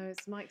the mic. No,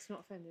 Mike's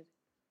not offended.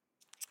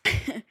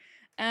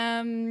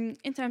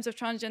 In terms of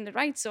transgender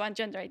rights, so and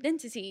gender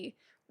identity,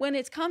 when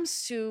it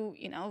comes to,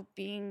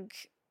 being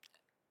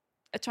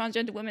a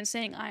transgender woman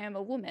saying I am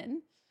a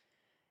woman,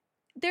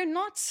 they're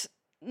not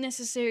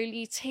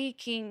necessarily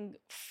taking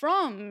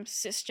from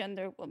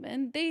cisgender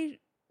women. They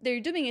they're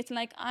doing it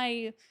like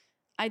I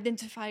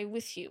identify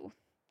with you,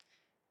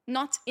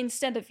 not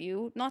instead of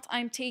you, not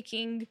I'm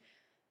taking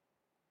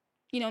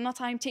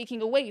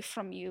away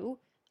from you.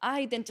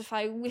 I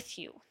identify with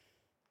you.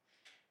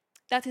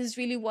 That is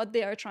really what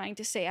they are trying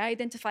to say. I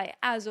identify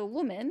as a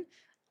woman.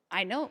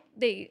 I know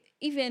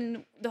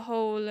even the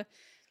whole,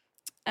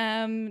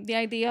 the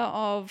idea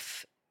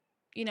of,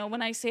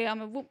 when I say a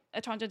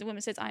transgender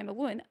woman says I'm a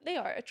woman, they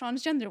are a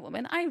transgender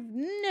woman.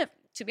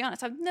 To be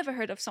honest, I've never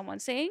heard of someone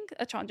saying,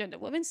 a transgender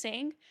woman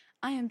saying,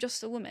 I am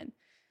just a woman.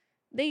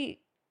 They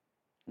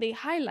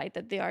highlight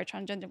that they are a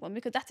transgender woman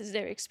because that is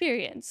their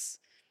experience.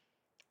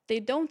 They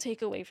don't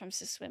take away from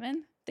cis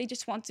women. They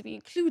just want to be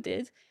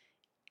included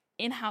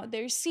in how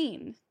they're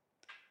seen.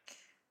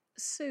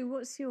 Sue,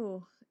 what's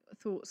your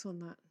thoughts on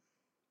that?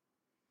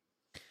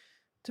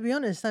 To be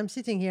honest, I'm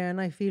sitting here and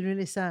I feel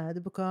really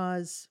sad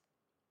because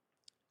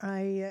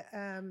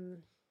the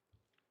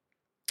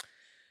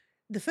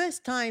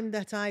first time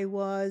that I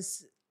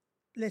was,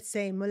 let's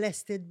say,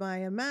 molested by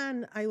a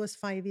man, I was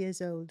 5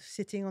 years old,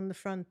 sitting on the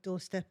front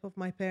doorstep of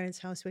my parents'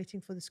 house waiting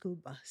for the school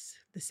bus.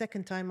 The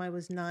second time I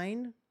was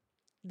 9,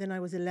 then I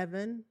was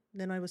 11,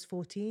 then I was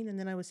 14, and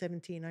then I was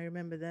 17. I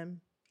remember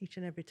them each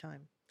and every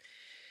time.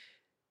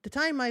 The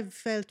time I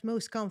felt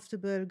most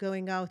comfortable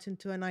going out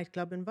into a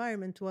nightclub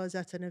environment was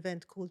at an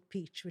event called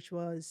Peach, which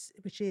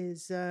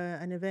is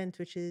an event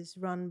which is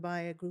run by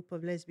a group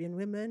of lesbian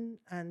women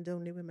and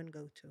only women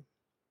go to.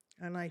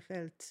 And I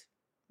felt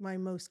my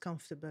most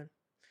comfortable.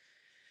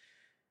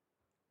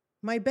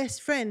 My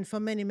best friend for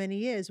many, many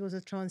years was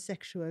a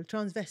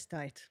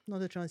transvestite,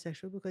 not a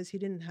transsexual, because he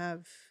didn't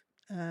have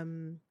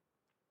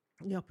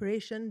the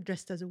operation,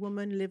 dressed as a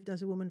woman, lived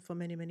as a woman for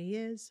many, many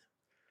years.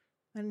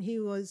 And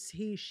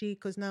she,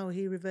 because now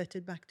he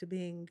reverted back to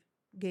being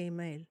gay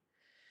male.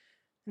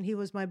 And he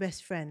was my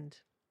best friend.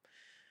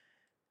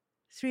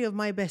 3 of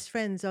my best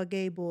friends are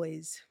gay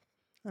boys,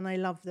 and I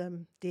love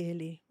them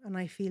dearly, and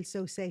I feel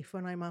so safe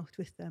when I'm out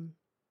with them.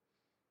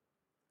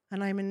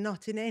 And I'm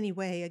not in any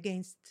way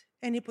against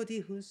anybody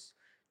who's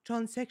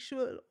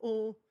transsexual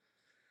or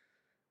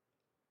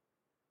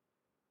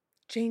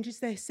changes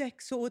their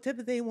sex or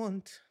whatever they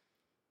want.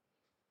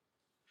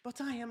 But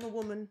I am a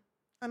woman,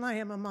 and I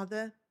am a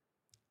mother,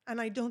 and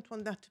I don't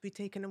want that to be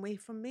taken away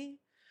from me,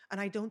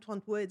 and I don't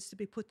want words to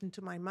be put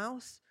into my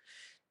mouth.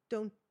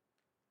 Don't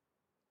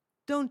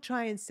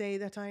try and say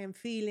that I am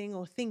feeling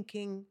or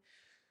thinking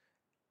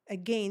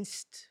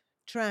against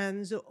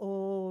trans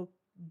or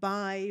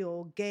bi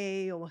or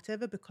gay or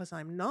whatever, because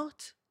I'm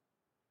not.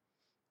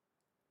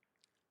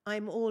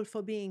 I'm all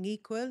for being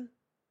equal.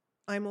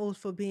 I'm all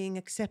for being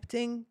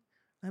accepting.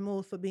 I'm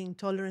all for being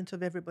tolerant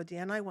of everybody,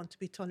 and I want to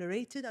be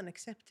tolerated and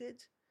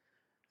accepted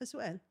as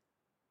well.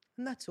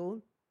 And that's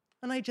all.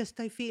 And I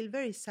feel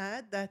very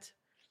sad that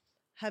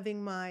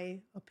having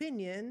my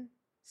opinion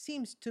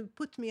seems to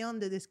put me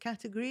under this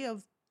category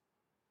of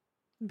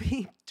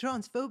being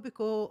transphobic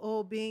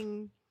or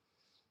being,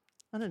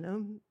 I don't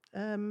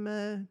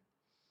know,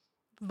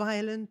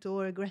 violent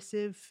or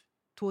aggressive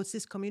towards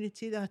this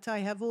community that I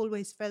have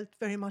always felt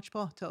very much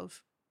part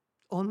of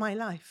all my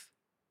life.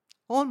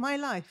 All my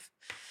life.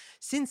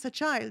 Since a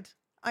child,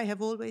 I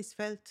have always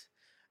felt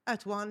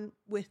at one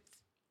with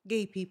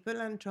gay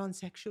people and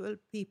transsexual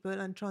people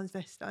and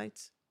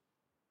transvestites.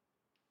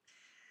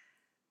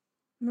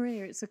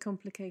 Maria, it's a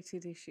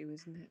complicated issue,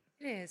 isn't it?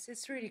 It is.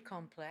 It's really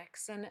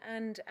complex, and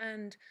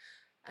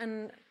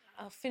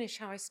I'll finish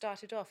how I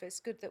started off. It's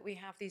good that we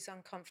have these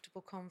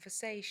uncomfortable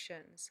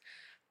conversations.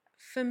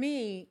 For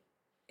me,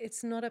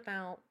 it's not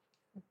about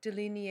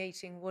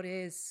delineating what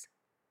is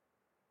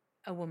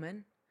a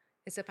woman.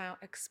 It's about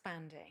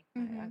expanding.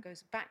 Mm-hmm. It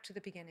goes back to the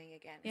beginning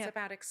again. Yeah. It's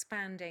about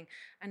expanding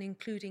and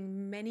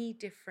including many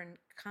different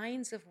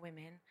kinds of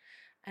women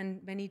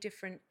and many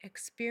different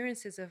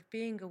experiences of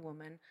being a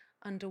woman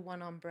under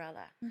one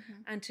umbrella. Mm-hmm.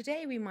 And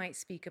today we might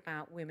speak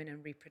about women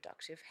and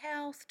reproductive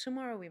health.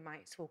 Tomorrow we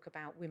might talk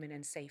about women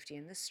and safety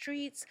in the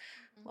streets.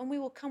 Mm-hmm. And we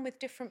will come with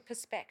different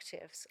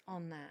perspectives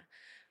on that.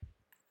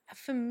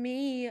 For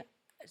me,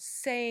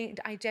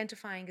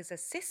 identifying as a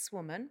cis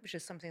woman, which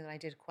is something that I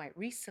did quite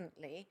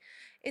recently,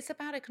 it's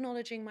about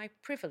acknowledging my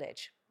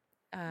privilege.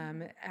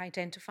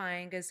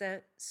 Identifying as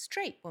a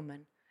straight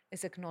woman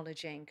is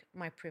acknowledging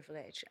my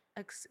privilege.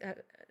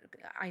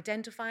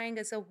 Identifying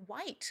as a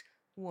white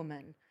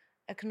woman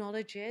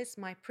acknowledges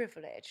my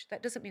privilege.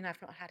 That doesn't mean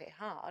I've not had it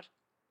hard.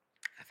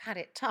 I've had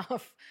it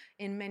tough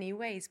in many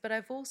ways, but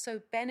I've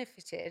also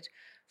benefited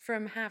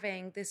from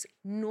having this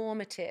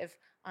normative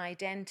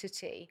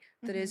identity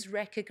that is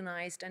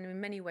recognized and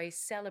in many ways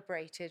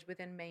celebrated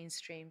within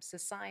mainstream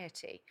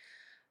society.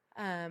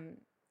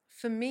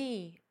 For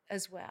me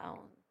as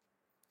well,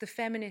 the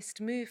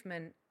feminist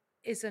movement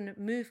is a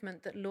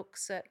movement that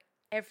looks at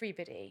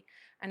everybody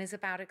and is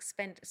about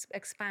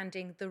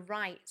expanding the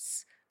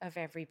rights of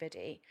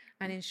everybody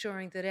and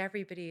ensuring that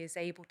everybody is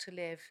able to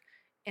live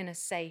in a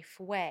safe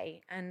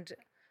way. And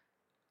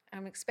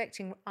I'm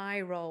expecting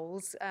eye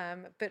rolls,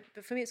 but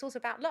for me it's also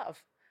about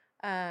love.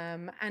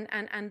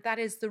 And that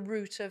is the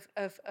root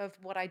of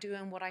what I do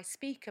and what I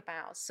speak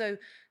about. So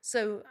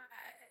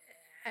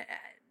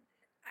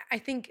I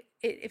think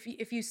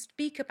if you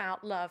speak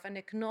about love and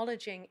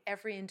acknowledging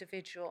every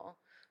individual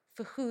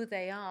for who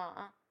they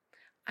are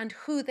and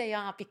who they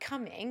are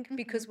becoming,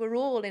 because we're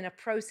all in a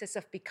process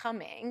of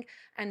becoming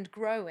and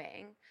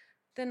growing,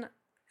 then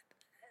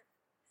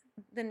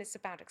it's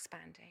about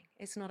expanding.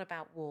 It's not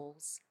about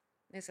walls.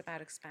 It's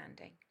about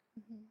expanding.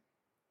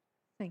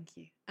 Thank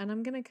you. And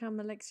I'm going to come,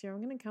 Alexia,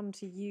 I'm going to come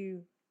to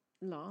you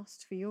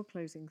last for your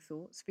closing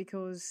thoughts,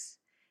 because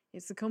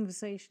it's the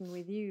conversation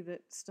with you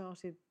that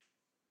started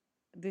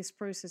this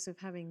process of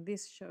having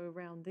this show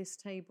around this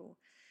table.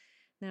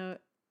 Now,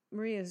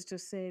 Maria's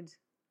just said,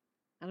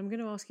 and I'm going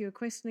to ask you a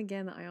question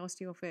again that I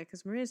asked you off air,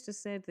 because Maria's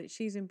just said that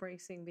she's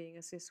embracing being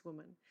a cis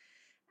woman.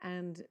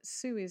 And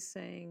Sue is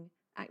saying,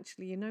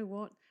 actually, you know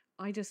what?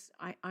 I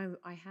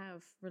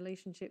have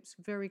relationships,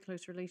 very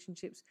close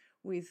relationships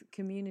with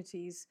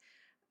communities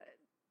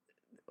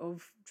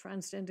of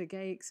transgender,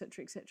 gay,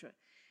 etc.,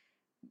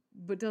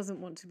 but doesn't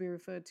want to be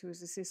referred to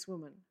as a cis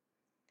woman.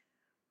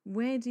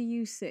 Where do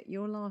you sit?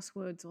 Your last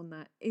words on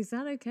that. Is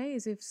that okay?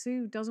 As if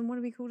Sue doesn't want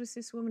to be called a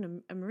cis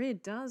woman and Maria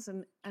does?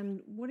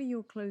 And what are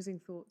your closing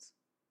thoughts?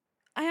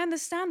 I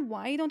understand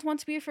why you don't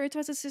want to be referred to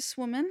as a cis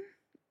woman,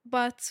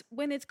 but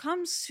when it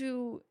comes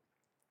to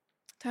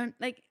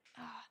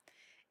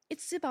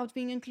it's about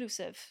being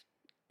inclusive.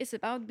 It's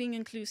about being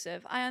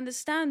inclusive. I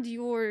understand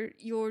your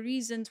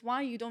reasons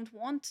why you don't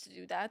want to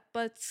do that,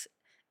 but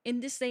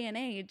in this day and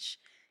age,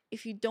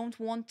 if you don't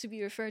want to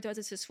be referred to as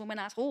a cis woman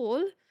at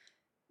all,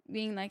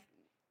 being like,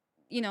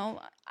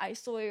 I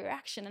saw your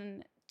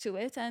reaction to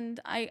it, and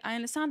I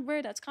understand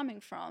where that's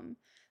coming from.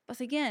 But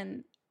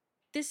again,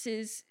 this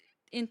is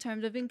in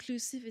terms of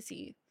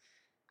inclusivity,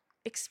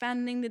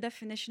 expanding the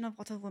definition of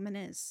what a woman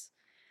is.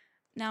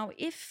 Now,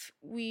 if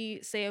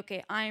we say,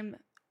 okay, I'm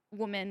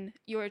woman,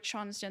 you're a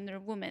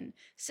transgender woman,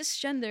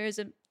 cisgender is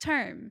a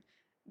term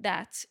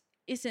that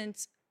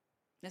isn't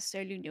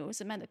necessarily new,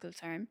 it's a medical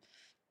term,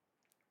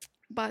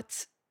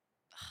 but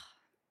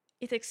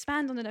it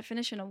expands on the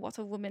definition of what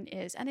a woman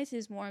is, and it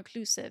is more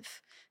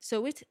inclusive.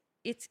 So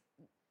it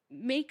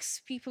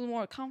makes people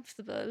more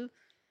comfortable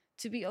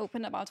to be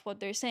open about what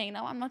they're saying.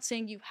 Now, I'm not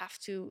saying you have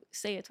to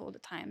say it all the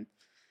time.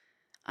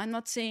 I'm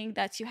not saying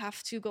that you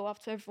have to go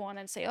up to everyone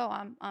and say, "Oh,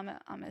 I'm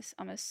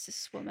a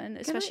cis woman."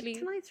 Especially,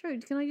 Can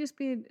I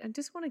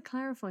just want to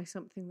clarify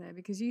something there,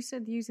 because you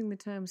said using the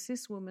term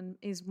cis woman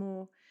is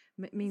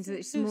means that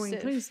it's more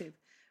inclusive,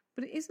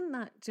 but isn't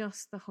that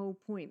just the whole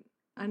point?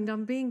 And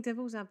I'm being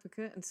devil's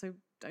advocate, and so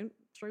don't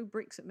throw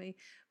bricks at me.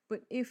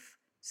 But if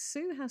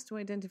Sue has to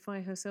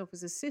identify herself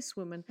as a cis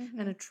woman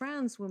and a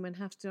trans woman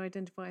has to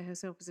identify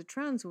herself as a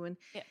trans woman,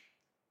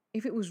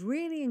 if it was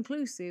really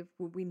inclusive,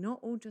 would we not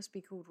all just be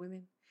called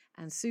women?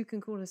 And Sue can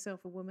call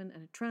herself a woman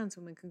and a trans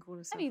woman can call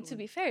herself a woman. to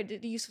be fair,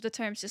 the use of the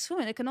term cis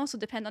woman, it can also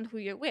depend on who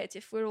you're with.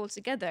 If we're all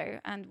together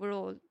and we're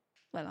all,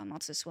 well, I'm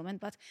not cis woman,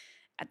 but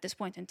at this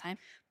point in time,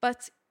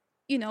 but,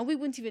 we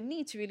wouldn't even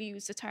need to really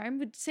use the term.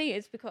 We'd say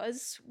it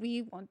because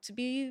we want to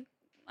be,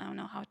 I don't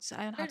know how to say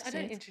it. I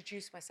don't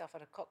introduce myself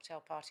at a cocktail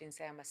party and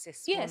say I'm a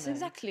cis woman. Yes,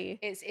 exactly.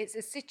 It's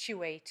a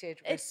situated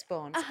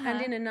response.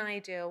 And in an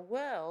ideal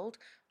world,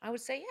 I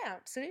would say, yeah,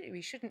 absolutely,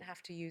 we shouldn't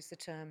have to use the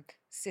term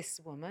cis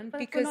woman, but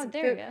because we're not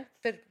there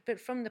yet. But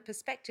from the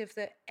perspective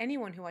that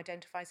anyone who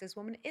identifies as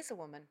woman is a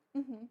woman.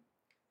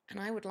 And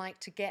I would like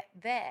to get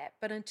there.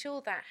 But until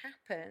that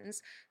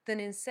happens, then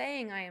in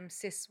saying I am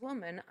cis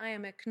woman, I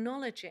am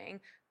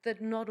acknowledging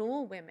that not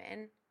all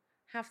women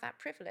have that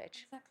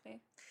privilege. Exactly.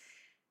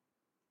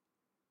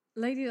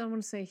 Ladies, I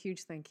want to say a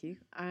huge thank you.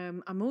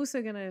 I'm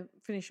also going to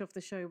finish off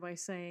the show by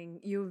saying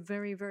you're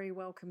very, very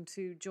welcome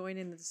to join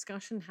in the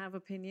discussion, have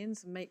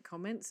opinions, and make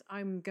comments.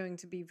 I'm going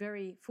to be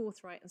very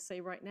forthright and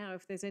say right now,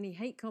 if there's any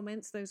hate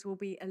comments, those will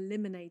be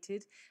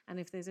eliminated. And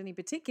if there's any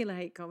particular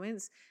hate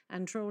comments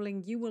and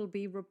trolling, you will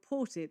be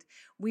reported.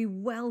 We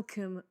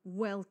welcome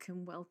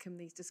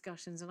these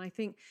discussions. And I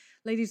think,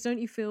 ladies,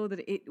 don't you feel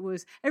that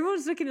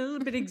everyone's looking a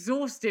little bit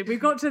exhausted. We've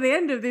got to the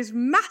end of this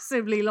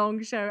massively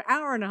long show,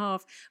 hour and a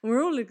half, and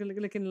we're all looking a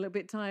little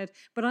bit tired,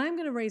 but I'm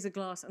going to raise a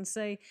glass and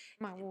say,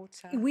 my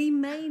water. We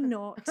may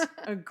not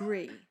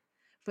agree,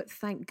 but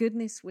thank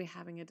goodness we're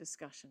having a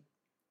discussion.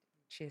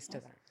 Cheers to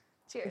that.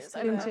 Cheers.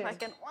 I don't know if I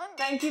can.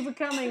 Thank you for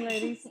coming,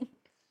 ladies.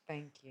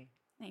 Thank you.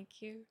 Thank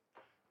you.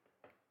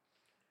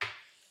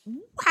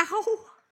 Wow.